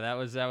that? Yeah, that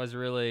was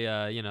really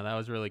that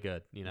was really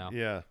good.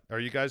 Yeah. Are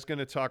you guys going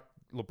to talk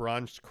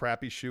LeBron's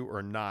crappy shoe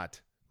or not?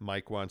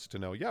 Mike wants to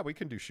know. Yeah, we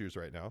can do shoes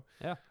right now.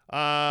 Yeah.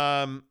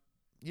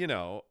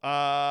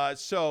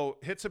 So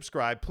hit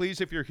subscribe.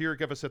 Please, if you're here,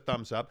 give us a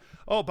thumbs up.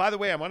 Oh, by the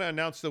way, I want to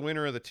announce the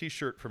winner of the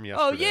T-shirt from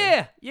yesterday. Oh,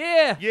 yeah.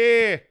 Yeah.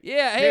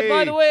 Hey,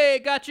 by the way,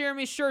 got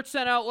Jeremy's shirt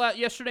sent out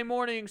yesterday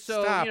morning,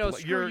 so, Stop.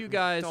 Screw you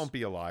guys. Don't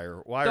be a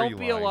liar. Why Don't are you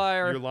be lying? a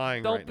liar. You're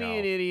lying Don't right be now.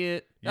 an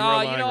idiot. Are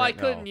I lying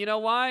couldn't. now. You know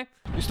why?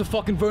 It's the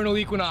fucking vernal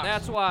equinox.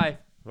 That's why.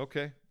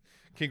 Okay.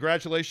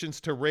 Congratulations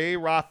to Ray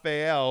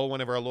Raphael,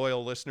 one of our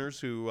loyal listeners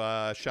who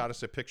shot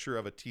us a picture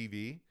of a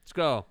TV. Let's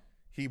go.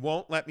 He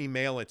won't let me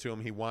mail it to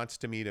him. He wants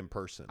to meet in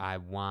person. I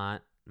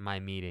want my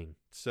meeting.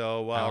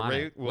 So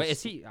Ray, Wait,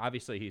 is he?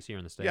 Obviously, he's here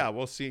in the States. Yeah,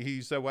 we'll see.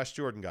 He's a West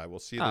Jordan guy. We'll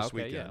see you this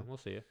weekend. Yeah, we'll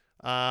see you.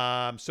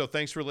 So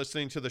thanks for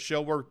listening to the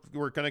show.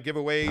 We're going to give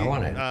away. I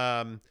want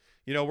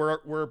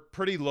it. We're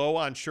pretty low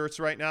on shirts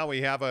right now.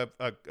 We have a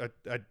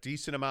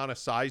decent amount of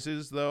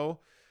sizes though.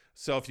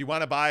 So if you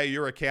want to buy a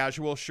You're a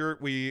Casual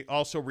shirt, we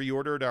also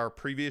reordered our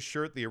previous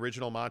shirt, the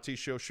original Monty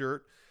Show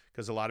shirt,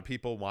 because a lot of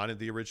people wanted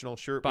the original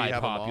shirt. By we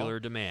have popular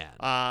them all.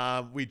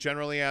 demand. We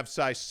generally have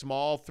size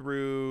small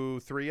through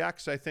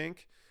 3X, I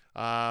think.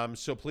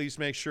 So please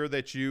make sure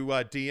that you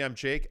DM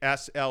Jake,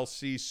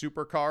 SLC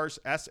Supercars,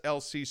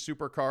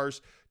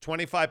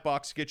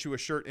 $25 get you a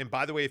shirt. And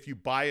by the way, if you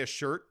buy a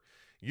shirt,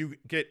 you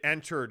get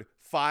entered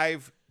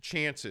 5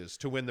 chances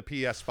to win the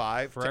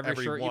PS5. For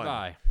every shirt you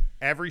buy.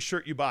 Every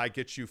shirt you buy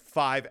gets you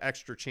 5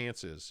 extra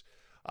chances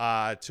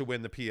to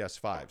win the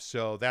PS5.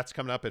 So that's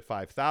coming up at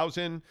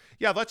 5,000.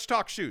 Yeah, let's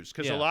talk shoes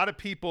because a lot of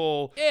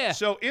people. Yeah.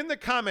 So in the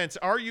comments,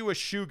 are you a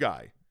shoe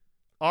guy?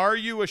 Are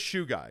you a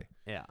shoe guy?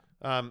 Yeah.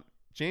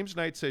 James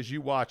Knight says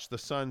you watch the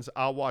Suns.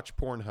 I'll watch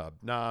Pornhub.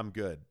 Nah, I'm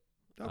good.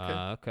 Okay.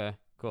 Okay.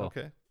 Cool.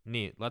 Okay.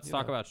 Neat. Let's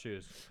talk about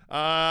shoes.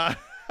 Are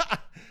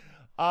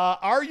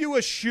you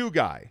a shoe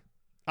guy?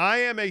 I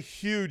am a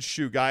huge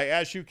shoe guy,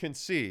 as you can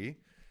see.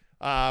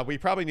 We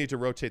probably need to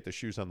rotate the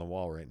shoes on the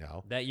wall right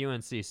now. That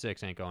UNC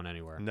 6 ain't going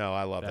anywhere. No,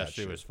 I love that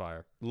shoe. shoe. Is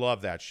fire.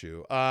 Love that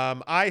shoe.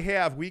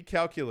 We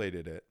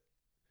calculated it.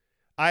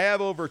 I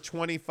have over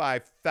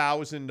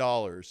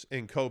 $25,000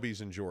 in Kobe's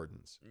and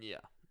Jordans. Yeah.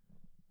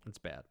 That's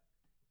bad.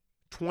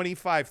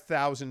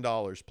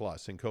 $25,000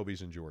 plus in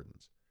Kobe's and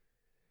Jordans.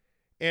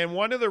 And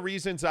one of the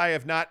reasons I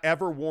have not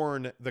ever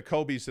worn the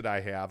Kobe's that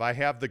I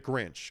have the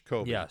Grinch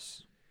Kobe.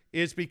 Yes.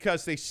 Is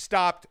because they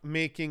stopped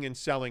making and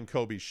selling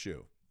Kobe's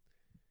shoe.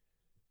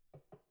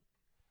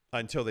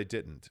 Until they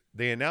didn't.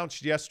 They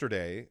announced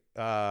yesterday,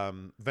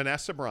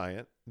 Vanessa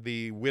Bryant,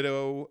 the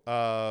widow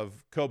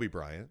of Kobe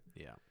Bryant,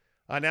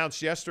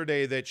 announced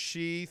yesterday that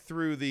she,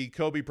 through the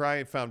Kobe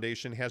Bryant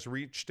Foundation, has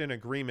reached an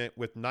agreement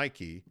with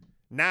Nike,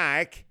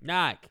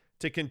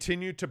 to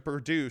continue to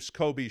produce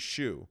Kobe's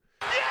shoe.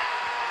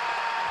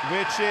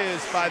 Which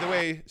is, by the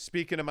way,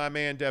 speaking of my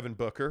man Devin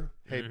Booker,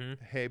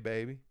 hey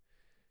baby,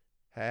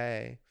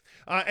 hey.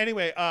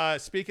 Anyway,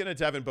 speaking of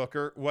Devin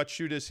Booker, what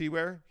shoe does he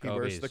wear? He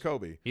wears the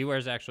Kobe. He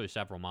wears actually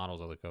several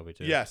models of the Kobe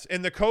too. Yes,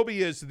 and the Kobe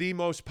is the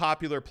most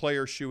popular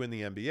player shoe in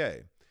the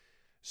NBA.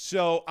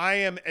 So I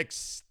am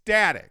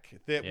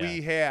ecstatic that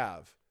we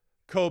have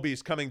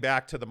Kobe's coming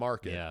back to the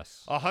market.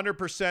 Yes.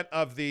 100%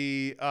 of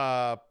the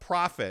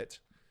profit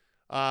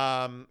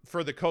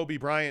for the Kobe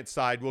Bryant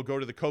side will go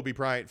to the Kobe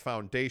Bryant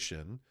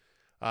Foundation,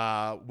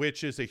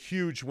 which is a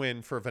huge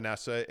win for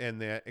Vanessa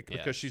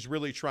because she's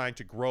really trying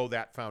to grow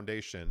that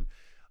foundation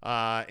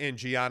in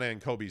Gianna and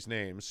Kobe's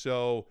names.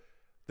 So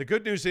the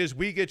good news is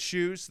we get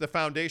shoes, the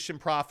foundation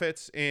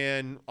profits,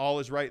 and all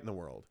is right in the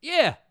world.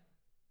 Yeah.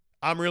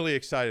 I'm really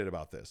excited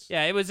about this.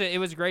 Yeah, it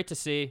was great to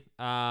see.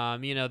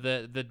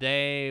 The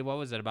day, what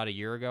was it, about a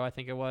year ago, I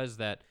think it was,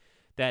 that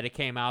it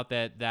came out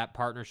that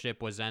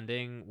partnership was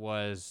ending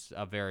was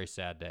a very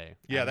sad day.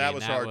 Yeah, that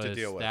was hard to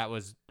deal with. That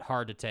was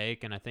hard to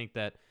take, and I think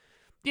that,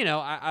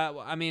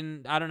 I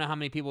mean, I don't know how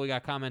many people we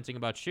got commenting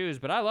about shoes,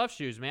 but I love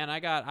shoes, man.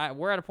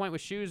 We're at a point with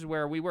shoes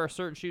where we wear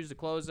certain shoes to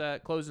close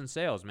in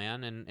sales,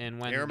 man. And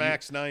when Air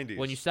Max 90s.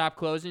 When you stop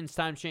closing, it's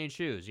time to change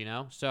shoes,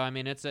 So I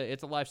mean, it's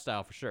a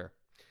lifestyle for sure.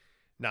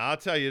 Now I'll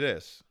tell you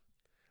this: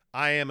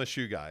 I am a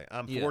shoe guy.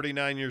 I'm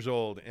 49 years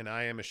old, and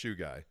I am a shoe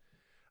guy.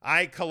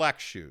 I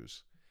collect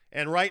shoes,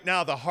 and right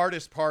now the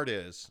hardest part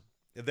is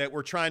that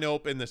we're trying to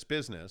open this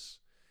business,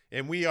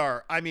 and we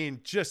are. I mean,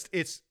 just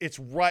it's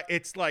right.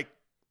 It's like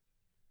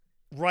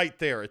right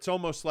there. It's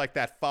almost like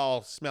that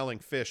foul-smelling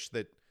fish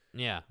that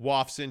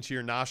wafts into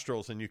your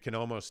nostrils, and you can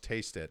almost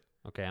taste it.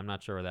 Okay, I'm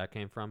not sure where that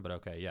came from, but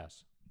okay,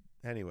 yes.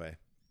 Anyway,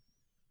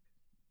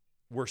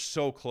 we're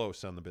so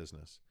close on the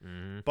business.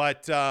 Mm-hmm.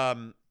 But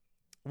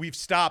we've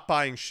stopped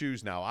buying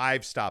shoes now.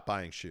 I've stopped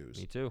buying shoes.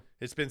 Me too.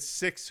 It's been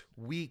 6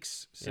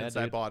 weeks since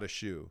I dude. bought a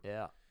shoe.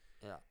 Yeah.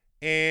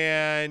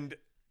 And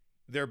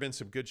there have been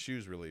some good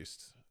shoes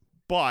released.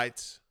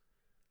 But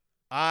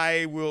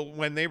I will,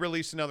 when they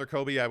release another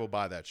Kobe, I will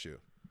buy that shoe.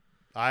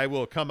 I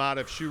will come out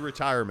of shoe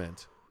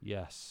retirement.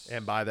 Yes.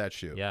 And buy that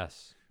shoe.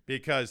 Yes.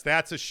 Because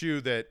that's a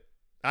shoe that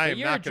I am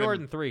you're not a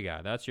Jordan 3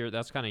 guy. That's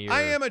kind of your.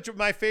 I am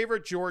my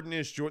favorite Jordan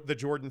is the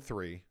Jordan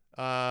 3.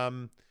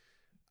 I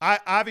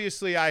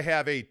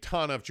have a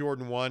ton of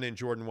Jordan 1 and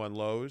Jordan 1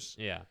 lows.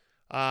 Yeah.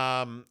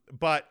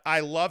 But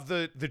I love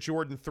the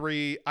Jordan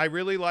 3. I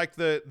really like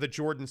the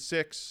Jordan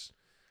 6.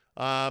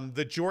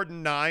 The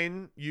Jordan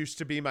 9 used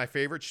to be my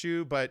favorite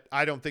shoe, but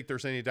I don't think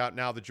there's any doubt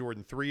now the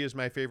Jordan 3 is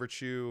my favorite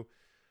shoe.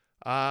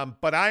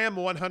 But I am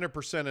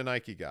 100% a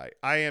Nike guy.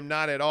 I am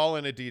not at all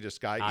an Adidas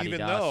guy,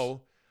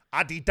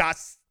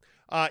 Adidas.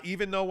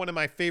 even though one of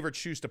my favorite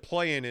shoes to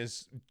play in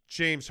is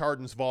James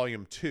Harden's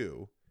Volume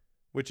 2,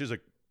 which is a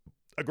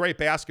great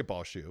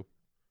basketball shoe.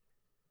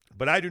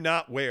 But I do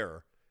not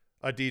wear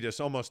Adidas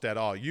almost at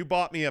all. You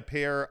bought me a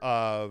pair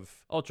of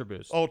Ultra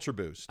Boost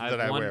that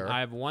I wear.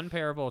 I have one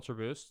pair of Ultra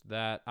Boost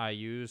that I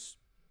use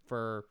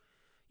for,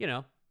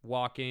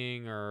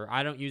 walking, or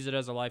I don't use it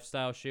as a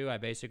lifestyle shoe. I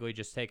basically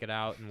just take it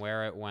out and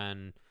wear it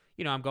when,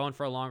 I'm going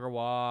for a longer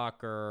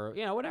walk or,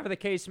 whatever the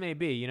case may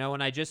be,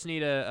 when I just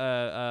need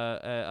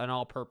an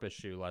all-purpose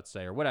shoe, let's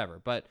say, or whatever.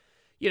 But,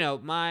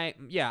 I'm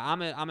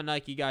a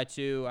Nike guy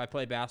too. I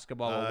play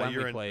basketball when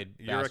we played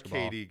basketball.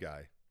 You're a KD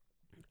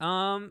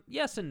guy.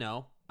 Yes and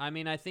no. I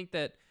mean, I think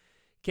that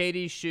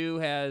KD's shoe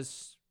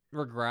has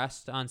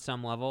regressed on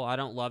some level. I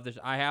don't love this.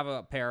 I have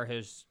a pair of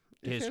his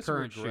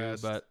current shoe,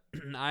 but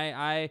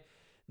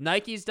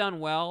Nike's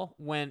done well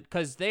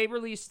because they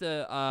released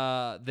the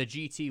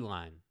GT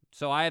line.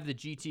 So I have the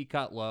GT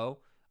Cut Low,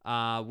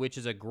 which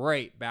is a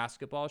great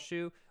basketball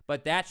shoe.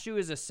 But that shoe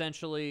is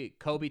essentially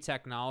Kobe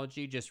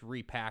technology just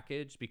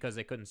repackaged because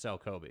they couldn't sell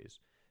Kobe's.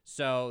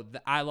 So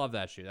I love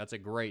that shoe. That's a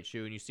great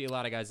shoe, and you see a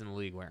lot of guys in the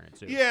league wearing it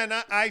too. Yeah, and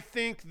I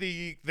think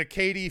the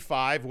KD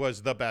 5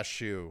 was the best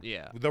shoe.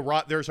 Yeah,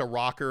 there's a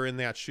rocker in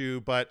that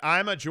shoe, but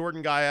I'm a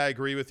Jordan guy. I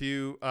agree with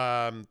you.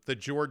 The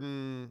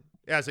Jordan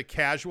as a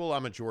casual,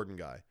 I'm a Jordan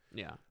guy.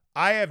 Yeah,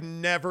 I have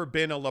never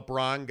been a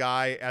LeBron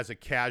guy as a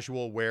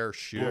casual wear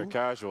shoe. You're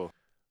casual.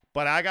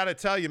 But I got to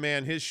tell you,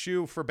 man, his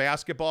shoe for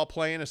basketball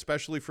playing,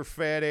 especially for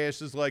fat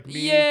asses like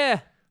me.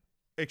 Yeah.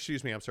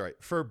 Excuse me, I'm sorry.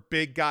 For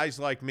big guys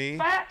like me.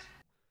 Fat.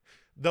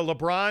 The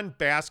LeBron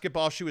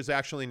basketball shoe is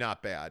actually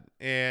not bad,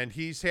 and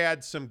he's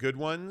had some good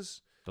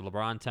ones. The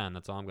LeBron 10,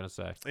 that's all I'm going to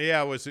say.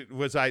 Yeah,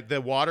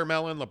 the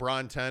watermelon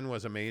LeBron 10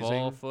 was amazing.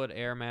 Full foot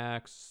Air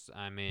Max.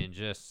 I mean,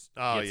 just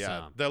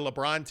some. The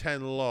LeBron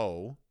 10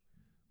 low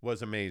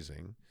was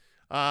amazing.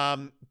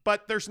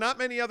 But there's not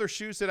many other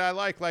shoes that I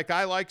like. Like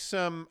I like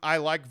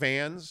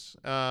Vans.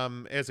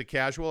 As a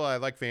casual, I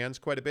like Vans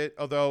quite a bit.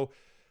 Although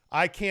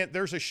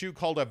there's a shoe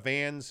called a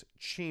Vans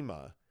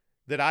Chima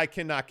that I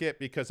cannot get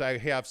because I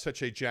have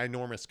such a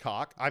ginormous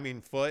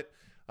foot.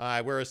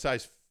 I wear a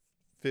size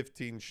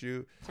 15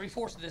 shoe.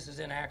 3/4 of this is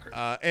inaccurate.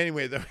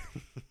 Anyway,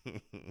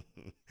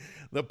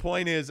 the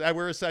point is I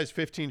wear a size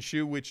 15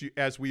 shoe, which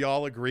as we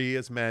all agree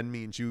as men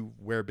means you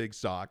wear big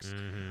socks.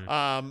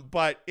 Mm-hmm.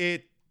 But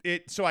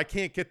so I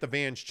can't get the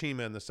Vans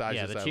Chima in the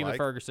sizes I like. Yeah, the Chima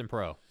Ferguson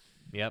Pro.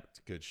 Yep. It's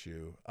a good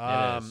shoe.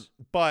 It is.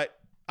 But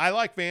I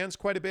like Vans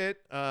quite a bit.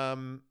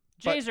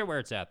 J's are where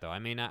it's at, though. I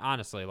mean,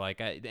 honestly,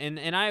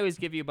 and I always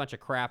give you a bunch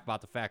of crap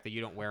about the fact that you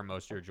don't wear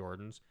most of your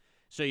Jordans.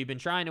 So you've been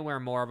trying to wear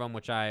more of them,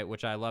 which I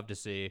love to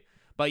see.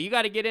 But you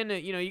got to get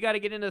into, you got to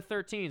get into the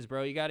 13s,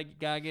 bro. You got to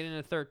get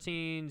into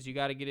 13s. You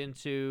got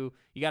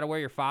to wear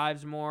your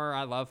 5s more.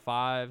 I love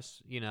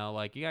 5s. You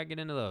got to get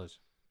into those.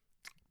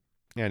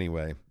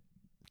 Anyway,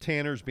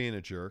 Tanner's being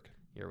a jerk.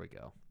 Here we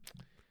go.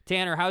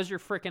 Tanner, how's your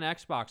freaking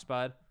Xbox,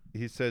 bud?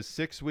 He says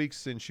 6 weeks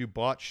since you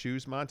bought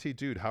shoes, Monty.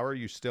 Dude, how are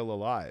you still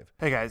alive?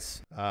 Hey,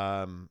 guys.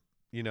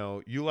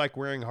 You like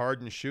wearing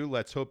Harden's shoe.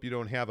 Let's hope you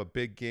don't have a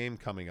big game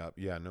coming up.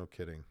 Yeah, no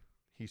kidding.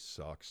 He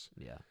sucks.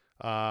 Yeah.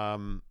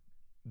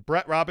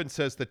 Brett Robbins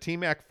says the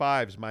T-Mac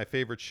 5 is my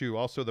favorite shoe.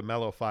 Also the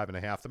Mellow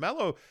 5.5.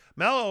 The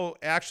Mellow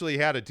actually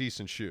had a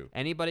decent shoe.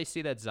 Anybody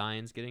see that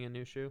Zion's getting a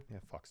new shoe? Yeah,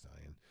 fuck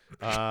Zion.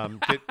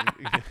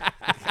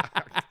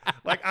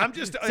 I'm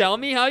just tell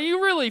me how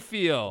you really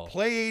feel.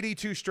 Play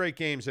 82 straight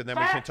games and then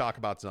we can talk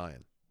about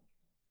Zion.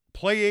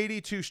 Play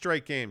 82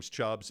 straight games,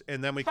 Chubbs,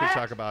 and then we can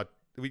talk about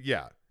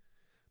yeah.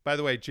 By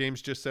the way,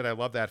 James just said I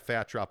love that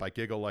fat drop. I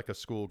giggle like a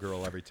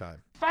schoolgirl every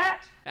time.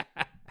 Fat.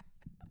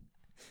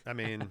 I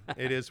mean,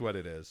 it is what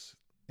it is.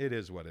 It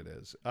is what it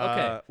is.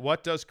 Okay.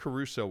 What does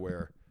Caruso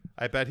wear?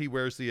 I bet he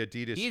wears the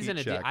Adidas Heat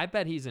Check. I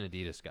bet he's an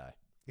Adidas guy.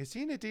 Is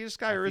he an Adidas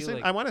guy or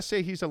isn't? I want to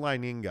say he's a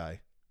Li-Ning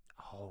guy.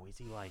 Oh, is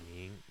he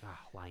Li-Ning?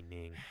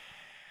 Li-Ning.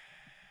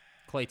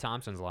 Klay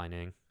Thompson's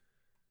Li-Ning.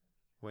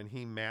 When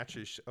he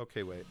matches.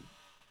 Okay, wait.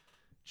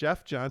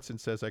 Jeff Johnson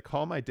says, I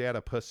call my dad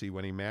a pussy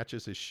when he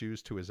matches his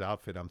shoes to his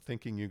outfit. I'm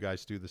thinking you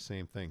guys do the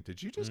same thing.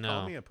 Did you just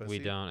call me a pussy? We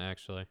don't,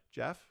 actually.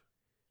 Jeff?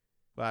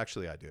 Well,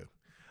 actually, I do.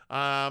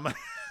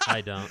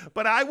 I don't.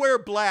 But I wear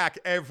black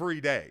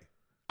every day.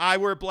 I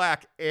wear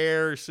black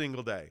every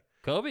single day.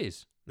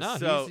 Kobe's. No,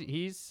 So-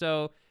 he's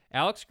so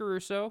Alex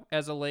Caruso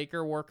as a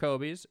Laker wore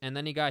Kobe's, and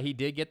then he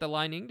did get the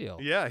Lining deal.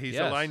 Yeah, he's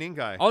a Lining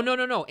guy. Oh no,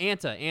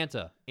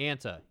 Anta.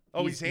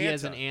 Oh, he's Anta. He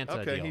has an Anta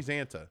Okay, deal. he's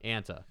Anta.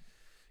 Anta.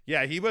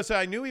 Yeah, he was.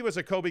 I knew he was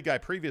a Kobe guy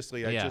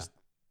previously. In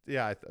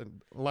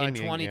Lining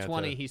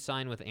 2020, Anta. he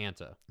signed with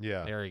Anta.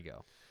 Yeah. There you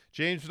go.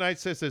 James Knight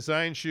says the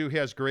Zion shoe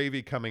has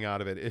gravy coming out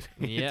of it.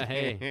 Yeah,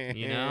 hey,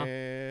 you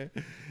know.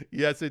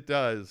 Yes, it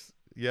does.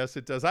 Yes,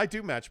 it does. I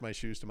do match my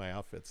shoes to my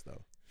outfits,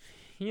 though.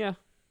 Yeah.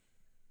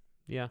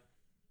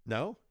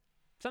 No?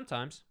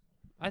 Sometimes.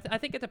 I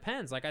think it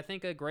depends. Like, I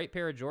think a great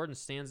pair of Jordans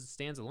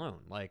stands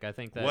alone. Like, I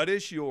think that What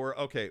is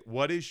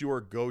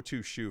your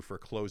go-to shoe for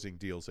closing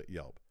deals at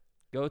Yelp?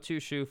 go-to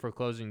shoe for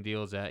closing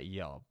deals at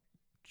Yelp.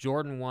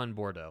 Jordan 1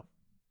 Bordeaux.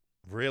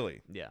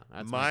 Really? Yeah,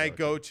 that's my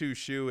go-to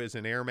shoe is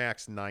an Air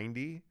Max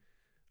 90,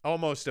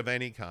 almost of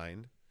any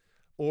kind,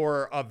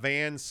 or a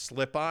Vans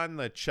slip-on,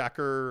 the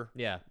checker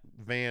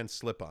Vans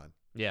slip-on.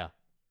 Yeah.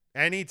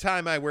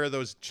 Anytime I wear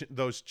those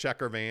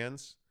checker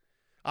Vans,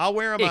 I'll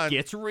wear them on. It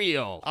gets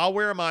real. I'll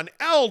wear them on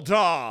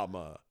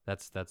Eldom.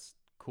 That's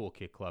Cool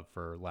Kid Club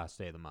for last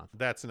day of the month.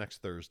 That's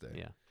next Thursday.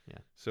 Yeah.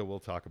 So we'll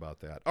talk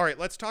about that. All right,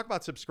 let's talk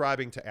about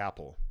subscribing to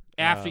Apple.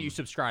 After you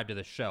subscribe to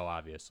the show,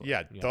 obviously.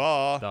 Yeah,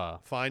 duh.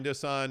 Find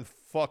us on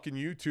fucking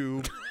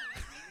YouTube.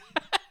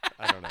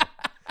 I don't know.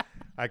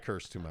 I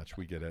curse too much.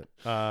 We get it.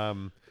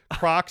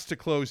 Crocs to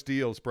close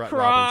deals, Brett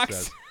Robbins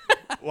says.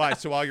 Why?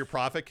 So all your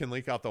profit can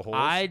leak out the holes?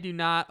 I do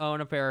not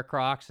own a pair of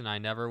Crocs, and I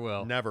never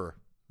will. Never.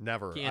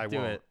 Can't I do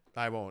won't. it.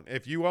 I won't.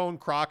 If you own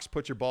Crocs,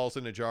 put your balls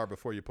in a jar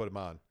before you put them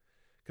on,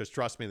 because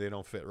trust me, they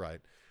don't fit right.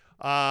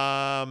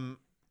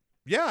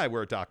 Yeah, I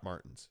wear Doc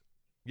Martens.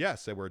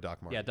 Yes, I wear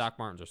Doc Martens. Yeah, Doc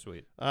Martens are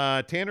sweet.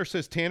 Tanner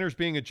says Tanner's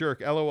being a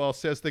jerk. LOL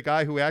says the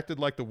guy who acted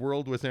like the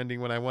world was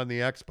ending when I won the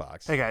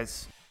Xbox. Hey,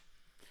 guys.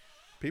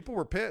 People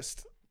were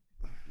pissed.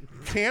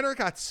 Tanner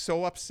got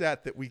so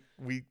upset that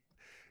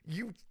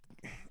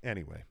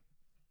anyway.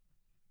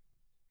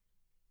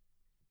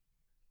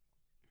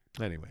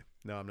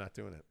 No, I'm not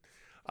doing it.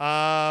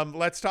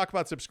 Let's talk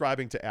about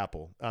subscribing to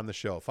Apple on the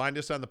show. Find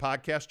us on the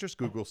podcast. Just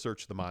Google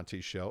search The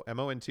Monty Show,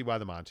 Monty,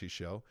 The Monty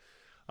Show.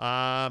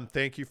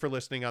 Thank you for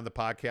listening on the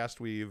podcast.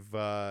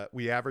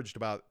 We averaged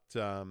about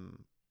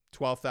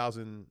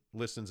 12,000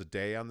 listens a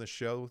day on the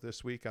show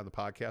this week on the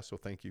podcast, so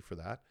thank you for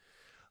that.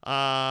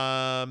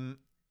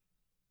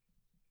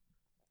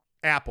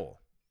 Apple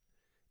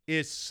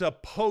is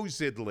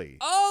supposedly,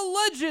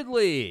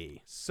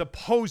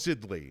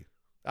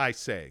 I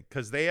say,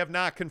 because they have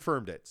not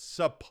confirmed it,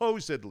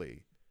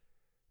 supposedly,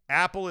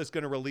 Apple is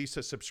going to release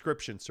a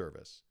subscription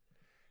service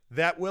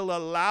that will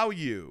allow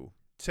you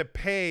to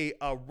pay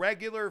a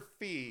regular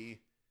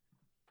fee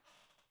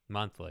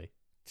monthly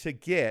to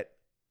get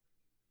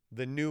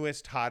the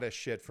newest, hottest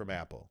shit from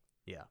Apple.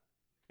 Yeah.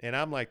 And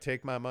I'm like,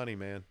 take my money,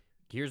 man.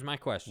 Here's my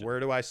question. Where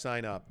do I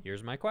sign up?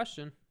 Here's my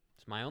question.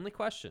 It's my only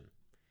question.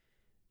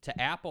 To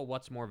Apple,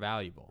 what's more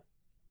valuable?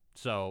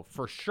 So,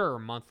 for sure,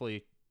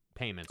 monthly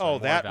payments are more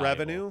that valuable.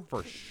 revenue?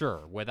 For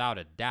sure, without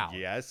a doubt.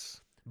 Yes.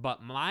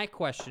 But my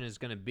question is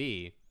going to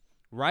be,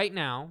 right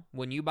now,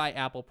 when you buy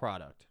Apple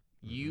product,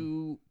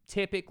 you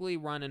typically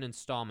run an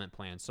installment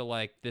plan. So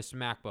like this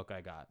MacBook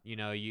I got, you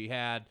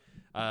have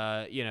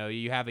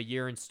a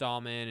year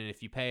installment, and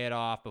if you pay it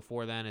off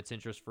before then, it's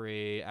interest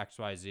free,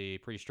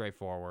 XYZ, pretty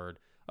straightforward.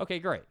 Okay,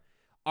 great.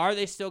 Are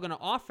they still going to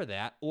offer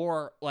that,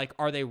 or like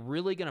are they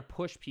really going to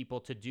push people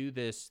to do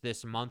this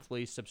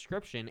monthly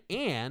subscription?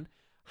 And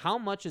how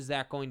much is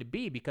that going to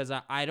be? Because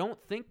I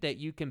don't think that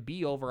you can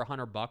be over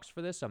 $100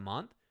 for this a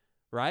month,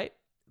 right?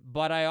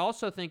 But I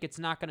also think it's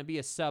not going to be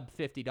a sub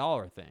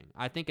 $50 thing.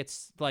 I think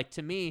it's like,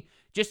 to me,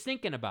 just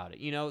thinking about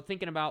it,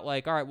 thinking about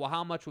like, all right, well,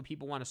 how much would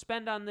people want to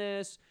spend on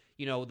this?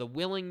 The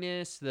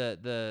willingness, how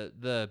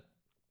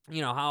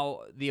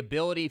the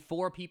ability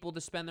for people to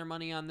spend their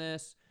money on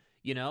this,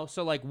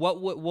 so like,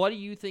 what do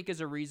you think is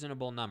a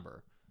reasonable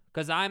number?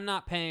 Because I'm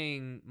not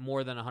paying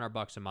more than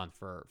 $100 a month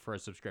for a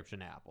subscription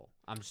to Apple.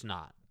 I'm just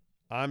not.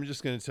 I'm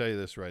just going to tell you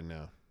this right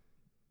now.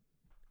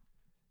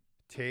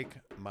 Take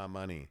my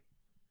money.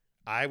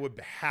 I would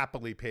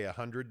happily pay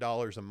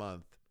 $100 a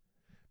month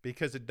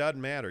because it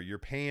doesn't matter. You're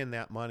paying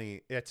that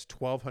money. It's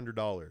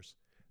 $1,200.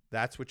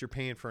 That's what you're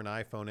paying for an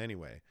iPhone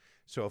anyway.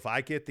 So if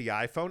I get the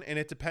iPhone, and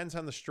it depends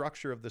on the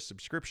structure of the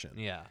subscription.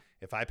 Yeah.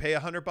 If I pay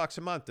 $100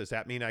 a month, does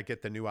that mean I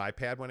get the new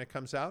iPad when it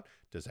comes out?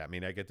 Does that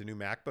mean I get the new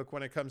MacBook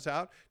when it comes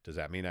out? Does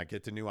that mean I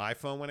get the new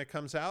iPhone when it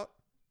comes out?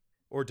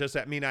 Or does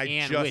that mean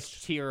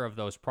which tier of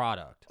those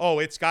product? Oh,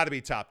 it's got to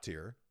be top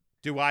tier.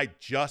 Do I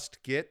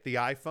just get the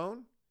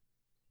iPhone?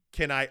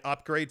 Can I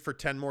upgrade for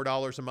 $10 more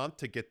a month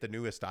to get the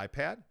newest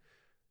iPad?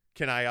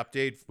 Can I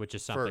update? Which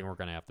is something we're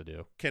going to have to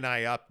do. Can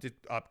I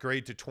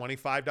upgrade to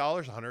 $25,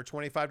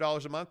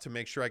 $125 a month to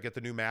make sure I get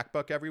the new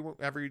MacBook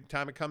every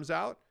time it comes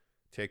out?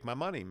 Take my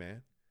money,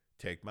 man.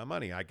 Take my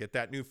money. I get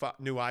that new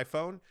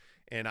iPhone,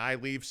 and I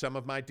leave some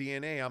of my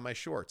DNA on my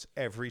shorts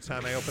every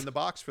time I open the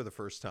box for the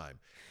first time.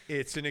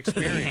 It's an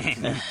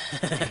experience.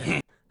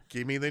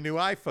 Give me the new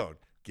iPhone.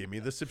 Give me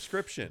the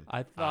subscription.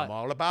 I'm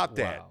all about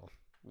that.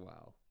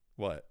 Wow.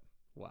 What?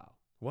 Wow.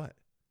 What?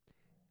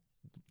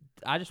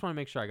 I just want to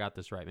make sure I got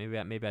this right. Maybe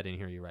I didn't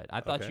hear you right. I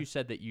thought you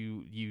said that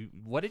you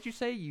what did you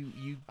say?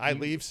 I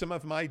leave some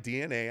of my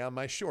DNA on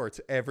my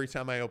shorts every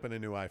time I open a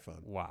new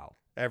iPhone. Wow.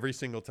 Every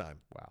single time.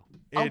 Wow.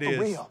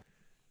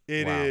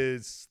 It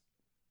is,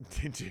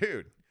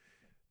 dude.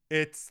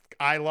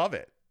 I love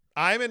it.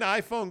 I'm an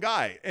iPhone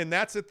guy, and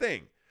that's the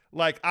thing.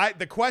 Like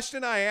the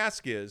question I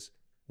ask is,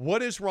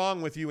 what is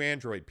wrong with you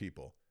Android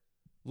people?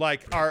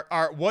 Like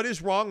what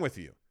is wrong with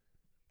you?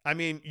 I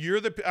mean,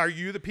 are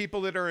you the people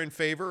that are in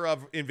favor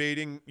of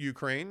invading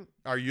Ukraine?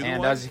 Are you the one?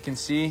 And as you can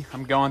see,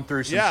 I'm going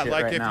through some shit right now.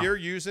 Yeah, like if you're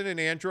using an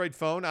Android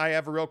phone, I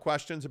have real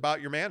questions about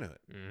your manhood.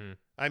 Mm-hmm.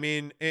 I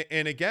mean,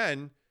 and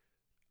again,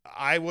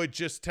 I would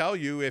just tell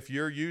you, if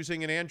you're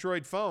using an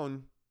Android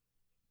phone,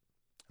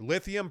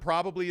 lithium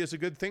probably is a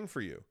good thing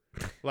for you.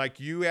 Like,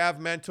 you have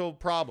mental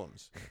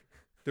problems.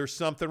 There's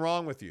something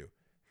wrong with you.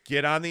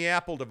 Get on the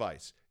Apple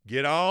device.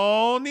 Get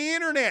on the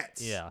internet.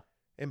 Yeah.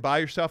 And buy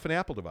yourself an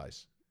Apple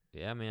device.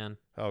 Yeah, man.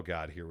 Oh,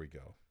 God, here we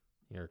go.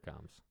 Here it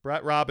comes.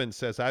 Brett Robbins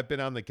says, I've been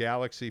on the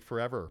Galaxy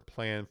forever,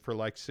 planned for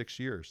like 6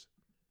 years.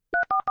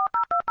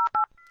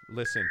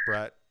 Listen,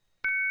 Brett.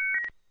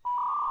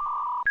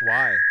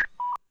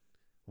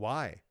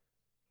 Why?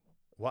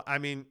 Well, I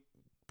mean,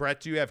 Brett,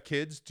 do you have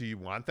kids? Do you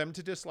want them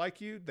to dislike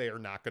you? They are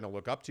not going to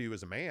look up to you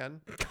as a man.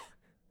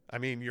 I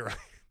mean,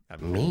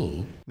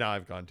 me? No,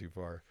 I've gone too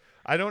far.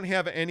 I don't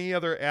have any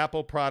other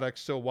Apple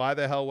products, so why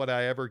the hell would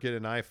I ever get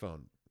an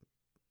iPhone?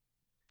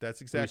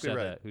 That's exactly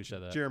right. Who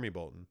said that? Jeremy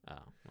Bolton. Oh,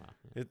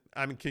 wow.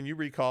 I mean, can you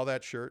recall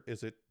that shirt?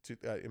 Is it?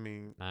 I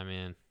mean,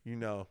 you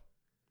know.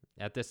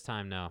 At this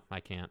time, no,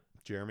 I can't.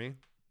 Jeremy,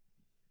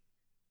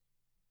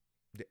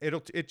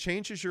 it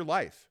changes your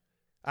life.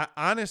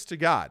 Honest to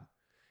God.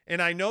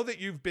 And I know that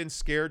you've been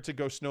scared to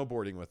go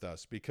snowboarding with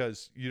us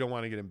because you don't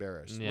want to get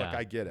embarrassed. Yeah. Look,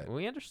 I get it.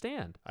 We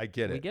understand. I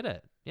get it. We get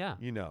it. Yeah.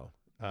 You know.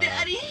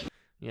 Daddy?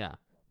 Yeah.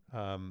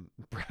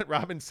 Brett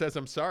Robbins says,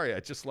 I'm sorry. I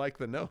just like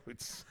the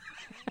notes.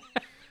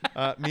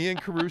 Me and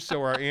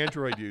Caruso are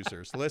Android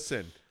users.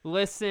 Listen.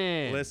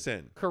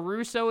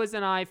 Caruso is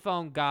an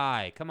iPhone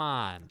guy. Come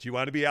on. Do you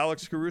want to be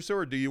Alex Caruso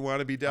or do you want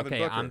to be Devin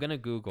Booker? Okay, I'm gonna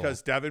Google.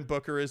 Because Devin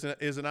Booker is an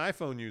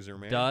iPhone user,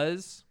 man.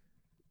 Does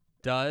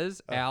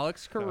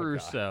Alex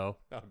Caruso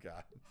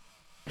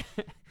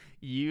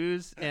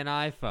use an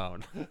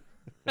iPhone?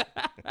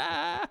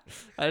 I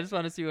just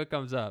want to see what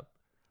comes up.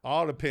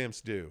 All the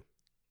pimps do.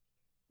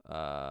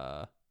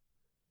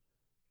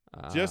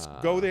 Just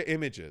go to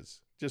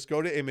images. Just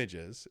go to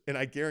images, and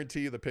I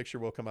guarantee you the picture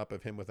will come up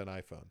of him with an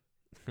iPhone.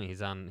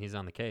 He's on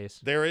the case.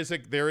 There is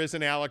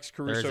an Alex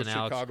Caruso There's an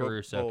Chicago Alex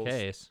Caruso Bulls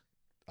case.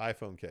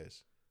 iPhone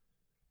case.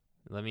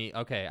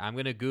 I'm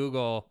gonna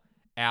Google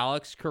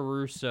Alex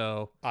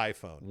Caruso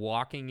iPhone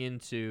walking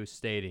into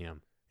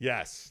stadium.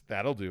 Yes,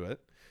 that'll do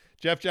it.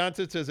 Jeff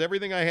Johnson says,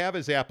 everything I have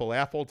is Apple.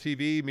 Apple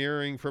TV,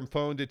 mirroring from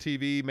phone to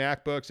TV,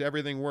 MacBooks,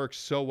 everything works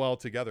so well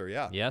together.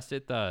 Yeah. Yes,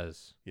 it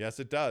does. Yes,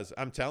 it does.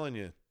 I'm telling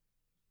you.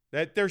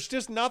 That there's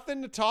just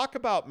nothing to talk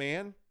about,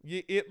 man.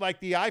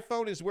 Like the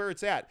iPhone is where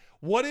it's at.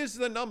 What is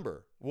the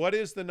number?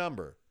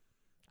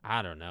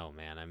 I don't know,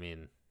 man. I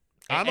mean,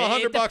 I'm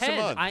 $100 a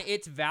month.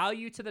 It's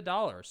value to the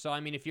dollar. So I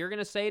mean, if you're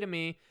gonna say to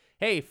me,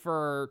 hey,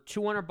 for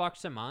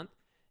 $200 a month,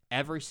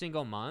 every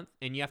single month,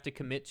 and you have to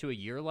commit to a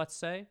year, let's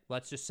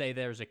just say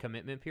there's a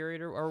commitment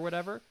period or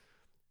whatever.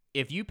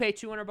 If you pay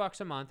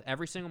 $200 a month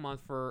every single month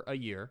for a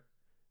year,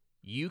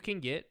 you can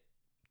get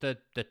the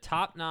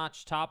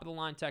top-notch,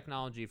 top-of-the-line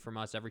technology from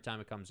us every time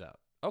it comes out.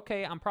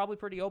 Okay, I'm probably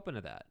pretty open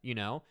to that, you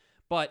know?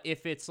 But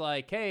if it's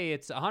like, hey,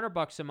 it's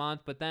 $100 a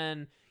month, but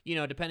then, you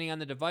know, depending on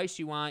the device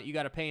you want, you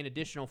got to pay an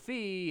additional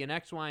fee and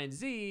X, Y, and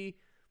Z,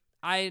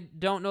 I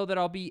don't know that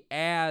I'll be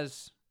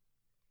as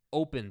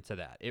open to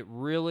that. It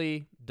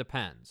really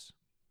depends,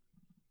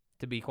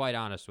 to be quite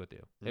honest with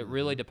you. It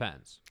really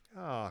depends.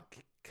 Oh,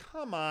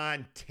 come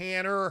on,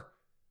 Tanner.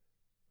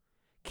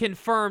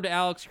 Confirmed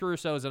Alex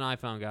Caruso is an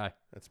iPhone guy.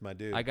 That's my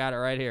dude. I got it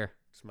right here.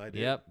 That's my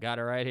dude. Yep, got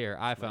it right here.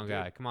 iPhone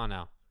guy. Come on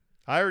now.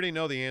 I already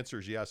know the answer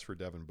is yes for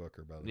Devin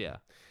Booker, by the way. Yeah.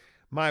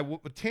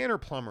 Tanner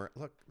Plummer.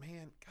 Look,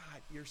 man,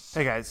 God, you're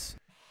Hey, guys.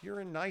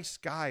 You're a nice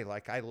guy.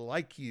 Like, I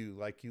like you.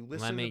 Like, you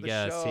listen to the show. Let me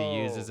guess. He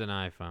uses an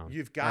iPhone.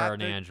 You've got or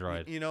an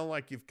Android. You know,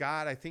 like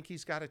I think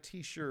he's got a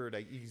T-shirt.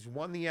 He's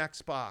won the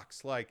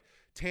Xbox. Like,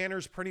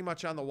 Tanner's pretty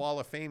much on the Wall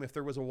of Fame if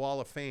there was a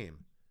Wall of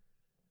Fame.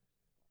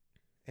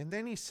 And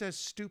then he says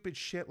stupid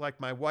shit like,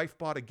 my wife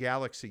bought a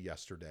Galaxy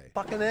yesterday.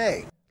 Fucking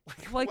A.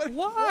 Like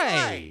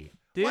why?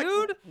 Dude?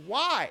 Like,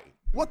 why?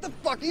 What the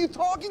fuck are you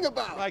talking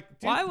about? Like,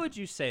 dude, why would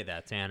you say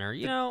that, Tanner?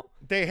 You know,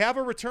 they have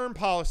a return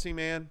policy,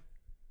 man.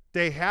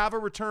 They have a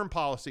return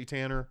policy,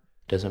 Tanner.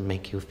 Doesn't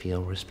make you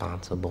feel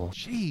responsible.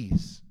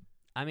 Jeez.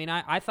 I mean,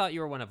 I thought you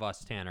were one of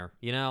us, Tanner.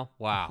 You know?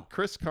 Wow.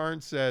 Chris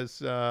Carnes says,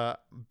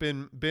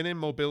 been in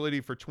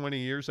mobility for 20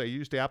 years. I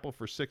used Apple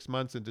for 6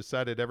 months and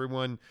decided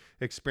everyone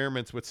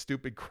experiments with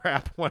stupid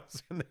crap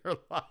once in their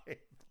life.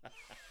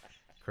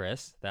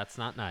 Chris, that's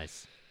not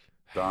nice.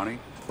 Donnie,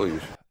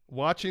 please.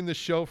 Watching the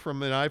show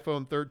from an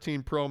iPhone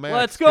 13 Pro Max.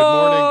 Let's go!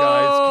 Good morning,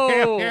 guys.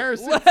 Cam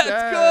Harrison Let's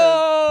says.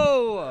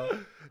 Go!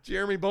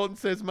 Jeremy Bolton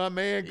says, my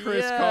man,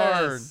 Chris Yes.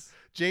 Carnes.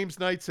 James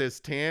Knight says,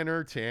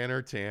 Tanner.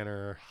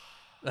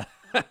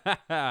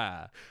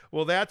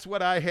 Well, that's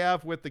what I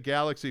have with the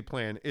Galaxy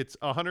plan. It's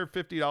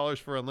 $150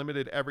 for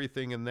unlimited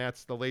everything, and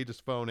that's the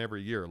latest phone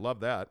every year.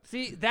 Love that.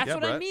 See, that's Yeah,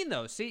 what Brett. I mean,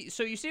 though. See,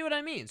 so you see what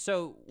I mean.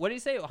 So what did he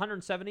say?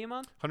 170 a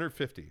month?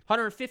 150.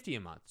 150 a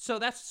month. So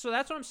that's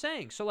what I'm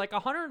saying. So like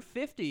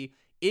 150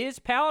 is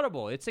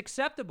palatable. It's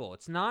acceptable.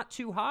 It's not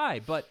too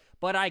high, but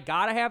I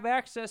gotta have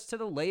access to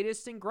the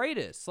latest and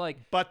greatest. Like,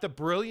 But the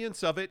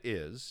brilliance of it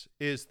is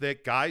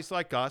that guys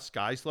like us,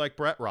 guys like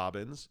Brett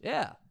Robbins,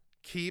 yeah.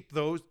 keep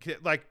those,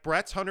 like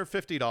Brett's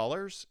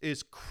 $150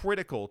 is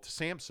critical to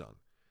Samsung.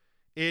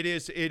 It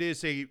is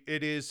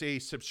a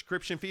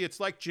subscription fee. It's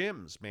like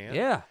gyms, man.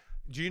 Yeah.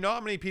 Do you know how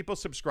many people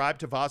subscribe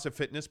to Vaza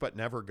Fitness but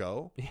never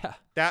go? Yeah.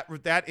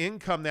 That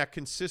income, that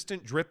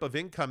consistent drip of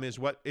income is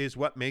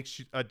what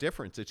makes a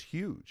difference. It's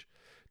huge.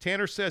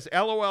 Tanner says,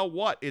 LOL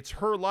what? It's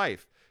her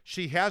life.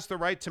 She has the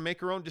right to make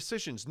her own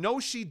decisions. No,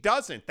 she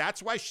doesn't.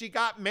 That's why she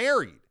got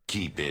married.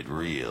 Keep it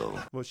real.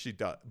 Well, she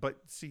does. But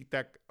see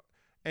that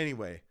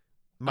anyway.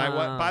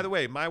 By the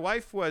way, my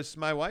wife was a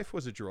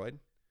droid.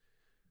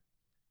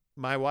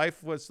 My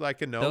wife was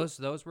like a note.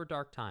 Those were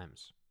dark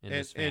times in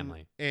this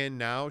family. And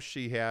now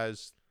she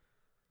has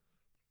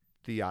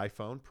the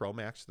iPhone Pro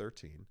Max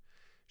 13.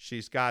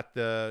 She's got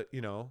the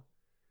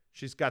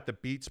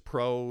Beats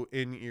Pro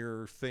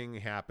in-ear thing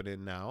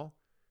happening now.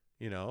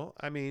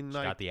 I mean, She's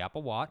got the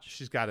Apple Watch.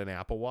 She's got an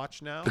Apple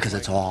Watch now. Because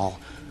it's all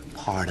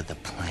part of the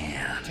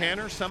plan.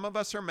 Tanner, some of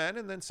us are men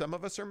and then some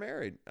of us are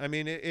married. I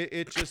mean,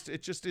 it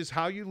just is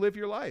how you live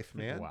your life,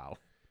 man. Wow.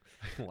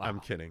 I'm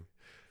kidding.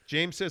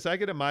 James says, I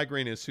get a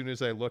migraine as soon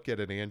as I look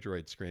at an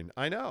Android screen.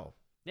 I know.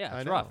 Yeah, it's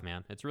I know. rough,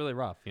 man. It's really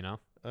rough,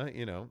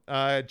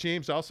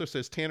 James also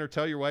says, Tanner,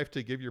 tell your wife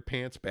to give your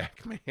pants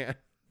back, man.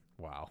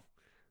 Wow.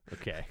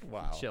 Okay.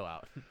 Wow. Chill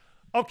out.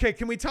 Okay,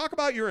 can we talk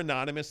about your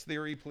anonymous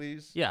theory,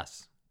 please?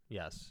 Yes.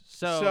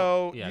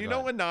 So yeah,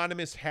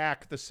 Anonymous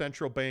hacked the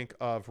central bank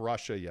of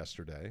Russia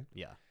yesterday.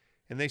 Yeah.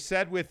 And they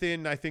said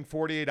within, I think,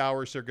 48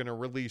 hours, they're going to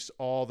release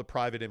all the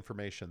private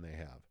information they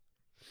have.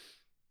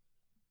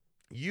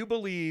 You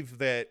believe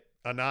that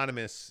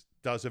Anonymous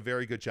does a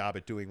very good job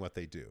at doing what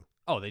they do.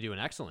 Oh, they do an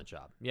excellent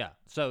job. Yeah.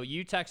 So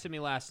you texted me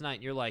last night,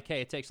 and you're like, hey,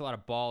 it takes a lot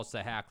of balls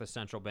to hack the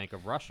central bank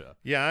of Russia.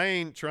 Yeah, I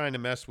ain't trying to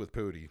mess with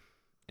Pooty.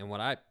 And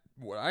what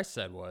I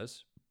said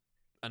was,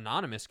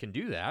 Anonymous can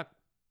do that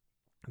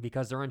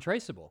because they're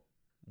untraceable.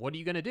 What are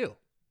you going to do?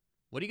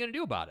 What are you going to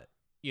do about it?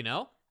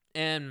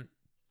 And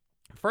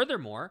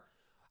furthermore,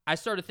 I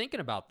started thinking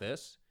about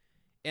this,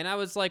 and I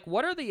was like,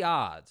 what are the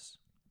odds?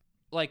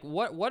 Like,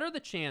 what are the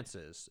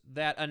chances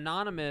that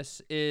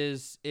Anonymous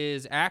is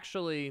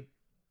actually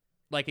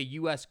like a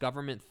U.S.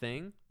 government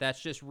thing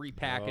that's just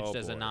repackaged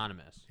as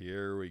Anonymous?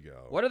 Here we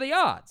go. What are the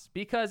odds?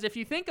 Because if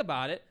you think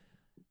about it,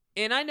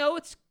 and I know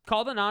it's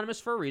called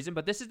Anonymous for a reason,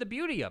 but this is the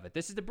beauty of it.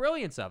 This is the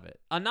brilliance of it.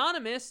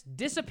 Anonymous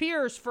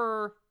disappears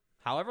for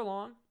however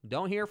long.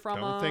 Don't hear from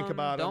them. Don't think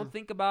about them. Don't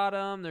think about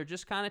them. They're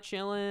just kind of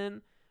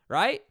chilling,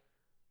 right?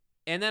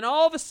 And then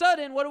all of a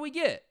sudden, what do we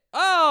get?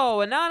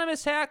 Oh,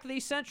 Anonymous hacked the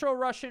Central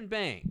Russian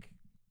Bank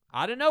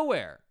out of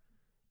nowhere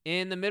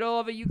in the middle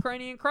of a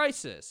Ukrainian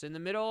crisis, in the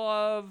middle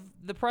of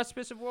the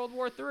precipice of World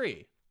War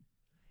III.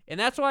 And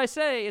that's why I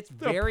say it's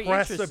very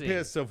interesting. The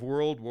precipice of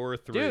World War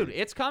III. Dude,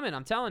 it's coming.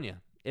 I'm telling you.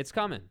 It's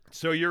coming.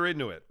 So you're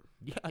into it?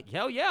 Yeah,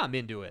 hell yeah, I'm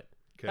into it.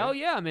 Okay. Hell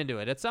yeah, I'm into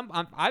it.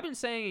 I've been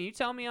saying, and you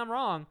tell me I'm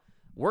wrong,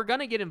 we're going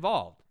to get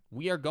involved.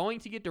 We are going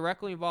to get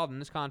directly involved in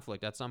this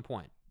conflict at some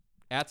point.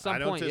 At some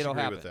point, it'll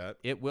happen. With that.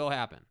 It will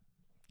happen.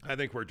 I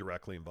think we're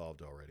directly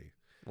involved already.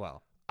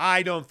 Well,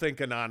 I don't think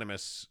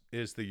Anonymous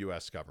is the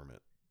U.S.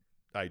 government.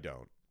 I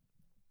don't.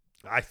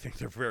 I think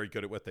they're very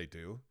good at what they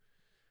do.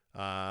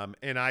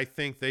 And I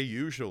think they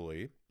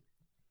usually,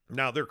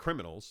 now they're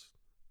criminals,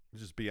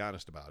 just be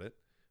honest about it.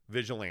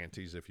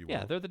 Vigilantes, if you will.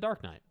 yeah, they're the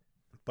Dark Knight.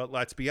 But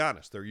let's be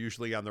honest, they're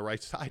usually on the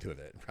right side of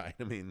it, right?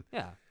 I mean,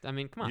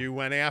 come on. You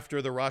went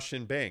after the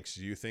Russian banks.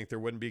 Do you think there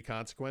wouldn't be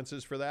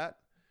consequences for that?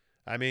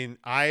 I mean,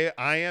 I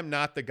am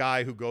not the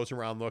guy who goes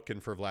around looking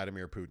for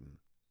Vladimir Putin.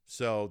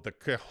 So the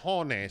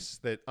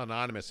cojones that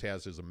Anonymous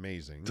has is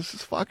amazing. This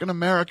is fucking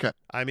America.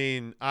 I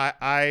mean,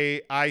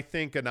 I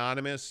think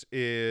Anonymous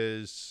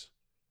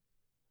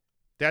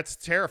that's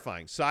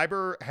terrifying.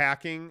 Cyber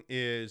hacking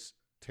is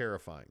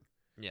terrifying.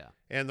 Yeah.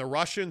 And the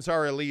Russians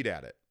are elite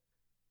at it.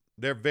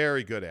 They're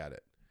very good at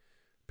it.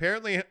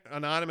 Apparently,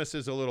 Anonymous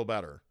is a little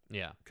better.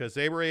 Yeah. Because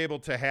they were able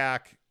to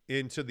hack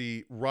into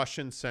the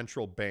Russian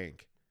central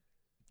bank.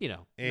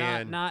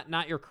 And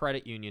not your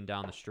credit union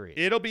down the street.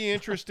 It'll be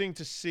interesting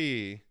to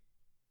see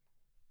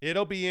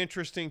It'll be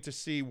interesting to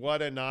see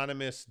what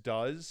Anonymous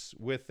does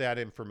with that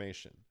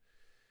information,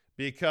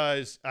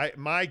 because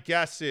my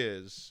guess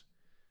is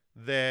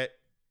that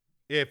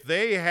if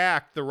they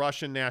hack the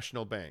Russian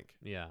National Bank,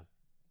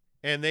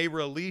 and they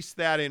release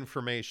that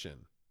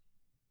information,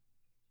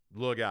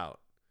 look out.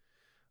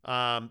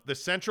 The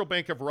Central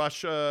Bank of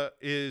Russia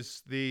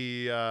is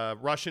the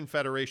Russian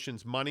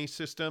Federation's money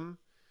system.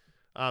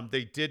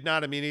 They did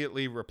not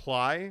immediately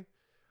reply.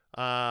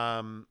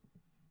 The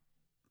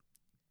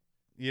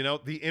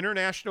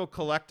International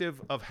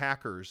Collective of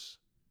Hackers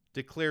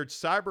declared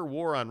cyber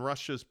war on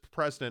Russia's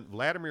President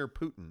Vladimir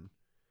Putin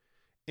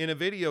in a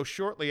video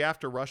shortly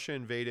after Russia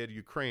invaded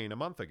Ukraine a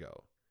month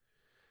ago.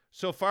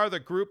 So far, the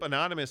group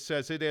Anonymous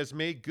says it has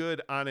made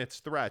good on its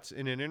threats.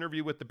 In an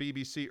interview with the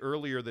BBC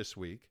earlier this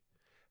week,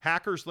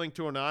 hackers linked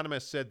to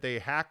Anonymous said they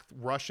hacked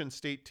Russian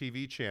state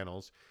TV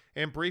channels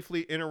and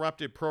briefly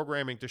interrupted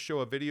programming to show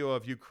a video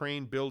of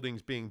Ukraine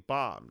buildings being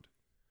bombed.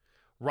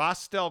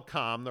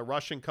 Rostelcom, the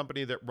Russian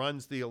company that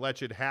runs the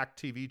alleged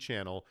hacked TV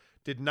channel,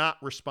 did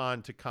not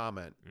respond to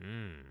comment.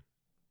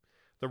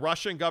 The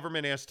Russian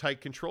government has tight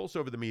controls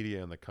over the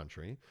media in the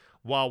country.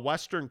 While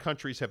Western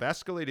countries have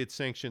escalated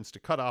sanctions to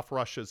cut off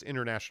Russia's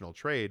international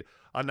trade,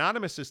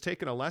 Anonymous has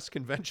taken a less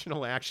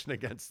conventional action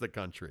against the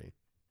country.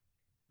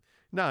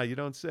 No, you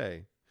don't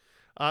say.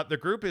 The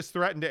group has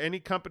threatened to any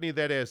company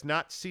that has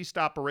not ceased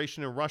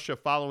operation in Russia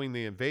following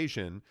the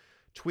invasion,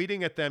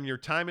 tweeting at them, "Your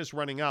time is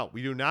running out.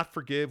 We do not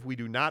forgive. We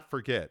do not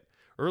forget."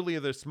 Earlier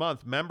this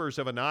month, members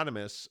of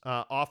Anonymous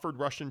offered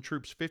Russian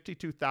troops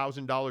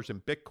 $52,000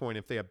 in Bitcoin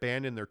if they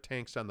abandoned their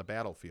tanks on the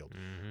battlefield.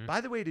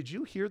 By the way, did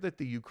you hear that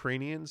the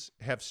Ukrainians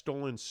have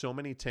stolen so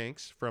many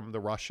tanks from the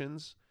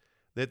Russians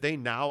that they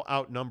now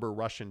outnumber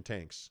Russian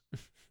tanks?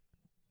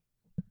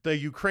 The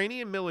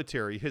Ukrainian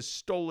military has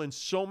stolen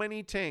so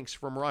many tanks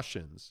from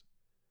Russians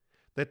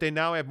that they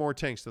now have more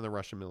tanks than the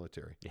Russian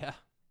military. Yeah.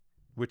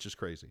 Which is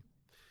crazy.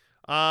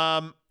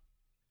 But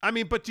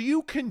do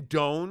you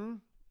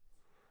condone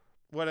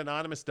what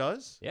Anonymous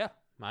does? Yeah,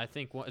 I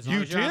think as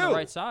long as you're on the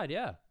right side,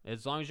 yeah.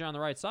 As long as you're on the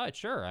right side,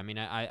 sure. I mean,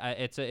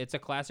 it's a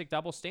classic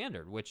double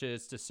standard, which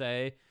is to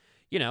say,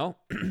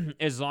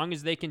 as long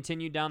as they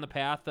continue down the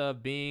path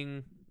of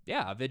being,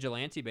 a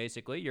vigilante,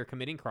 basically, you're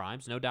committing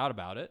crimes, no doubt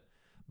about it.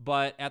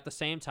 But at the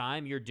same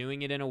time, you're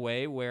doing it in a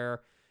way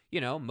where,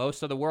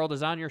 most of the world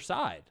is on your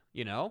side.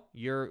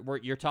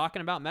 You're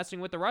talking about messing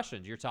with the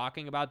Russians. You're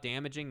talking about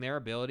damaging their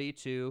ability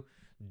to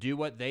do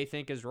what they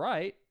think is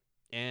right.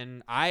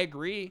 And I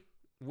agree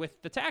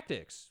with the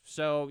tactics.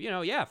 So,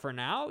 for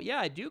now,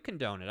 I do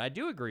condone it. I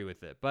do agree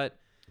with it. But,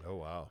 oh,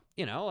 wow.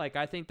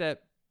 I think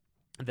that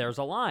there's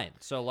a line.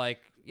 So,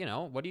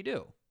 what do you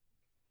do?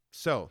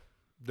 So,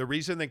 the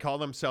reason they call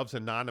themselves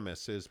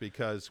Anonymous is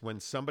because when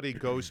somebody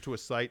goes to a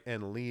site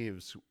and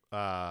leaves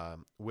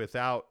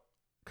without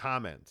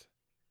comment,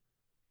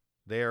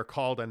 they are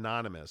called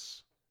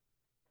Anonymous.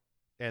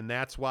 And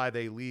that's why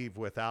they leave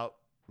without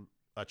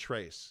a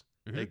trace.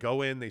 They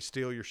go in, they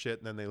steal your shit,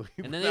 and then they leave.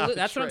 And then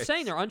that's what I'm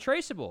saying. They're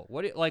untraceable.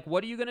 What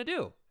are you going to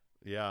do?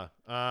 Yeah.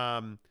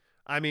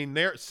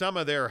 Some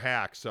of their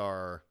hacks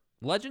are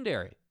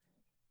legendary.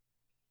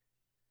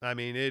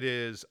 It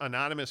is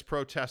anonymous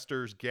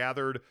protesters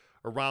gathered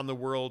around the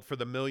world for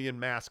the Million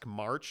Mask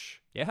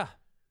March. Yeah.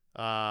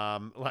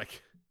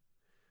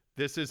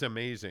 This is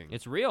amazing.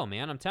 It's real,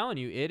 man. I'm telling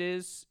you, it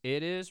is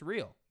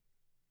real.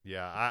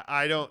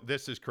 Yeah.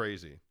 This is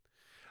crazy.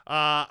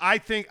 I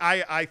think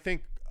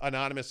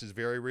Anonymous is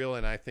very real,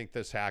 and I think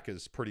this hack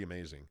is pretty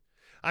amazing.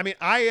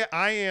 I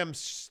am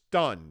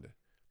stunned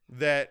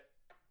that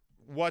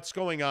what's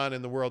going on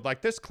in the world,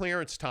 like this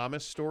Clarence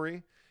Thomas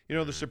story,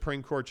 the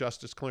Supreme Court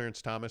Justice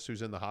Clarence Thomas,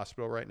 who's in the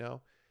hospital right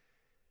now.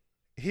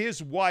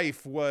 His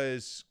wife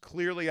was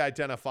clearly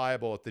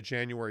identifiable at the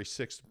January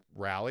 6th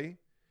rally,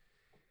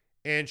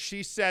 and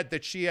she said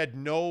that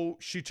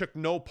she took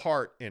no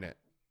part in it,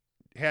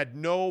 had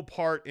no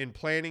part in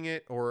planning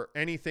it or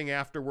anything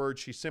afterwards.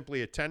 She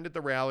simply attended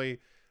the rally.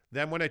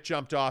 Then when it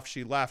jumped off,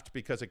 she left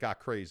because it got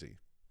crazy.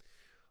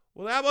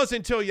 Well, that wasn't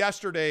until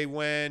yesterday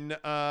when,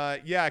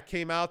 it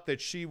came out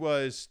that she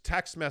was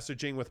text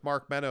messaging with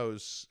Mark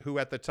Meadows, who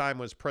at the time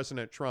was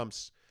President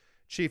Trump's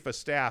chief of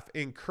staff,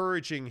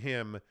 encouraging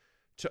him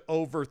to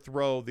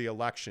overthrow the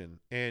election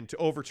and to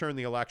overturn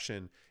the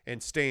election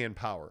and stay in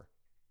power.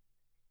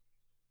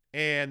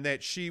 And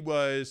that she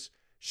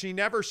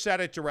never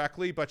said it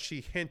directly, but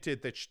she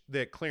hinted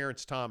that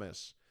Clarence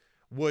Thomas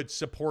would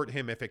support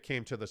him if it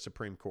came to the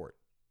Supreme Court.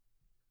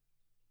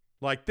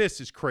 This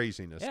is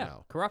craziness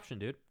now. Corruption,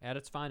 dude, at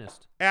its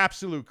finest.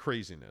 Absolute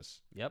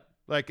craziness. Yep.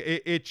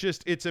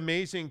 It's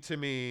amazing to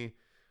me.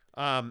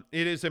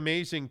 It is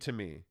amazing to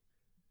me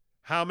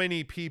how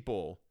many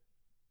people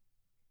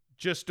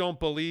just don't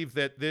believe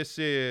that this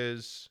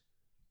is,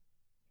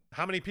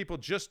 how many people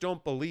just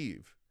don't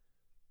believe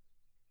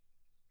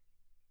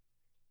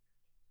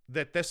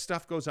that this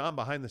stuff goes on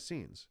behind the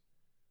scenes.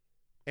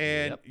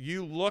 And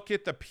you look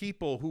at the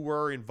people who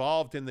were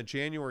involved in the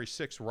January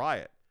 6th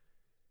riot.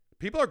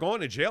 People are going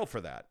to jail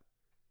for that.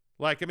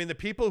 The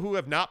people who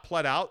have not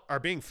pled out are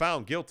being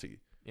found guilty.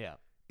 Yeah.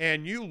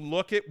 and you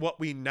look at what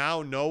we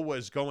now know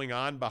was going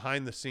on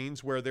behind the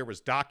scenes, where there was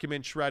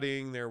document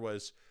shredding, there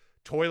was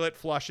toilet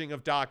flushing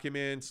of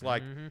documents.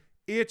 Like,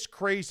 it's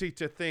crazy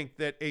to think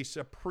that a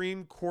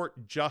Supreme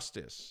Court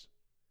justice,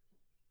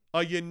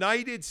 a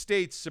United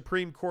States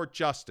Supreme Court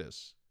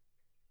justice,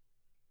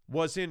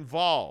 was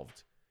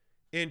involved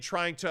in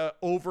trying to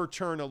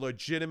overturn a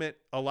legitimate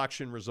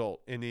election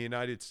result in the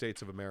United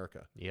States of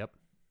America. Yep.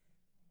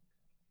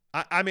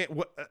 I mean,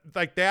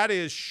 like, that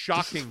is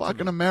shocking. This is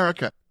fucking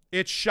America.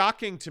 It's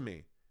shocking to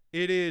me.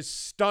 It is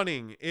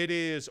stunning. It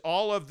is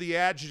all of the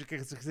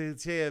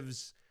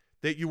adjectives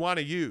that you want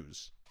to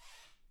use.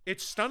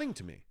 It's stunning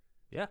to me.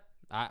 Yeah.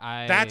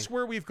 That's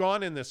where we've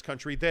gone in this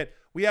country, that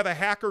we have a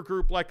hacker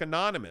group like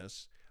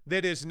Anonymous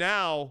that is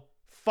now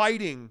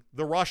fighting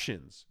the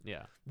Russians.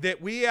 Yeah.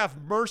 That we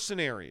have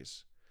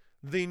mercenaries.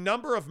 The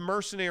number of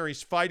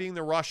mercenaries fighting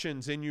the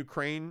Russians in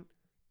Ukraine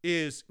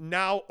is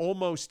now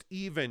almost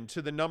even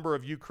to the number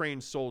of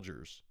Ukraine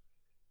soldiers.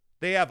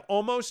 They have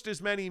almost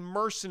as many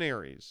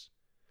mercenaries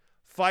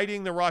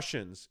fighting the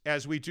Russians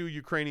as we do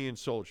Ukrainian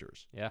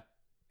soldiers. Yeah.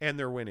 And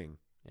they're winning.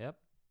 Yep.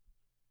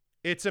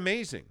 It's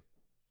amazing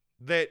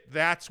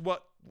that's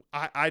what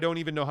I don't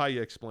even know how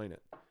you explain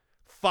it.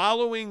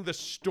 Following the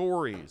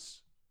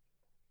stories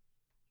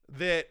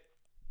that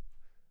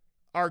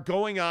are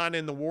going on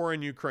in the war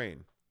in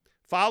Ukraine,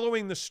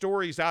 following the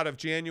stories out of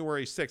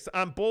January 6th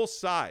on both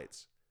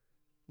sides,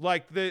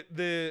 like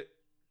the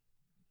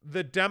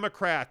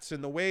Democrats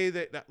and the way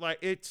that like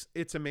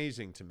it's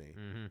amazing to me.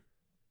 Mm-hmm.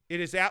 It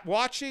is at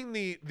watching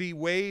the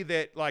way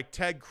that like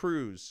Ted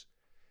Cruz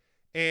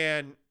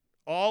and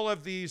all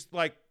of these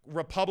like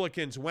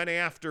Republicans went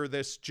after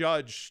this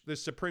judge,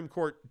 this Supreme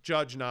Court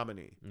judge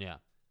nominee. Yeah.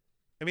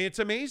 I mean, it's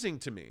amazing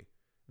to me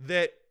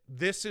that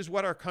this is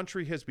what our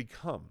country has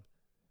become.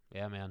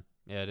 Yeah, man.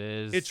 Yeah, it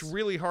is. It's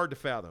really hard to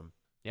fathom.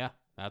 Yeah,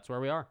 that's where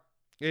we are.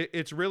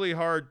 It's really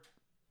hard.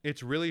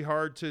 It's really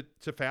hard to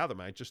fathom.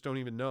 I just don't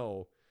even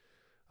know.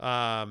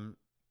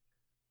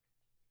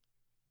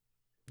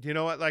 You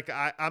know what? Like,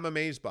 I'm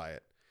amazed by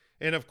it.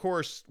 And of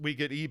course, we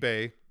get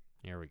eBay.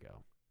 Here we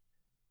go.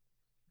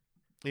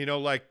 You know,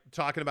 like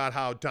talking about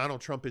how Donald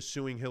Trump is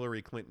suing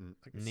Hillary Clinton.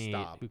 Like, Neat.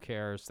 stop. Who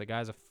cares? The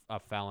guy's a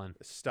felon.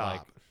 Stop.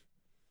 Like,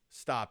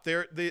 stop.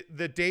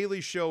 The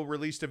Daily Show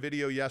released a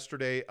video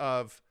yesterday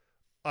of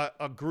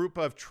a group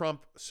of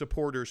Trump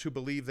supporters who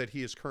believe that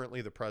he is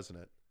currently the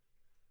president.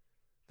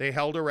 They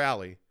held a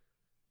rally,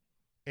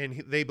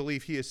 and they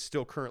believe he is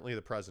still currently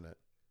the president.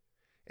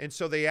 And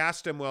so they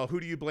asked him, well, who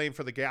do you blame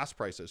for the gas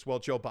prices? Well,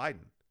 Joe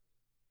Biden.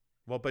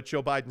 Well, but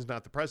Joe Biden's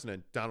not the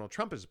president. Donald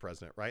Trump is the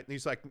president, right? And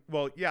he's like,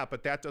 well, yeah,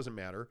 but that doesn't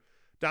matter.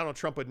 Donald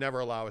Trump would never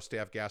allow us to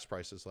have gas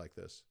prices like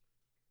this.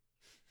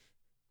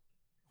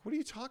 What are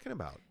you talking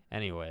about?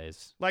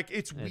 Anyways. Like,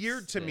 it's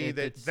weird to me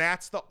that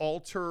that's the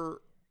alter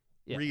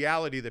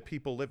reality that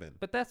people live in.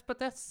 But that's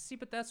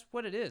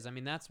what it is. I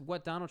mean, that's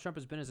what Donald Trump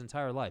has been his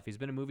entire life. He's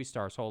been a movie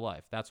star his whole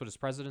life. That's what his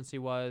presidency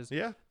was.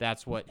 Yeah.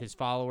 That's what his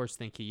followers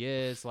think he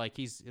is. Like,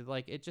 he's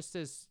like, it just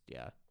is.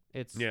 Yeah.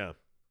 It's. Yeah.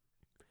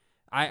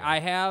 I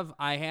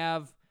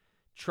have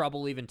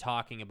trouble even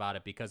talking about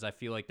it because I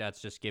feel like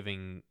that's just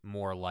giving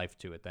more life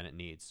to it than it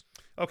needs.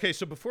 Okay,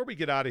 so before we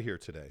get out of here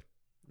today.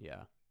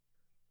 Yeah.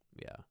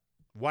 Yeah.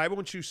 Why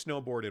won't you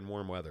snowboard in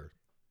warm weather?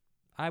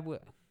 I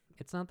would.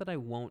 It's not that I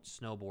won't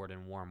snowboard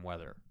in warm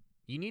weather.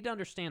 You need to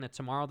understand that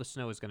tomorrow the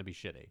snow is going to be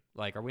shitty.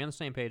 Like, are we on the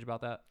same page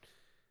about that?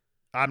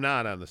 I'm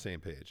not on the same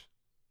page.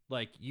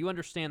 Like, you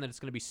understand that it's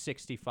going to be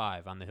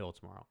 65 on the hill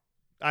tomorrow.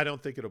 I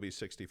don't think it'll be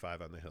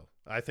 65 on the hill.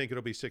 I think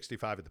it'll be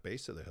 65 at the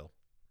base of the hill.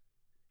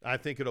 I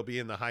think it'll be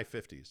in the high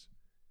 50s,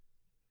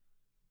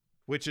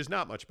 which is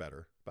not much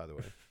better, by the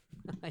way.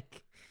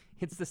 Like,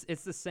 it's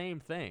the same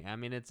thing. I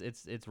mean,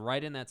 it's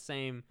right in that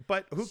same.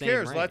 But who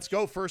cares? Range. Let's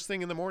go first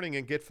thing in the morning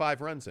and get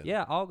 5 runs in.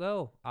 Yeah, I'll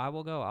go. I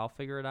will go. I'll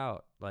figure it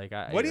out. Like,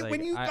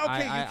 you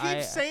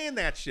keep saying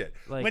that shit.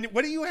 Like,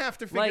 what do you have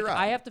to figure out?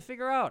 I have to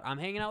figure out. I'm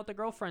hanging out with the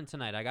girlfriend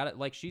tonight. I got it.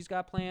 Like, she's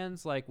got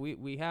plans. Like,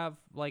 we have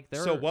like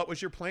there. So what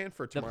was your plan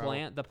for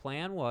tomorrow? The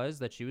plan was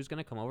that she was going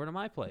to come over to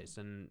my place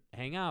and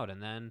hang out,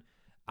 and then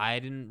I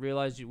didn't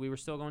realize we were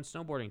still going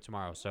snowboarding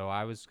tomorrow. So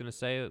I was going to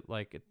say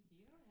like.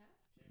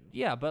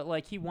 Yeah, but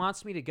like he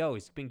wants me to go.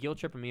 He's been guilt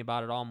tripping me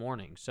about it all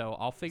morning. So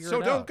I'll figure it out.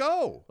 So don't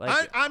go.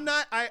 Like, I'm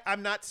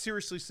not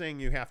seriously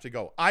saying you have to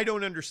go. I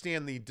don't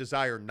understand the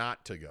desire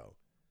not to go.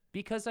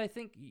 Because I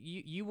think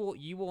you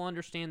will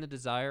understand the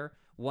desire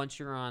once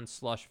you're on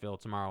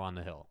Slushville tomorrow on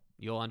the hill.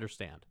 You'll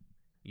understand.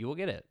 You will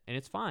get it, and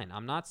it's fine.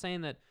 I'm not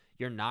saying that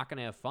you're not going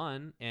to have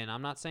fun, and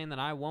I'm not saying that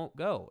I won't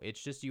go.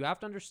 It's just you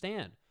have to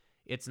understand.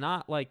 It's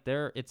not like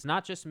it's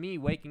not just me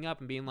waking up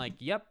and being like,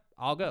 "Yep,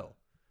 I'll go."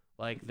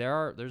 Like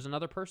there's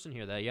another person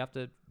here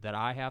that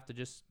I have to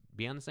just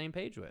be on the same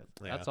page with.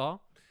 Yeah. That's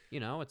all.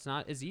 You know, it's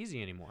not as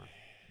easy anymore.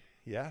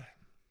 Yeah.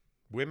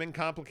 Women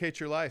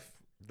complicate your life.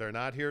 They're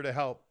not here to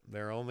help.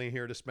 They're only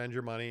here to spend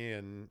your money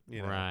and,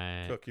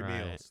 cook your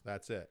meals.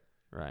 That's it.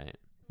 Right.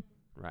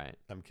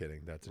 I'm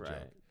kidding. That's a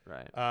joke.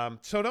 Right.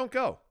 So don't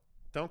go.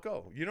 Don't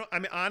go. I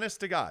mean,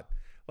 honest to God,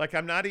 Like,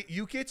 I'm not,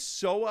 you get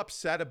so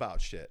upset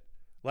about shit.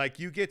 Like,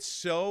 you get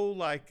so,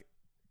 like,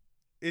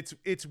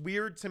 it's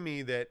weird to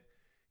me that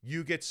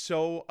you get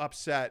so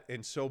upset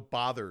and so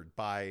bothered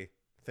by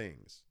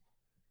things.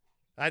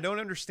 I don't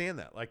understand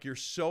that. Like, you're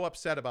so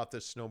upset about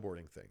this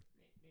snowboarding thing.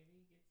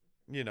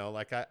 You know,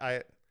 like,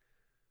 I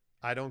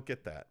don't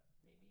get that.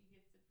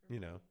 You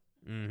know.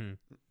 Mm-hmm.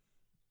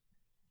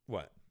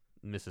 What?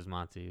 Mrs.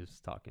 Monty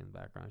is talking in the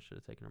background. Should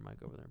have taken her mic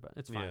over there, but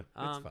it's fine.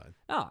 Yeah, it's fine.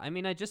 No, I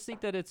mean, I just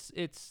think that it's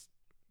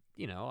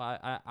you know,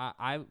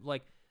 I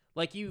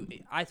like you.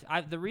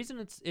 I the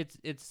reason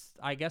it's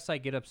I guess I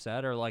get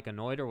upset or like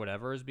annoyed or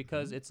whatever is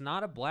because it's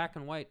not a black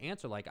and white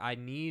answer. Like I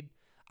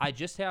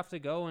just have to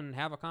go and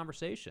have a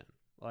conversation.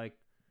 Like,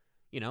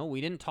 you know,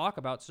 we didn't talk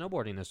about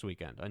snowboarding this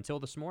weekend until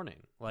this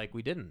morning. Like,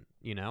 we didn't.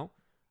 You know,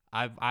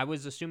 I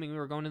was assuming we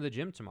were going to the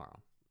gym tomorrow.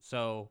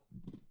 So,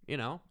 you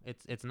know,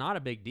 it's not a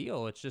big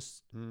deal. It's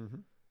just,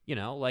 you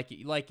know, like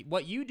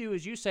what you do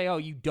is you say, oh,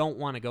 you don't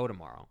want to go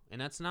tomorrow. And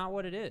that's not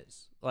what it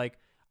is. Like,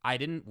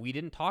 we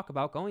didn't talk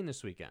about going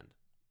this weekend.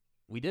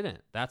 We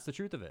didn't. That's the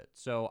truth of it.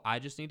 So I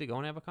just need to go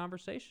and have a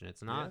conversation.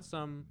 It's not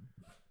some,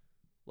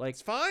 like.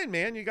 It's fine,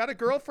 man. You got a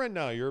girlfriend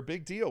now. You're a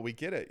big deal. We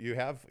get it. You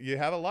have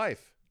a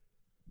life.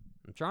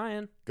 I'm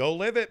trying. Go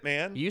live it,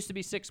 man. It used to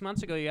be 6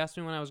 months ago. You asked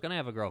me when I was going to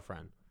have a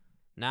girlfriend.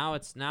 Now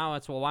it's,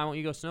 well, why won't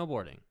you go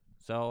snowboarding?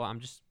 So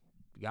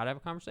got to have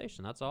a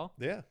conversation. That's all.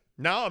 Yeah.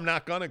 Now I'm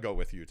not going to go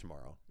with you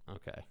tomorrow.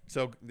 Okay.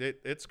 So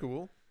it's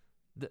cool.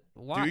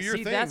 Why? Do your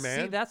thing,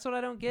 man. See, that's what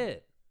I don't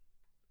get.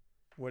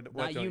 What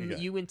don't you get?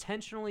 You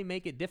intentionally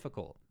make it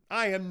difficult.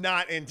 I am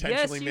not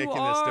intentionally making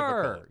this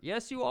difficult.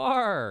 Yes, you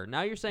are.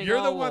 Now you're saying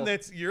you're the one one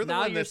that's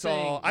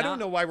saying, all. I don't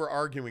know why we're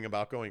arguing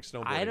about going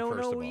snowboarding. I don't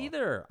first know of all.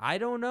 either. I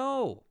don't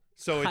know.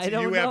 So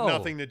you have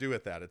nothing to do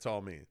with that. It's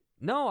all me.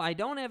 No, I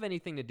don't have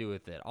anything to do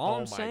with it. All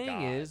I'm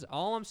saying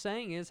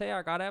is, hey,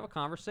 I gotta have a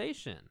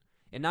conversation.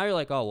 And now you're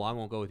like, oh, well, I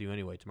won't go with you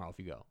anyway tomorrow if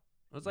you go.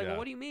 I was like, well,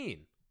 what do you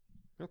mean?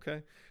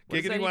 Okay.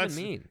 What does that even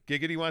mean?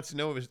 Giggity wants to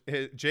know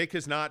if Jake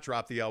has not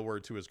dropped the L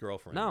word to his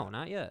girlfriend. No,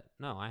 not yet.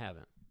 No, I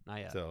haven't. Not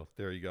yet. So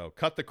there you go.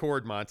 Cut the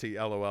cord, Monty.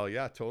 LOL.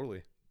 Yeah,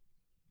 totally.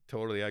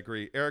 Totally, I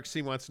agree. Eric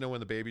C wants to know when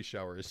the baby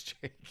shower is,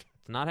 Jake.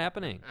 It's not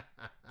happening.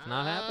 It's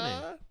not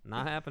happening.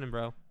 Not happening,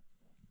 bro.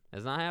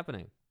 It's not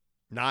happening.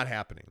 Not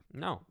happening.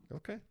 No.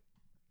 Okay.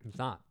 It's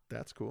not.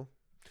 That's cool.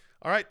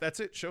 All right, that's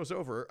it. Show's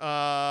over.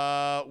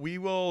 We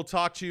will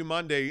talk to you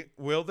Monday.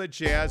 Will the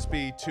Jazz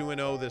be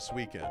 2-0 this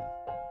weekend?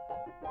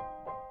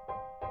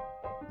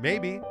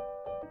 Maybe.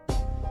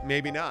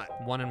 Maybe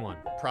not. 1-1.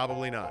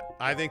 Probably not.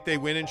 I think they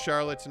win in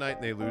Charlotte tonight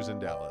and they lose in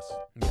Dallas.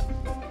 Yeah.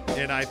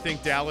 And I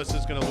think Dallas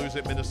is going to lose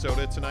at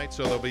Minnesota tonight,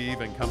 so they'll be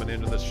even coming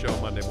into this show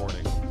Monday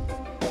morning.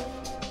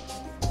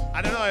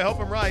 I don't know. I hope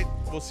I'm right.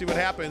 We'll see what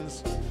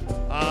happens.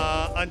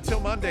 Until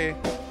Monday.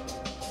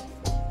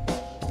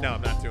 No,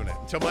 I'm not doing it.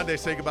 Until Monday,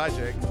 say goodbye,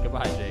 Jake.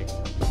 Goodbye, Jake.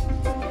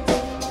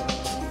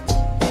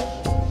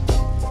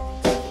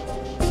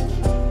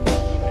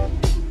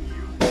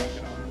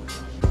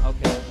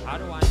 Okay, how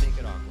do I